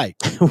pack light.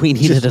 We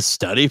needed a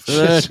study for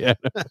that.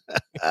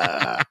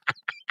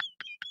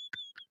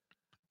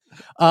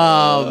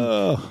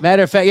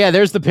 Matter of fact,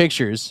 there's the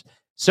pictures.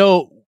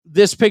 So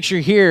this picture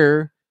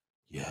here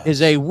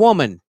is a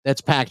woman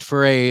that's packed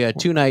for a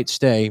 2-night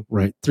stay.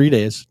 Right. 3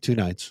 days, 2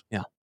 nights.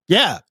 Yeah.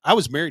 Yeah. I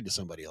was married to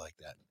somebody like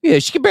that. Yeah,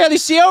 she can barely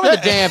see over the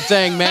damn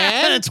thing,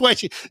 man. That's why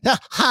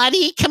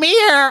honey, come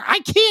here. I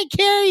can't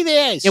carry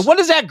this. Yeah, what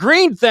is that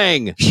green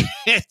thing?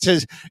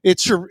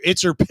 it's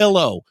her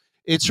pillow.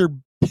 It's her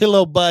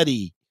pillow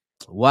buddy.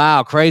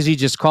 Wow, Crazy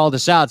just called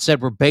us out,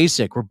 said we're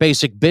basic. We're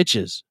basic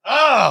bitches.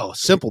 Oh,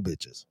 simple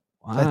bitches.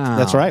 Wow.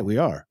 That's right, we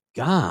are.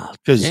 God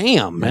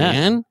damn,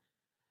 man.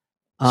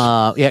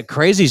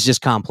 Crazy's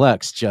just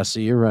complex,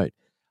 Jesse. You're right.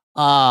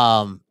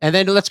 And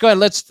then let's go ahead.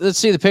 Let's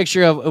see the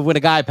picture of when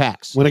a guy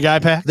packs. When a guy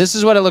packs? This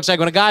is what it looks like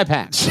when a guy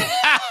packs.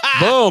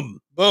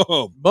 Boom.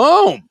 Boom.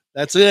 Boom.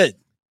 That's it.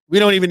 We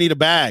don't even need a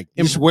bag.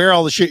 You just wear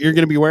all the shit you're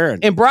going to be wearing.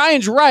 And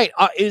Brian's right.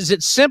 Is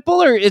it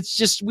simple or it's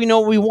just we know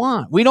what we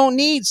want? We don't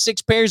need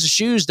 6 pairs of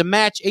shoes to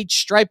match each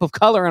stripe of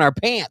color in our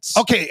pants.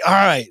 Okay. All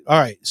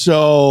right.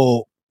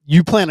 So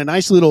you plan a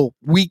nice little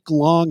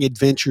week-long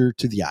adventure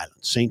to the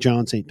island. St.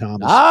 John, St.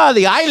 Thomas.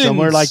 The island.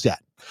 Somewhere like that.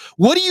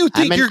 What do you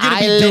think you're going to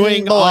be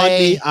doing on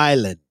the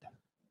island?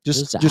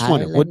 Just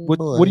wondering.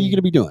 What are you going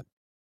to be doing?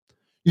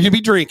 You're going to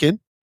be drinking.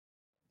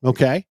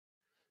 Okay.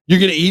 You're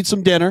going to eat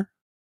some dinner.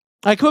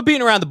 I quit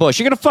beating around the bush.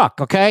 You're going to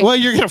fuck, okay? Well,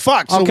 you're going to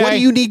fuck. So Okay. what do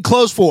you need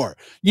clothes for?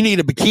 You need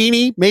a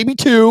bikini, maybe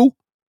 2,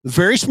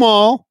 very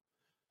small,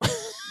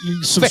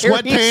 some Very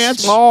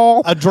sweatpants,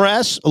 small. a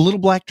dress, a little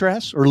black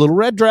dress or a little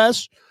red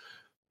dress,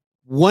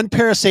 1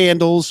 pair of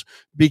sandals,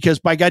 because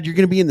by God, you're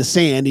going to be in the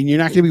sand and you're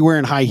not going to be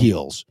wearing high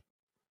heels.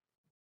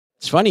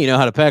 It's funny you know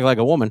how to pack like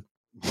a woman.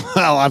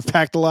 Well, I've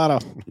packed a lot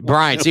of.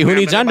 Brian, see who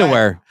needs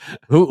underwear?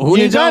 Who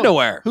needs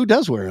underwear? Who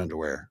does wear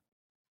underwear?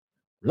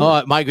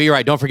 Oh, Michael, you're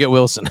right. Don't forget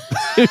Wilson.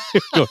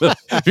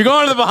 If you're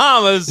going to the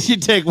Bahamas, You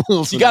take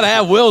Wilson. you got to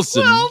have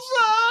Wilson.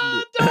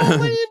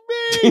 Don't leave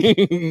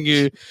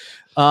me.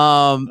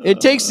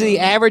 It takes the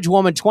average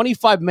woman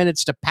 25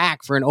 minutes to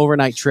pack for an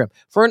overnight trip.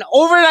 For an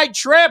overnight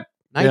trip,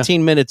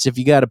 19 minutes if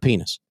you got a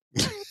penis.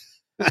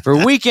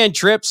 For weekend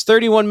trips,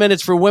 31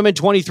 minutes for women,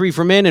 23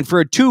 for men. And for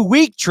a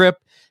 2-week trip,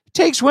 it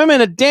takes women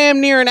a damn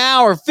near an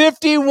hour,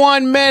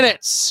 51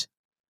 minutes.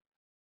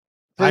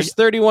 There's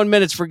 31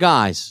 minutes for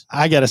guys.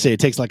 I got to say, it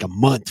takes like a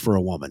month for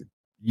a woman.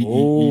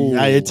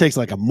 It takes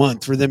like a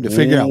month for them to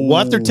figure out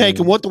what they're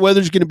taking, what the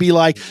weather's going to be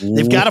like.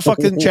 They've got to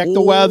fucking check the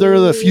weather,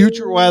 the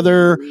future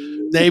weather.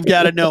 They've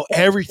got to know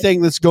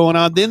everything that's going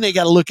on. Then they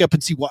got to look up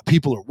and see what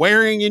people are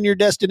wearing in your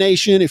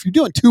destination. If you're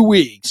doing 2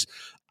 weeks,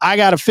 I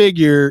got to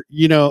figure,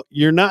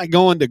 you're not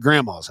going to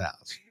grandma's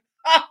house.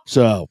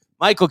 So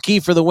Michael Key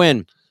for the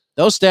win.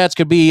 Those stats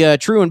could be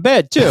true in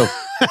bed, too.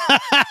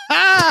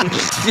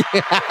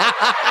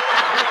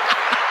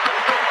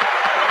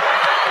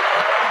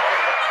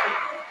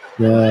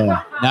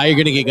 Yeah. Now you're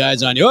gonna get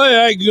guys on you. Oh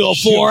yeah, I can go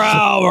 4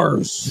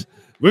 hours.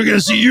 We're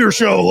gonna see your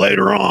show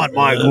later on,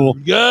 Michael.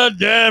 God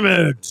damn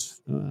it.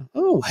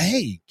 Oh,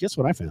 hey, guess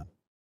what I found?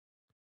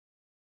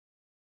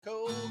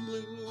 Cold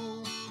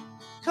blue.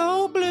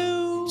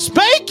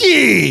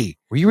 Spanky.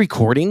 Were you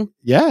recording?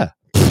 Yeah.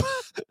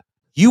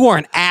 You are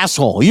an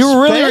asshole. You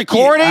were really Spanky.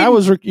 recording? I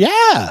was.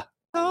 Yeah.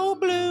 Cold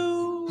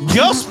blue.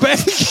 Go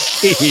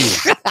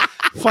Spanky.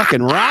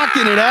 Fucking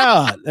rocking it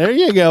out. There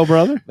you go,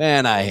 brother.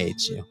 Man, I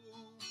hate you.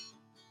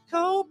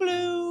 Cold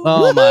blue.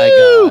 Oh Woo-hoo!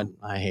 my God,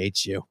 I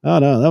hate you. Oh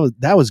no,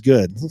 that was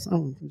good.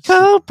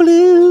 Cold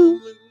blue.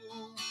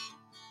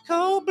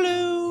 Cold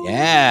blue.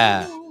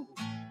 Yeah.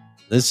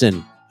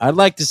 Listen, I'd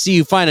like to see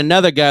you find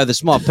another guy with a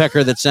small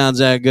pecker that sounds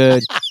that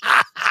good.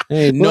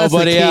 Hey, Well, that's the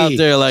nobody key. out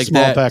there like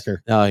Small that.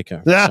 pecker. Oh, okay.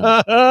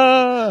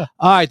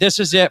 All right, this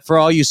is it for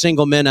all you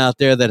single men out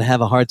there that have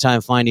a hard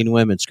time finding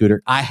women,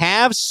 Scooter. I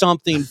have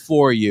something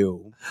for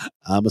you.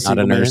 I'm a Not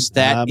single a nurse.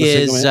 man. That I'm a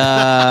single is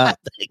man.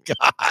 Thank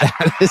God.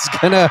 that is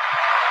gonna.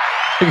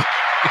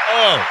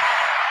 Oh.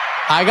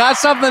 I got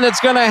something that's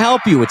going to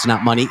help you. It's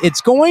not money.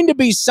 It's going to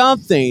be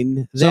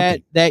something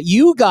that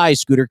you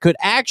guys, Scooter, could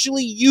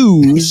actually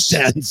use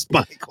Sense,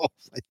 Michael.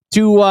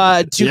 to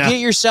Yeah. get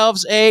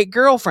yourselves a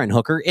girlfriend,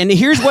 hooker. And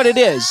here's what it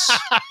is.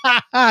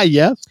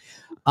 Yes.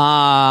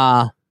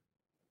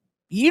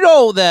 You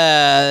know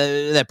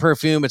that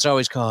perfume? It's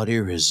always called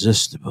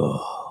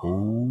Irresistible.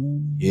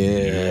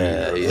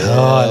 Yeah.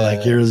 Oh, I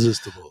like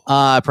Irresistible.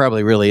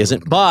 Probably really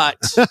isn't, but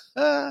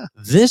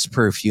this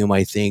perfume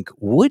I think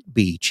would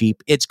be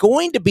cheap. It's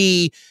going to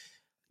be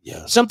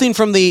something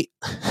from the.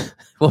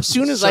 Well, as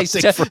soon as I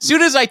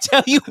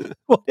tell you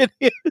what it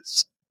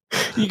is,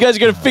 you guys are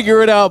gonna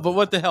figure it out. But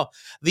what the hell?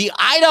 The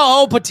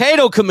Idaho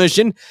Potato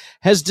Commission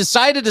has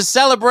decided to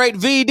celebrate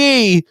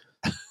VD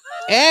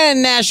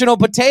and National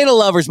Potato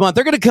Lovers Month.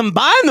 They're gonna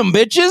combine them,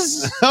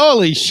 bitches.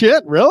 Holy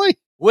shit! Really?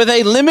 With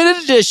a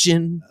limited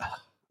edition,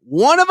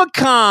 one of a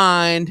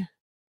kind.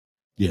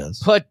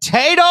 Yes.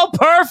 Potato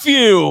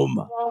perfume.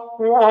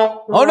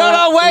 Oh,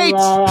 no, wait.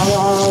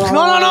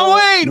 No,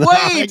 wait.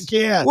 I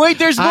can't. Wait,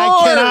 there's more.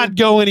 I cannot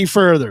go any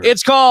further.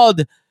 It's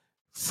called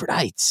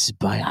Frites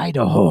by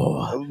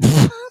Idaho.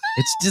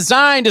 It's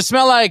designed to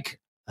smell like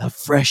a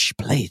fresh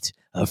plate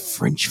of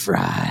French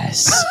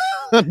fries.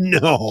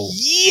 No.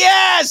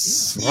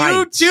 Yes. Right.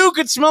 You too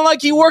could smell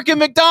like you work at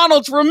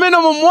McDonald's for a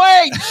minimum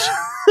wage.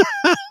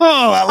 Oh,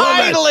 I love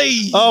Finally.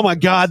 it. Oh my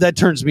God, that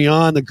turns me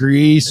on. The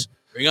grease.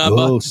 Bring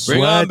on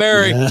sweat.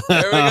 Barry. Yeah.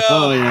 There we go.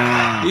 Oh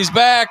yeah. He's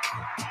back.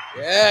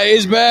 Yeah,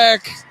 he's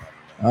back.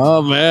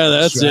 Oh man,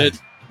 that's right. it.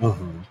 Uh-huh.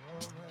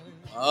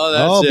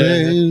 Oh, that's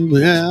it. Babe,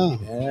 yeah.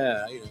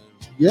 Yeah.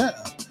 Yeah.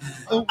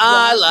 Oh,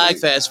 I like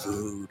fast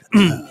food.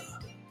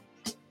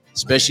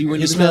 Especially when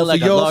you Good smell enough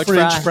like for a your large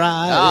French fry.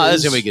 fries. Oh,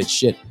 this is going to be good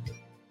shit.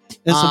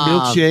 And some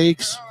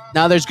milkshakes.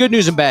 Now, there's good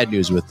news and bad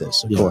news with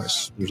this, of Yes.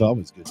 course. There's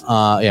always good news.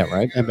 Yeah,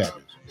 right? And bad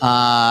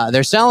news.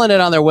 They're selling it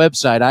on their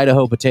website,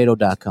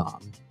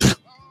 idahopotato.com.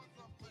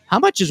 How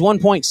much is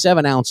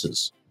 1.7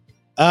 ounces?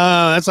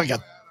 That's like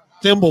a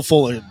thimble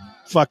full of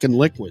fucking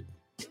liquid.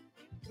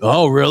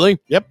 Oh, really?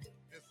 Yep.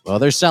 Well,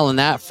 they're selling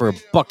that for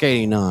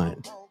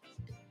 $1.89.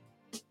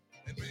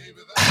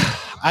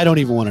 I don't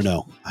even want to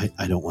know.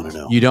 I don't want to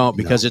know. You don't,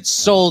 because it's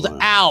sold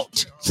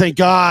out. Thank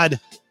God.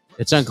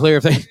 It's unclear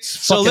if they.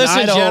 So Fucking listen,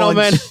 Idahoans.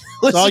 gentlemen. It's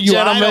all Listen, you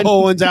gentlemen.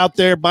 Idahoans out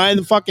there buying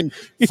the fucking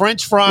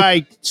French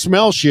fry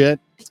smell shit.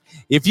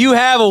 If you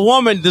have a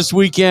woman this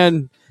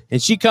weekend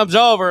and she comes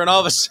over and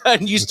all of a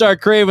sudden you start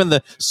craving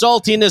the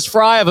saltiness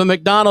fry of a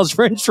McDonald's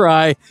French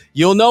fry,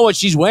 you'll know what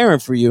she's wearing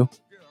for you.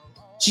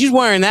 She's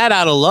wearing that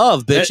out of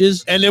love,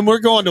 bitches. And then we're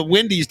going to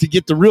Wendy's to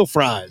get the real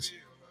fries.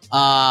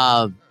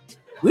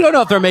 We don't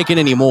know if they're making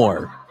any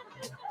more.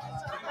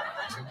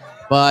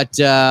 But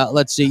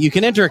let's see. You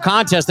can enter a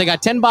contest. They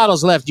got 10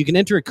 bottles left. You can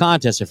enter a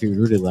contest if you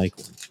really like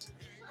one.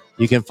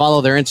 You can follow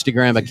their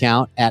Instagram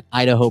account at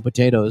Idaho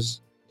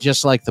Potatoes,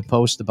 just like the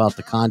post about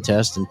the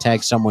contest, and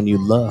tag someone you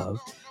love.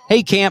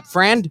 Hey, camp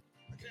friend.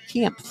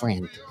 Camp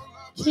friend.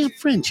 Camp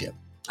friendship.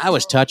 I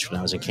was touched when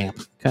I was in camp.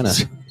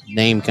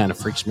 Name kind of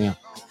freaks me out.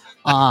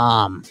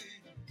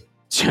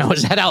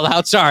 Was that out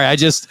loud? Sorry,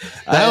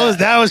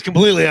 that was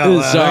completely out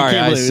loud. Sorry,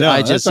 I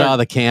just that's saw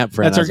the camp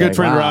friend. That's our good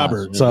friend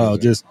Robert. So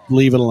just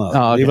leave it alone.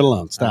 Oh, okay. Leave it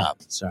alone. Stop.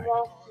 Sorry.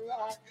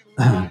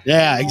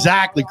 Yeah,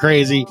 exactly.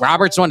 Crazy.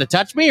 Robert's one to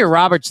touch me, or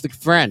Robert's the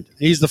friend?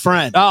 He's the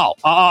friend. Oh.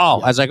 I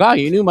was like, oh,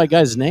 you knew my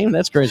guy's name?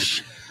 That's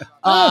crazy.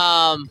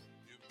 All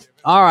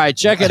right,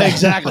 check it out.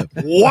 Exactly.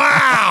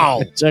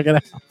 Wow. Check it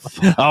out.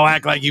 Oh,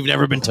 act like you've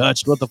never been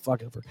touched. What the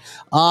fuck ever.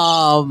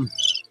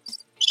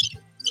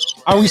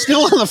 Are we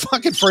still on the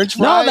fucking French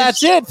fries? No,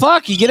 that's it.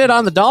 Fuck, you get it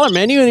on the dollar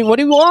menu. What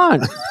do you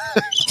want?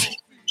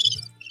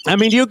 I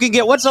mean, you can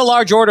get, what's a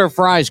large order of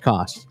fries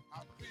cost?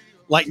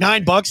 Like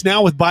 $9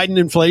 now with Biden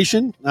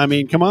inflation. I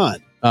mean, come on.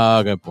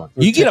 Oh, good point.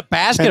 You get a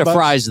basket of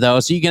fries, though,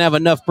 so you can have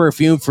enough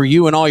perfume for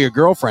you and all your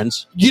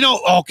girlfriends. You know,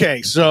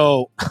 okay,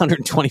 so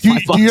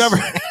 125 bucks. do you ever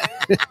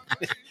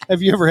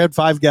have you ever had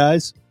Five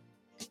Guys?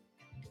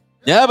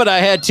 Yeah, but I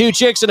had 2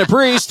 chicks and a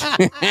priest.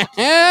 Hey,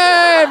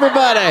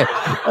 everybody.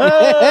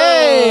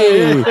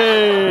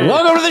 Hey.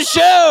 Welcome to the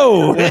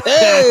show.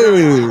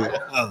 Hey.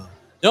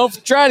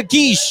 Don't try the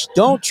quiche.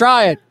 Don't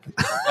try it.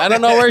 I don't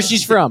know where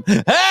she's from.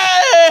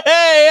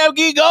 Hey, I'm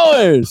keep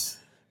going.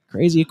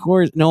 Crazy, of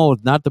course. No,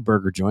 not the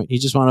burger joint. He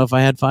just wanted to know if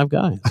I had 5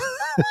 guys.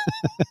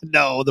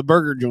 No, the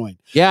burger joint.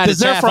 Yeah, because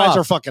their fries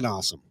are fucking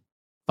awesome.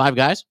 5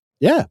 guys?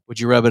 Yeah. Would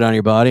you rub it on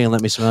your body and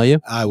let me smell you?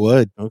 I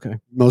would. Okay.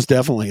 Most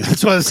definitely.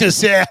 That's what I was going to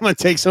say. I'm going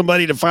to take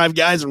somebody to 5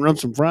 guys and rub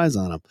some fries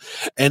on them.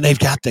 And they've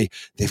got the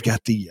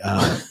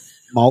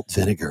malt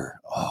vinegar.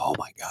 Oh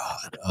my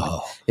God.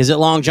 Oh. Is it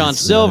Long John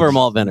Silver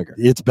malt vinegar?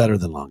 It's better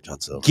than Long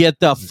John Silver. Get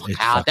the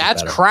out.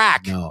 That's better.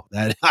 crack. No,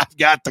 I've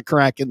got the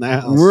crack in the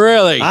house.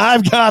 Really?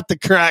 I've got the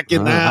crack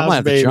in the house. I might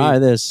have baby. to try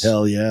this.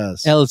 Hell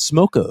yes. El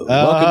Smoko.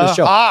 Welcome to the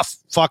show. Off.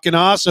 Fucking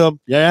awesome.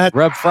 Yeah.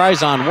 Rub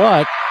fries on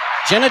what?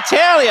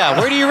 Genitalia.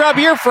 Where do you rub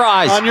your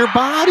fries? On your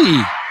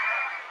body.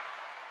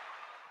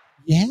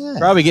 Yeah.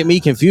 Probably get me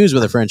confused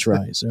with the French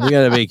fries. So we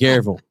got to be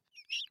careful.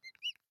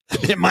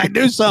 It might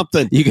do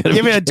something. You got to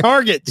give me a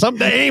target, something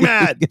to aim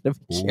at. You got to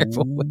be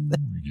careful with that.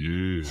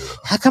 Yeah.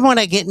 How come when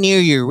I get near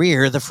your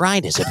rear, the fry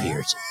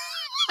disappears?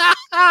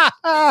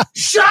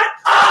 Shut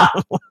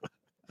up!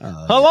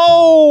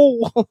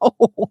 Hello.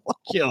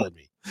 Killing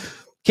me.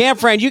 Camp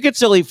friend, you can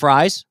still eat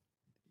fries.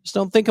 Just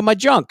don't think of my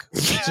junk.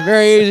 It's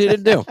very easy to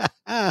do.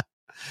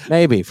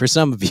 Maybe for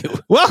some of you.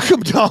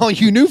 Welcome to all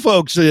you new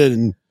folks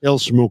in El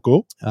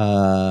Smoko.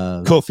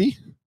 Coffee.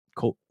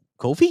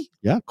 Coffee?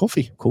 Yeah,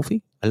 coffee.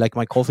 Coffee. I like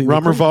my coffee.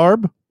 Rummer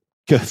Varb.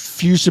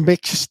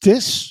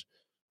 Fusamixtis.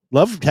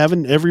 Love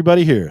having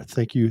everybody here.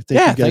 Thank you.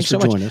 Thank you guys for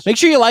joining us. Make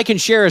sure you like and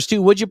share us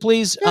too, would you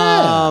please?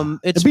 Yeah.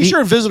 And be sure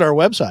to visit our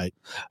website.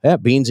 Yeah,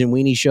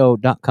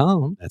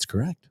 beansandweenieshow.com. That's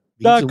correct.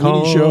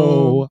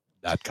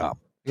 beansandweenieshow.com.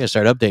 I gotta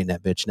start updating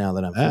that bitch now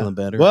that I'm feeling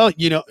better. Well,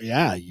 you've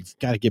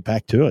got to get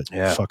back to it.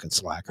 Yeah. Fucking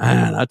slacker.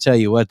 Man, I'll tell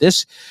you what,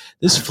 this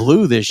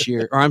flu this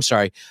year, or I'm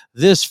sorry,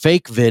 this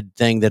fake vid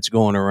thing that's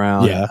going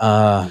around.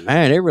 Yeah.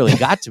 Man, it really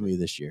got to me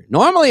this year.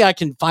 Normally I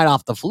can fight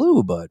off the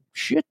flu, but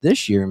shit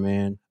this year,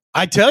 man.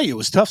 I tell you, it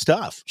was tough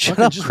stuff. Shut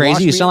up,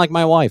 crazy. You sound like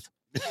my wife.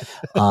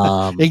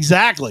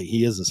 Exactly.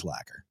 He is a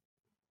slacker.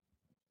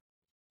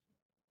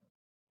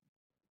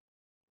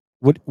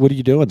 What are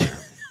you doing there?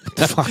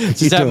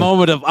 It's that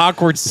moment of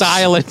awkward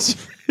silence.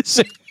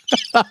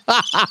 I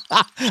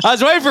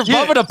was waiting for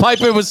Bubba to pipe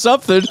in with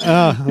something.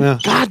 Yeah.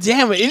 God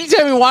damn it.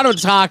 Anytime we want him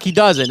to talk, he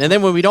doesn't. And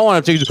then when we don't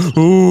want him to, he's,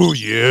 oh,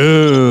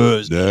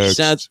 yes.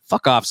 Sounds,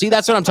 fuck off. See,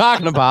 that's what I'm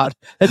talking about.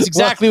 That's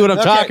exactly what I'm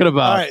talking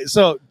about. All right.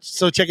 So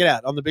check it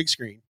out on the big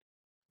screen.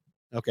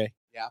 Okay.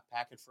 Yeah.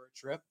 Packing for a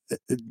trip.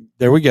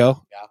 There we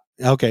go. Yeah.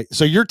 Okay.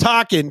 So you're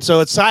talking,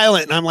 so it's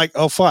silent. And I'm like,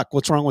 oh, fuck.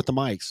 What's wrong with the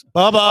mics?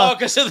 Bubba. Oh,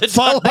 because of the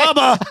fuck, delay.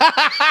 Bubba.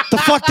 The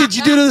fuck did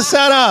you do to the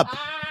setup?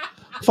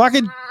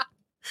 Fucking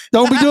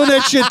don't be doing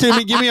that shit to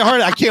me. Give me a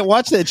heart. I can't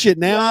watch that shit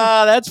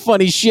now. That's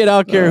funny shit. I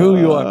don't care who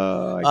you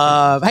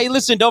are. Hey,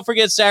 listen, don't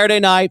forget Saturday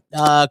night,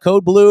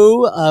 Code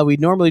Blue. We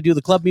normally do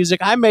the club music.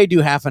 I may do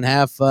half and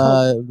half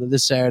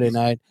this Saturday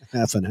night.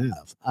 Half and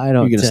half. I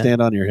don't. You gonna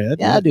stand on your head?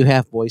 Yeah, I do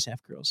half boys,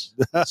 half girls.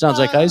 Sounds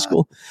like high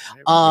school.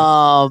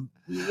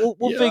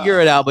 We'll figure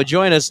it out, but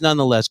join us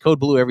nonetheless. Code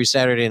Blue every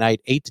Saturday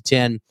night, 8 to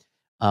 10.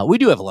 We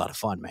do have a lot of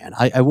fun, man.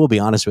 I will be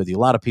honest with you. A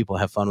lot of people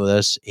have fun with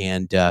us,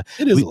 and it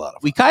is a lot of fun.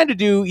 We kind of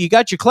do. You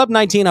got your Club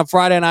 19 on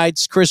Friday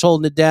nights. Chris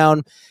holding it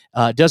down.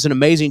 Does an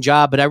amazing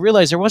job, but I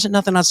realized there wasn't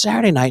nothing on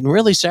Saturday night, and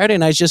really Saturday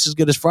night's just as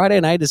good as Friday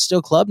night. It's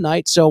still club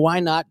night, so why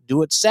not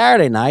do it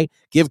Saturday night?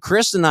 Give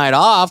Chris the night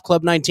off.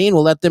 Club 19,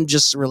 we'll let them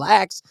just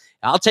relax.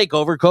 I'll take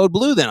over Code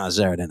Blue then on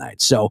Saturday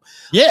night. So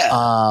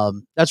yeah,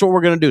 that's what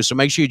we're going to do. So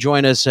make sure you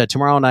join us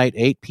tomorrow night,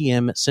 8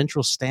 p.m.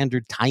 Central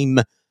Standard Time,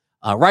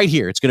 right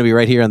here. It's going to be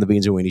right here on the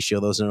Beans and Weenie Show.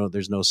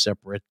 There's no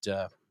separate.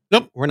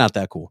 Nope. We're not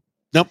that cool.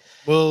 Nope.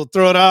 We'll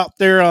throw it out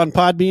there on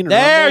Podbean.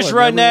 There's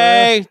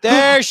Renee.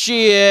 There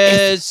she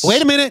is.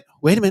 Wait a minute.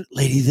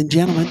 Ladies and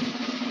gentlemen,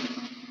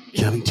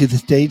 coming to the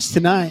stage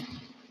tonight.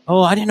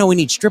 Oh, I didn't know we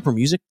need stripper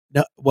music.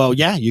 No. Well,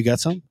 yeah, you got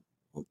some.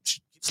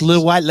 It's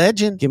Little White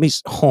Legend. Give me.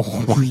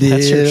 Oh,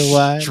 that's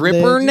her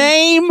stripper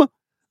name.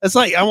 It's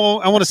like I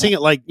want to sing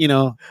it like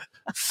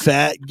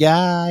fat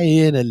guy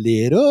in a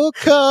little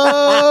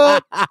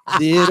coat,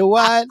 Little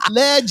White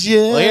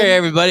Legend. Well, here,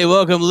 everybody,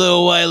 welcome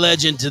Little White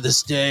Legend to the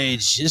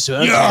stage. This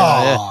one.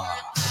 Yeah.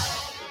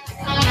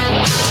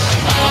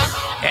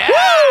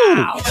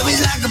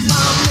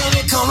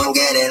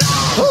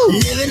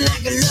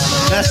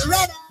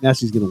 Now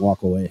she's gonna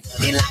walk away.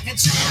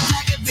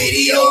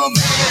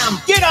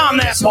 Get on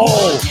that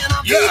pole.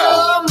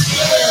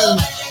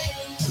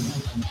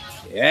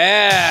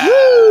 Yeah.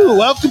 Woo!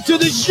 Welcome to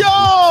the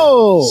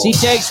show. She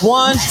takes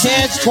ones,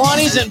 10s,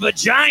 20s, and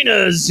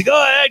vaginas.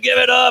 Go ahead, give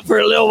it up for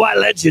a Little White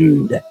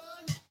Legend. That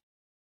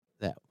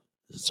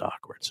was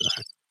awkward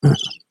tonight.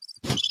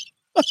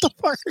 What the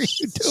fuck are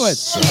you doing?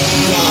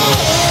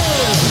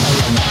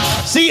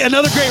 See,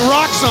 another great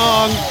rock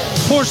song.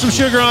 Pour Some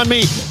Sugar on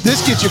Me.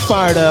 This gets you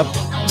fired up.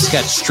 It's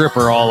got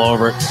stripper all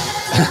over it.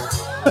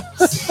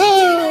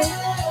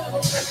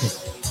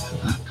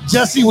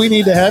 Jesse, we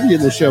need to have you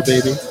in the show,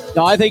 baby.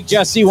 No, I think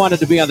Jesse wanted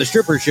to be on the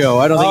stripper show.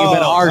 I don't think he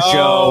meant our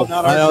show.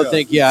 Not our I don't show.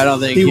 think. Yeah, I don't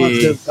think He wants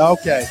to.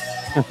 Okay.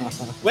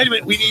 Wait a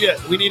minute. We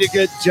need a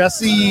good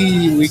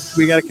Jesse.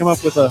 We got to come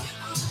up with a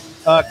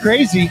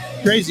crazy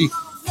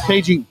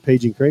paging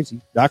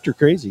crazy Dr.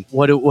 Crazy.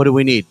 What do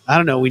we need? I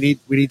don't know. We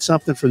need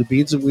something for the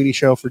Beans and Weenie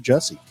show for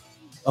Jesse.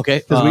 Okay,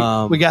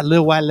 Because we got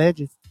Lil White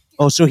Legend.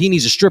 Oh, so he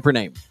needs a stripper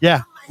name.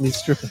 Yeah, he needs a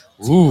stripper.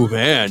 Ooh,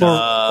 man.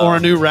 Or a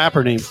new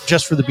rapper name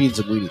just for the Beans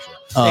and Weenie show.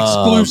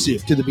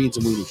 Exclusive to the Beans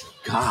and Weenie show.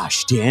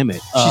 Gosh, damn it.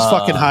 She's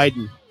fucking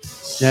hiding.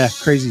 Yeah,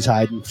 Crazy's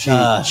hiding. She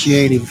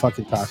ain't even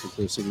fucking talking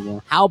to us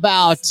anymore. How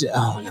about?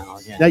 Oh no.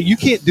 Yeah. Now you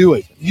can't do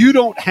it. You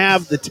don't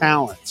have the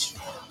talents.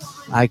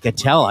 I can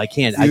tell. I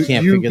can't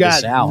figure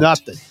this out.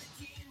 Nothing.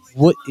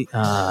 What? You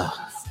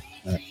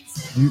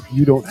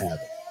don't have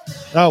it.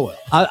 Oh well.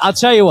 I'll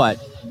tell you what.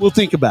 We'll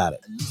think about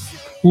it.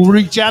 We'll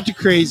reach out to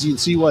Crazy and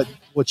see what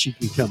she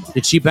can come up.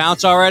 Did she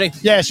bounce already?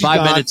 Yeah, she's 5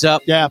 gone. minutes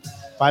up. Yeah,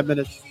 5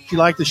 minutes. She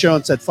liked the show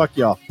and said, "Fuck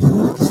y'all,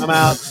 I'm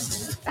out."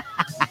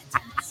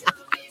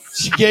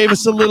 She gave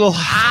us a little.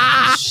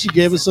 She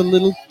gave us a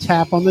little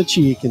tap on the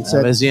cheek and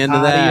said, That was the end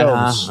of that.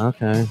 "Adios."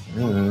 Okay.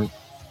 All right.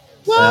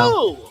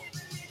 Whoa!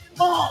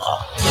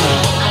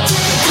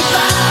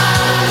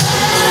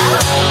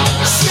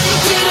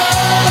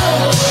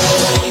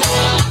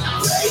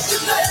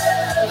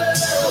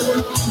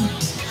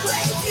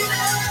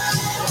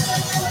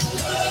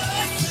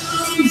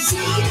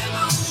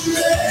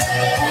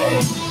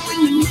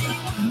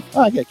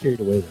 Oh, I got carried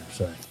away there.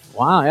 Sorry.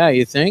 Wow. Yeah.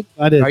 You think?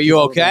 I did. Are you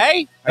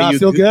okay? I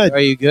feel good. Are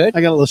you good?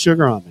 I got a little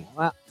sugar on me.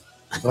 I'm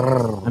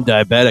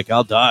diabetic.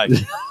 I'll die.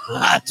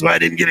 That's why I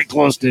didn't get it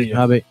close to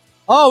you.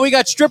 Oh, we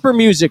got stripper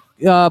music.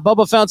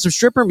 Bubba found some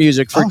stripper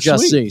music for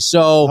Just sweet. C.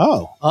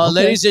 So, okay.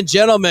 ladies and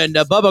gentlemen,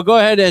 Bubba, go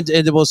ahead and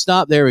we'll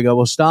stop. There we go.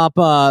 We'll stop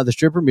the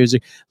stripper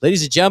music.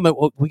 Ladies and gentlemen,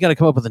 we got to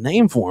come up with a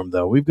name for him,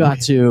 though. We've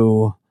got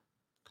to.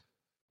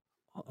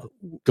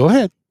 Go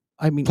ahead.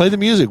 I mean, play the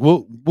music.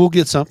 We'll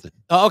get something.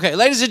 Okay,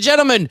 ladies and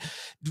gentlemen,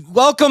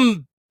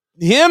 welcome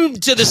him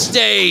to the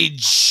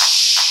stage.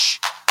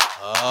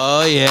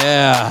 Oh,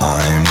 yeah.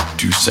 I'm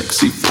too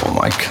sexy for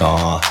my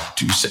car.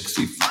 Too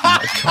sexy for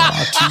my car.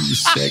 Too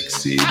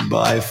sexy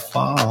by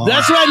far.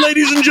 That's right,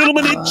 ladies and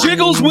gentlemen. It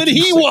jiggles when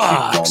he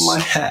walks. For my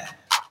hat.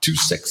 Too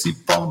sexy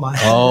for my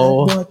hat.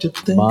 Oh, what you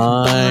think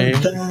my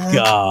about that?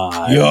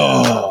 God.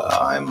 Yo.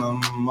 I'm a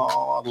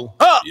model.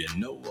 You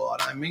know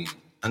what I mean?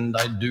 And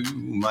I do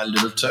my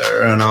little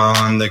turn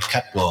on the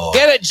catwalk.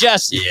 Get it,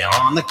 Jesse. Yeah,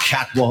 on the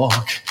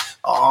catwalk.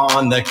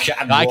 On the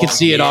catwalk. I can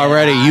see it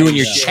already. You and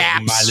your Yeah,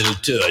 chaps. My little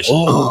tush.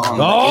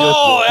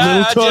 Oh,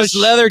 yeah, little just tush.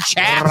 leather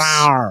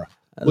chaps.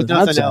 With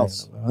nothing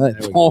else.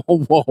 Whoa,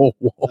 whoa, whoa.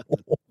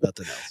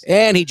 Nothing else.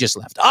 And he just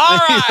left. All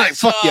right. Like,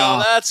 fuck so y'all.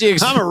 That's the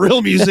I'm a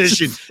real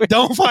musician.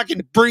 Don't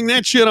fucking bring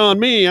that shit on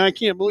me. I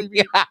can't believe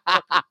you.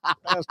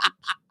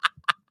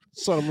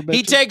 Son of a bitch.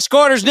 He takes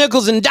quarters,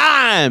 nickels, and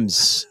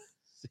dimes.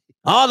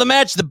 All to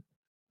match the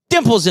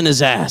dimples in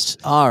his ass.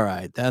 All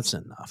right. That's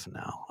enough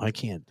now. I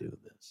can't do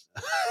this.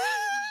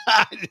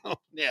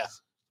 Yeah.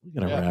 We're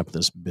going to wrap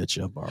this bitch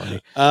up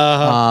already.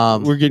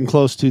 We're getting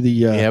close to the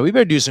yeah, we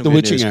better do some the good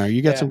witching news. hour.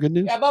 You got some good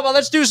news? Yeah, Bubba,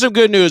 let's do some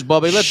good news,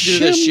 Bubby. Let's do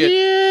this shit.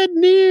 Good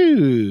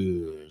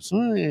news.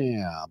 Oh,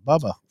 yeah.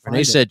 Bubba.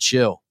 Renee said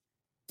chill.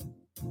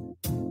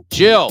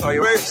 Chill. Are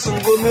you ready for some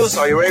good news?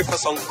 Are you ready for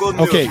some good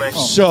news, Okay, man?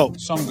 so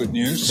Some good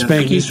news.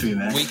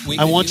 Spanky,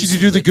 I want you to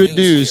do the good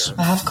news in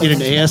an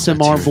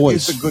ASMR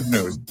voice It's the good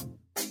news.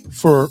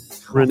 for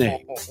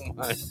Renee. Oh,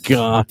 my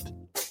God.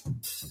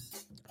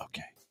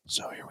 Okay,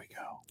 so here we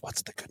go.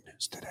 What's the good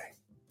news today?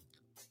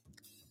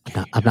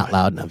 I'm not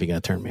loud enough. You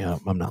got to turn me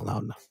up. I'm not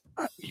loud enough.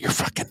 You're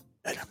fucking.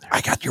 I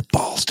got your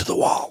balls to the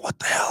wall. What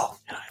the hell?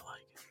 And I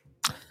like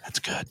it. That's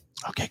good.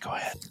 Okay, go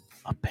ahead.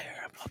 A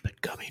pair of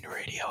up-and-coming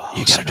radio hosts.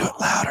 You got to do it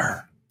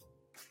louder.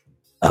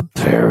 A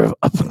pair of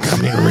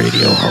up-and-coming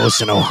radio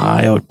hosts in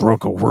Ohio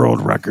broke a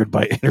world record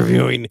by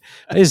interviewing.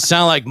 They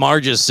sound like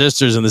Marge's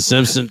sisters in The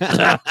Simpsons.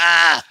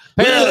 A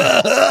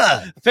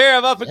pair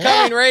of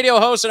up-and-coming radio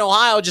hosts in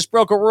Ohio just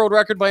broke a world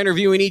record by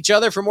interviewing each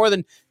other for more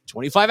than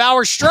 25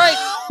 hours straight.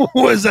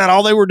 Was that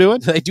all they were doing?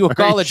 They do a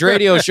college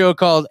radio show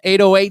called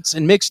 808s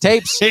and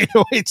Mixtapes.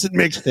 808s and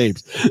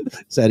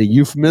mixtapes. Is that a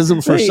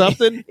euphemism for They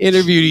something?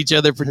 Interviewed each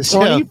other for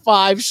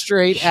 25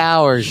 straight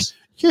hours.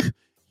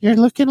 You're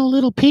looking a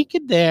little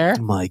peaked there.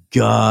 Oh my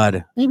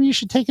God. Maybe you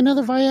should take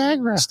another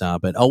Viagra.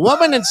 Stop it. A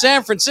woman in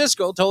San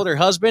Francisco told her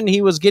husband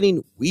he was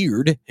getting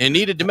weird and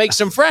needed to make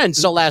some friends.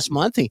 So last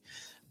month he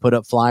put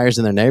up flyers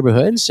in their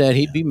neighborhood and said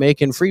he'd be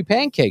making free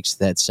pancakes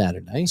that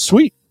Saturday.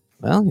 Sweet.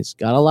 Well, he's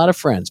got a lot of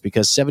friends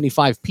because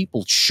 75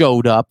 people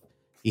showed up.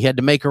 He had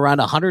to make around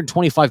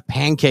 125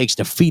 pancakes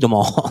to feed them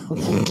all.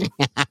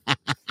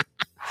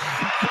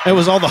 It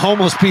was all the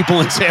homeless people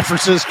in San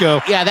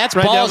Francisco. Yeah, that's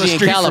Right down the ballsy in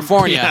street from-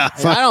 California. Yeah.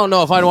 I don't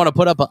know if I'd want to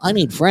put up a "I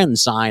need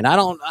friends" sign. I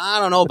don't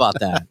know about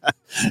that.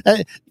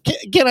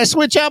 Can I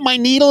switch out my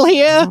needle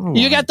here? Oh,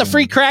 You got the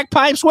free crack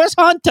pipes. Where's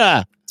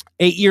Hunter?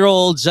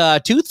 8-year-old's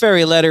tooth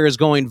fairy letter is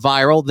going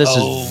viral. This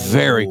is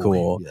very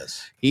cool.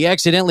 Yes. He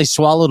accidentally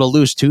swallowed a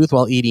loose tooth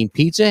while eating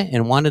pizza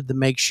and wanted to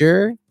make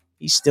sure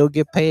he still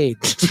get paid.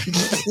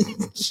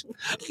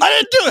 I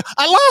didn't do it.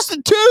 I lost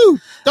a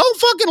tooth. Don't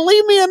fucking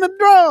leave me in the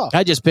draw.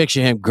 I just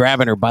picture him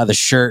grabbing her by the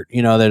shirt.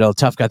 You know, that old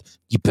tough guy.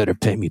 You better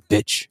pay me,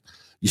 bitch.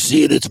 You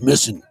see it? It's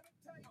missing.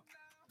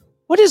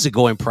 What is the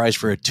going price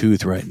for a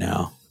tooth right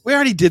now? We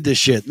already did this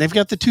shit. They've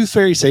got the Tooth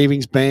Fairy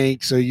Savings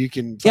Bank, so you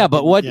can. Yeah,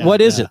 but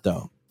what is it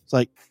though? It's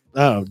like,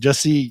 oh,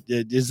 just see.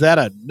 Is that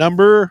a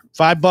number?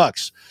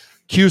 $5.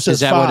 Q says Is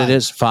that 5. what it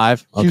is?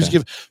 5? Okay. Q's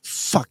give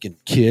fucking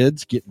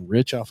kids getting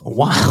rich off of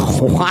Wow.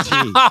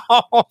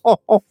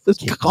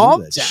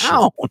 Calm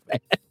down, man.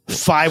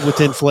 5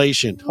 with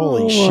inflation.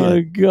 Holy shit. Oh my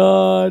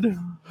God.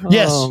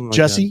 Yes, Oh my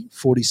Jesse,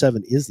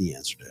 47 is the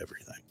answer to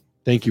everything.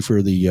 Thank you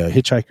for the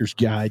Hitchhiker's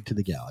Guide to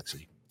the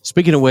Galaxy.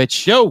 Speaking of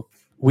which,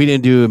 we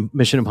didn't do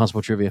Mission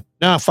Impossible trivia.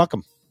 Nah, fuck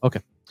them. Okay.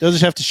 They'll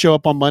just have to show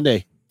up on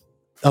Monday.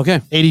 Okay.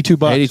 $82.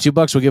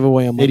 $82 we'll give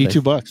away on Monday.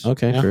 $82.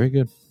 Okay, Yeah. very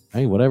good.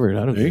 Hey, whatever.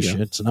 I don't There give a you go.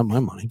 shit. It's not my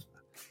money.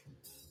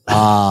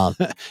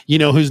 You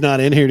know who's not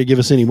in here to give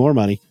us any more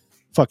money?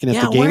 Fucking at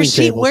the gaming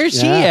table.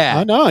 Where's he at?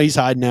 I know he's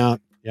hiding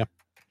out. Yeah,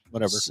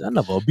 whatever. Son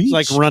of a bitch. He's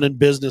like running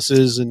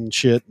businesses and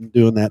shit and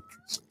doing that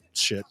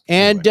shit.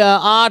 And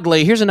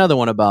oddly, here's another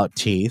one about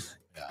teeth.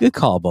 Good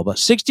call, Bubba.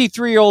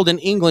 63-year-old in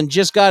England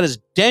just got his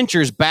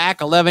dentures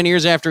back 11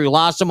 years after he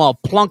lost them while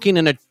plunking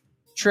in a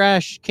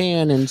trash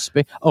can in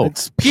Spain. Oh,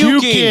 it's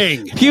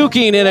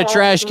puking in a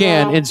trash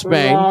can in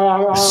Spain.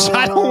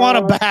 I don't want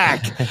it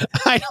back.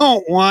 I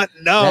don't want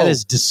That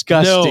is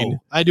disgusting.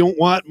 No, I don't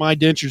want my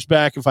dentures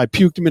back if I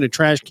puked them in a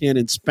trash can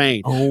in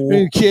Spain. Oh, Are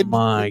you kidding?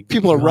 my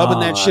People are rubbing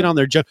that God. shit on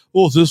their jaw.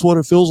 Oh, is this what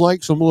it feels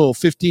like? Some little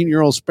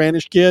 15-year-old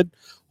Spanish kid.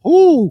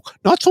 Oh,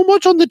 not so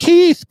much on the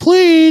teeth,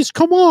 please.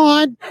 Come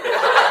on.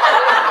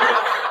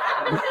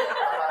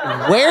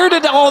 Where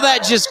did all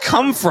that just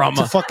come from?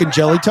 It's a fucking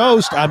jelly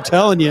toast. I'm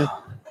telling you.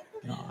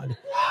 God.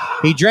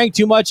 He drank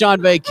too much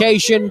on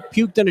vacation,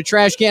 puked in a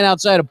trash can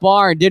outside a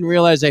bar, and didn't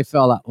realize they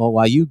fell out. Well,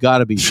 wow, you got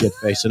to be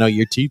shit-faced to know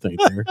your teeth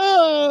ain't there.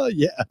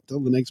 Yeah,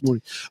 until the next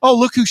morning. Oh,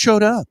 look who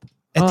showed up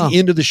at the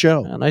end of the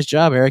show. Oh, nice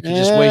job, Eric. You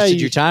just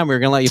wasted your time. We were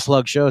going to let you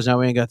plug shows. Now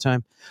we ain't got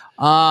time.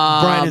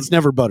 Brian, it's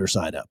never butter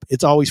side up.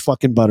 It's always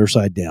fucking butter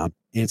side down.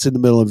 And it's in the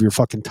middle of your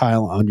fucking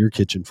tile on your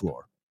kitchen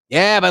floor.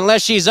 Yeah, but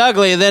unless she's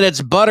ugly, then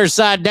it's butter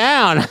side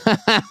down.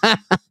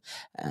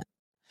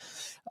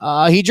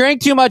 He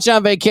drank too much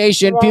on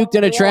vacation, puked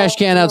in a trash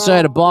can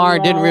outside a bar,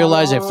 and didn't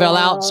realize it fell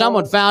out.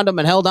 Someone found him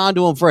and held on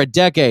to him for a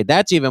decade.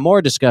 That's even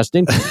more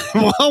disgusting.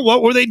 Well,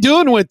 what were they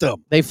doing with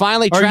them? They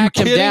finally Are you tracked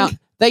him kidding? down.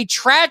 They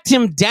tracked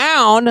him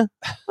down. What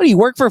do you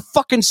work for?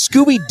 Fucking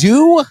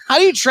Scooby-Doo? How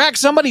do you track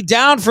somebody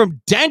down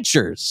from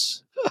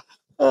dentures?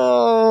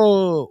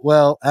 Oh,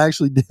 well,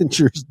 actually,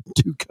 dentures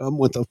do come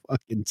with a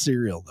fucking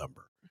serial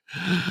number.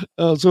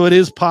 Oh, so it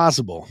is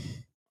possible.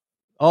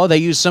 Oh, they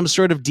use some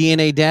sort of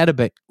DNA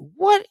database.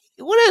 What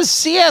is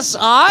CSI?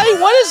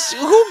 What is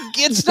who?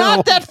 It's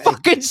not that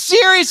fucking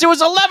serious. It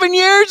was 11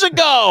 years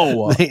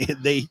ago.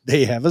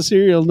 They have a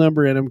serial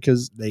number in them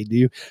because they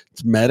do.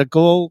 It's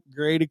medical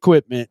grade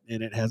equipment,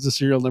 and it has a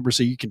serial number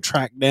so you can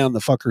track down the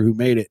fucker who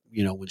made it.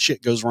 You know, when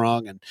shit goes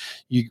wrong and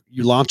you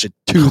launch a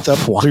tooth up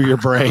through your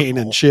brain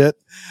and shit.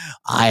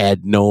 I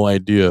had no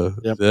idea.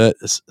 Yep. The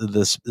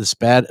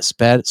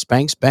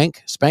spank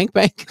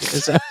bank.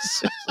 Is that-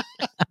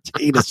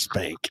 Data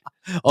spank.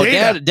 Oh,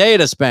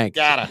 data spank.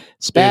 Gotta.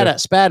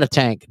 Spat a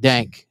tank.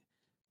 Dank.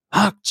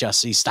 Oh,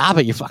 Jesse, stop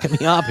it. You're fucking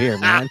me up here,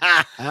 man.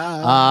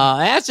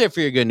 That's it for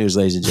your good news,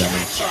 ladies and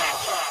gentlemen.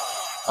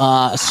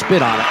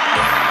 Spit on it.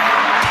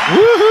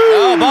 Woohoo!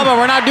 Oh, Bubba,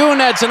 we're not doing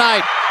that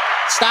tonight.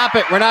 Stop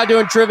it. We're not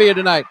doing trivia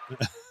tonight.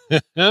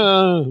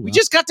 We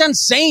just got done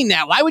saying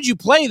that. Why would you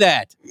play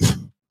that?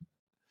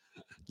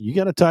 You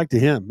got to talk to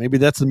him. Maybe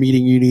that's the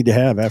meeting you need to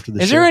have after the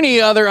show. Is there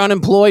any other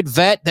unemployed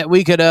vet that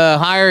we could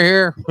hire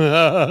here?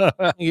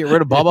 Get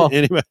rid of Bubba.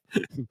 Anyway,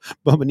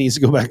 Bubba needs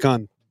to go back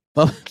on.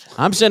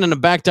 I'm sending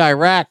him back to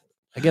Iraq.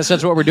 I guess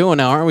that's what we're doing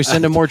now, aren't we?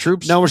 Sending more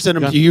troops? No, we're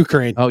sending them to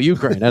Ukraine. Oh,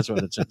 Ukraine. That's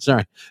what it said.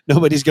 Sorry.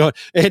 Nobody's going.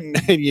 And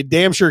you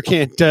damn sure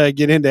can't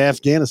get into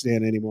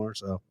Afghanistan anymore.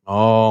 So.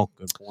 Oh,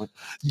 good point.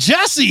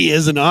 Jesse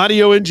is an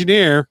audio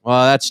engineer.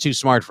 Well, that's too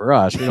smart for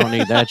us. We don't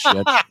need that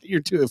shit. You're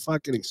too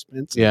fucking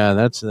expensive. Yeah,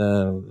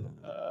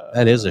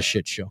 that is a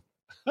shit show.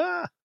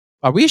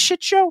 Are we a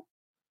shit show?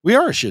 We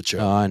are a shit show.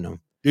 Oh, I know.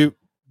 Do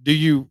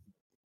you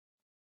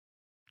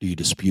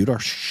dispute our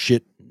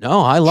shit?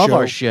 No, I love show?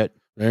 our shit.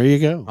 There you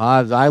go.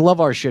 I love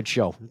our shit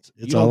show.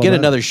 You don't get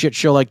another shit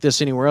show like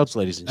this anywhere else,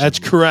 ladies and gentlemen.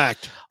 That's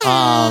correct.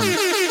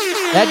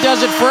 That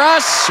does it for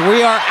us.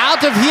 We are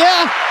out of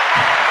here.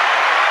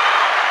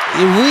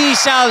 We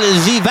shall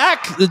be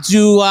back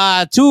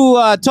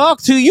to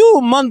talk to you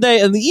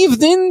Monday in the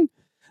evening.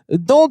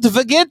 Don't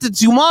forget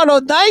tomorrow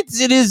night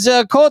it is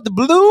called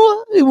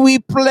Blue. We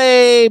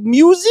play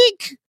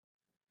music.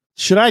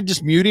 Should I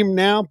just mute him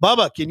now?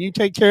 Bubba, can you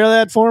take care of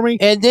that for me?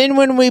 And then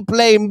when we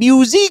play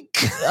music,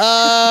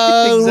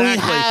 Exactly. we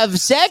have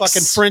sex.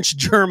 Fucking French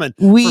German.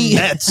 We-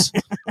 from Nets.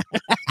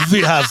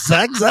 We have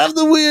sex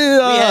after we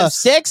have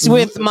sex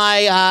with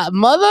my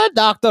mother,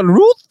 Dr.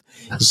 Ruth.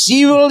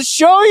 She will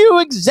show you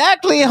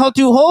exactly how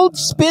to hold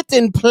spit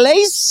in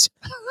place.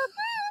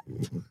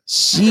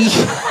 She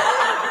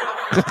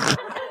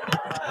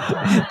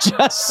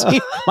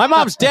my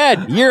mom's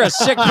dead. You're a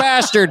sick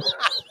bastard.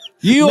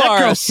 You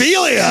are a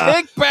necrophilia.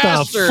 sick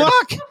bastard.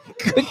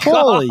 The fuck?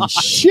 Holy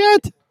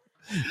shit.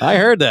 I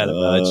heard that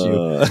about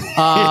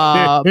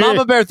you.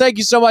 Mama Bear, thank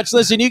you so much.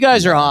 Listen, you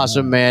guys are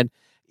awesome, man.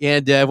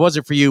 And if it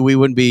wasn't for you, we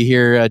wouldn't be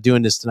here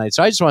doing this tonight.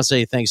 So I just want to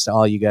say thanks to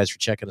all you guys for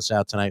checking us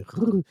out tonight.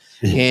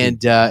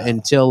 And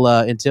until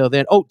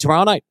then,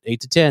 tomorrow night,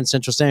 8 to 10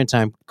 Central Standard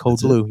Time, Code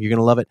Blue. You're going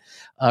to love it.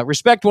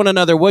 Respect one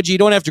another. You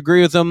don't have to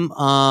agree with them,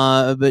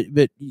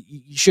 but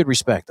you should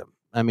respect them.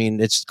 I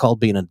mean, it's called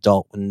being an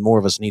adult, and more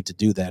of us need to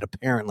do that.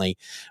 Apparently,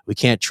 we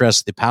can't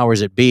trust the powers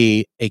that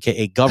be,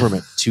 a.k.a.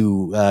 government,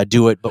 to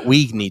do it, but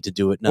we need to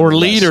do it. Or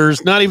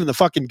leaders, not even the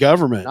fucking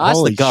government. No, it's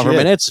Holy the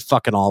government. shit. It's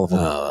fucking all of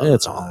them.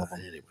 It's all of them.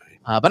 Anyway.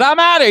 But I'm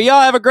out of here. Y'all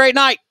have a great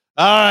night.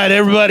 All right,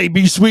 everybody,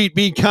 be sweet,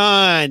 be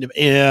kind,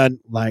 and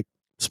like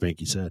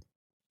Spanky said,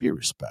 be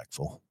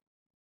respectful.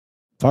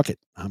 Fuck it.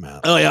 I'm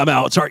out. Oh, yeah, I'm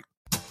out. Sorry.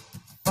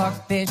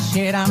 Fuck this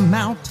shit, I'm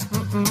out.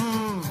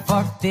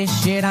 Fuck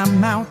this shit,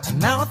 I'm out.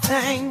 No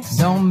thanks.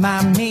 Don't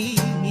mind me.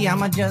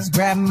 I'ma just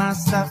grab my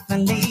stuff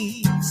and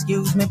leave.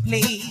 Excuse me,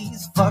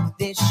 please. Fuck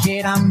this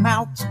shit, I'm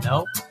out.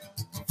 Nope.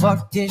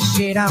 Fuck this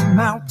shit, I'm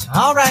out.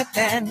 Alright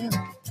then.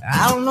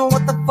 I don't know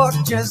what the fuck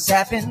just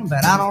happened,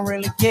 but I don't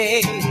really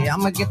care.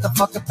 I'ma get the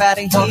fuck up out of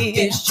here. Fuck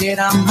this shit,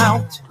 I'm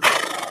out.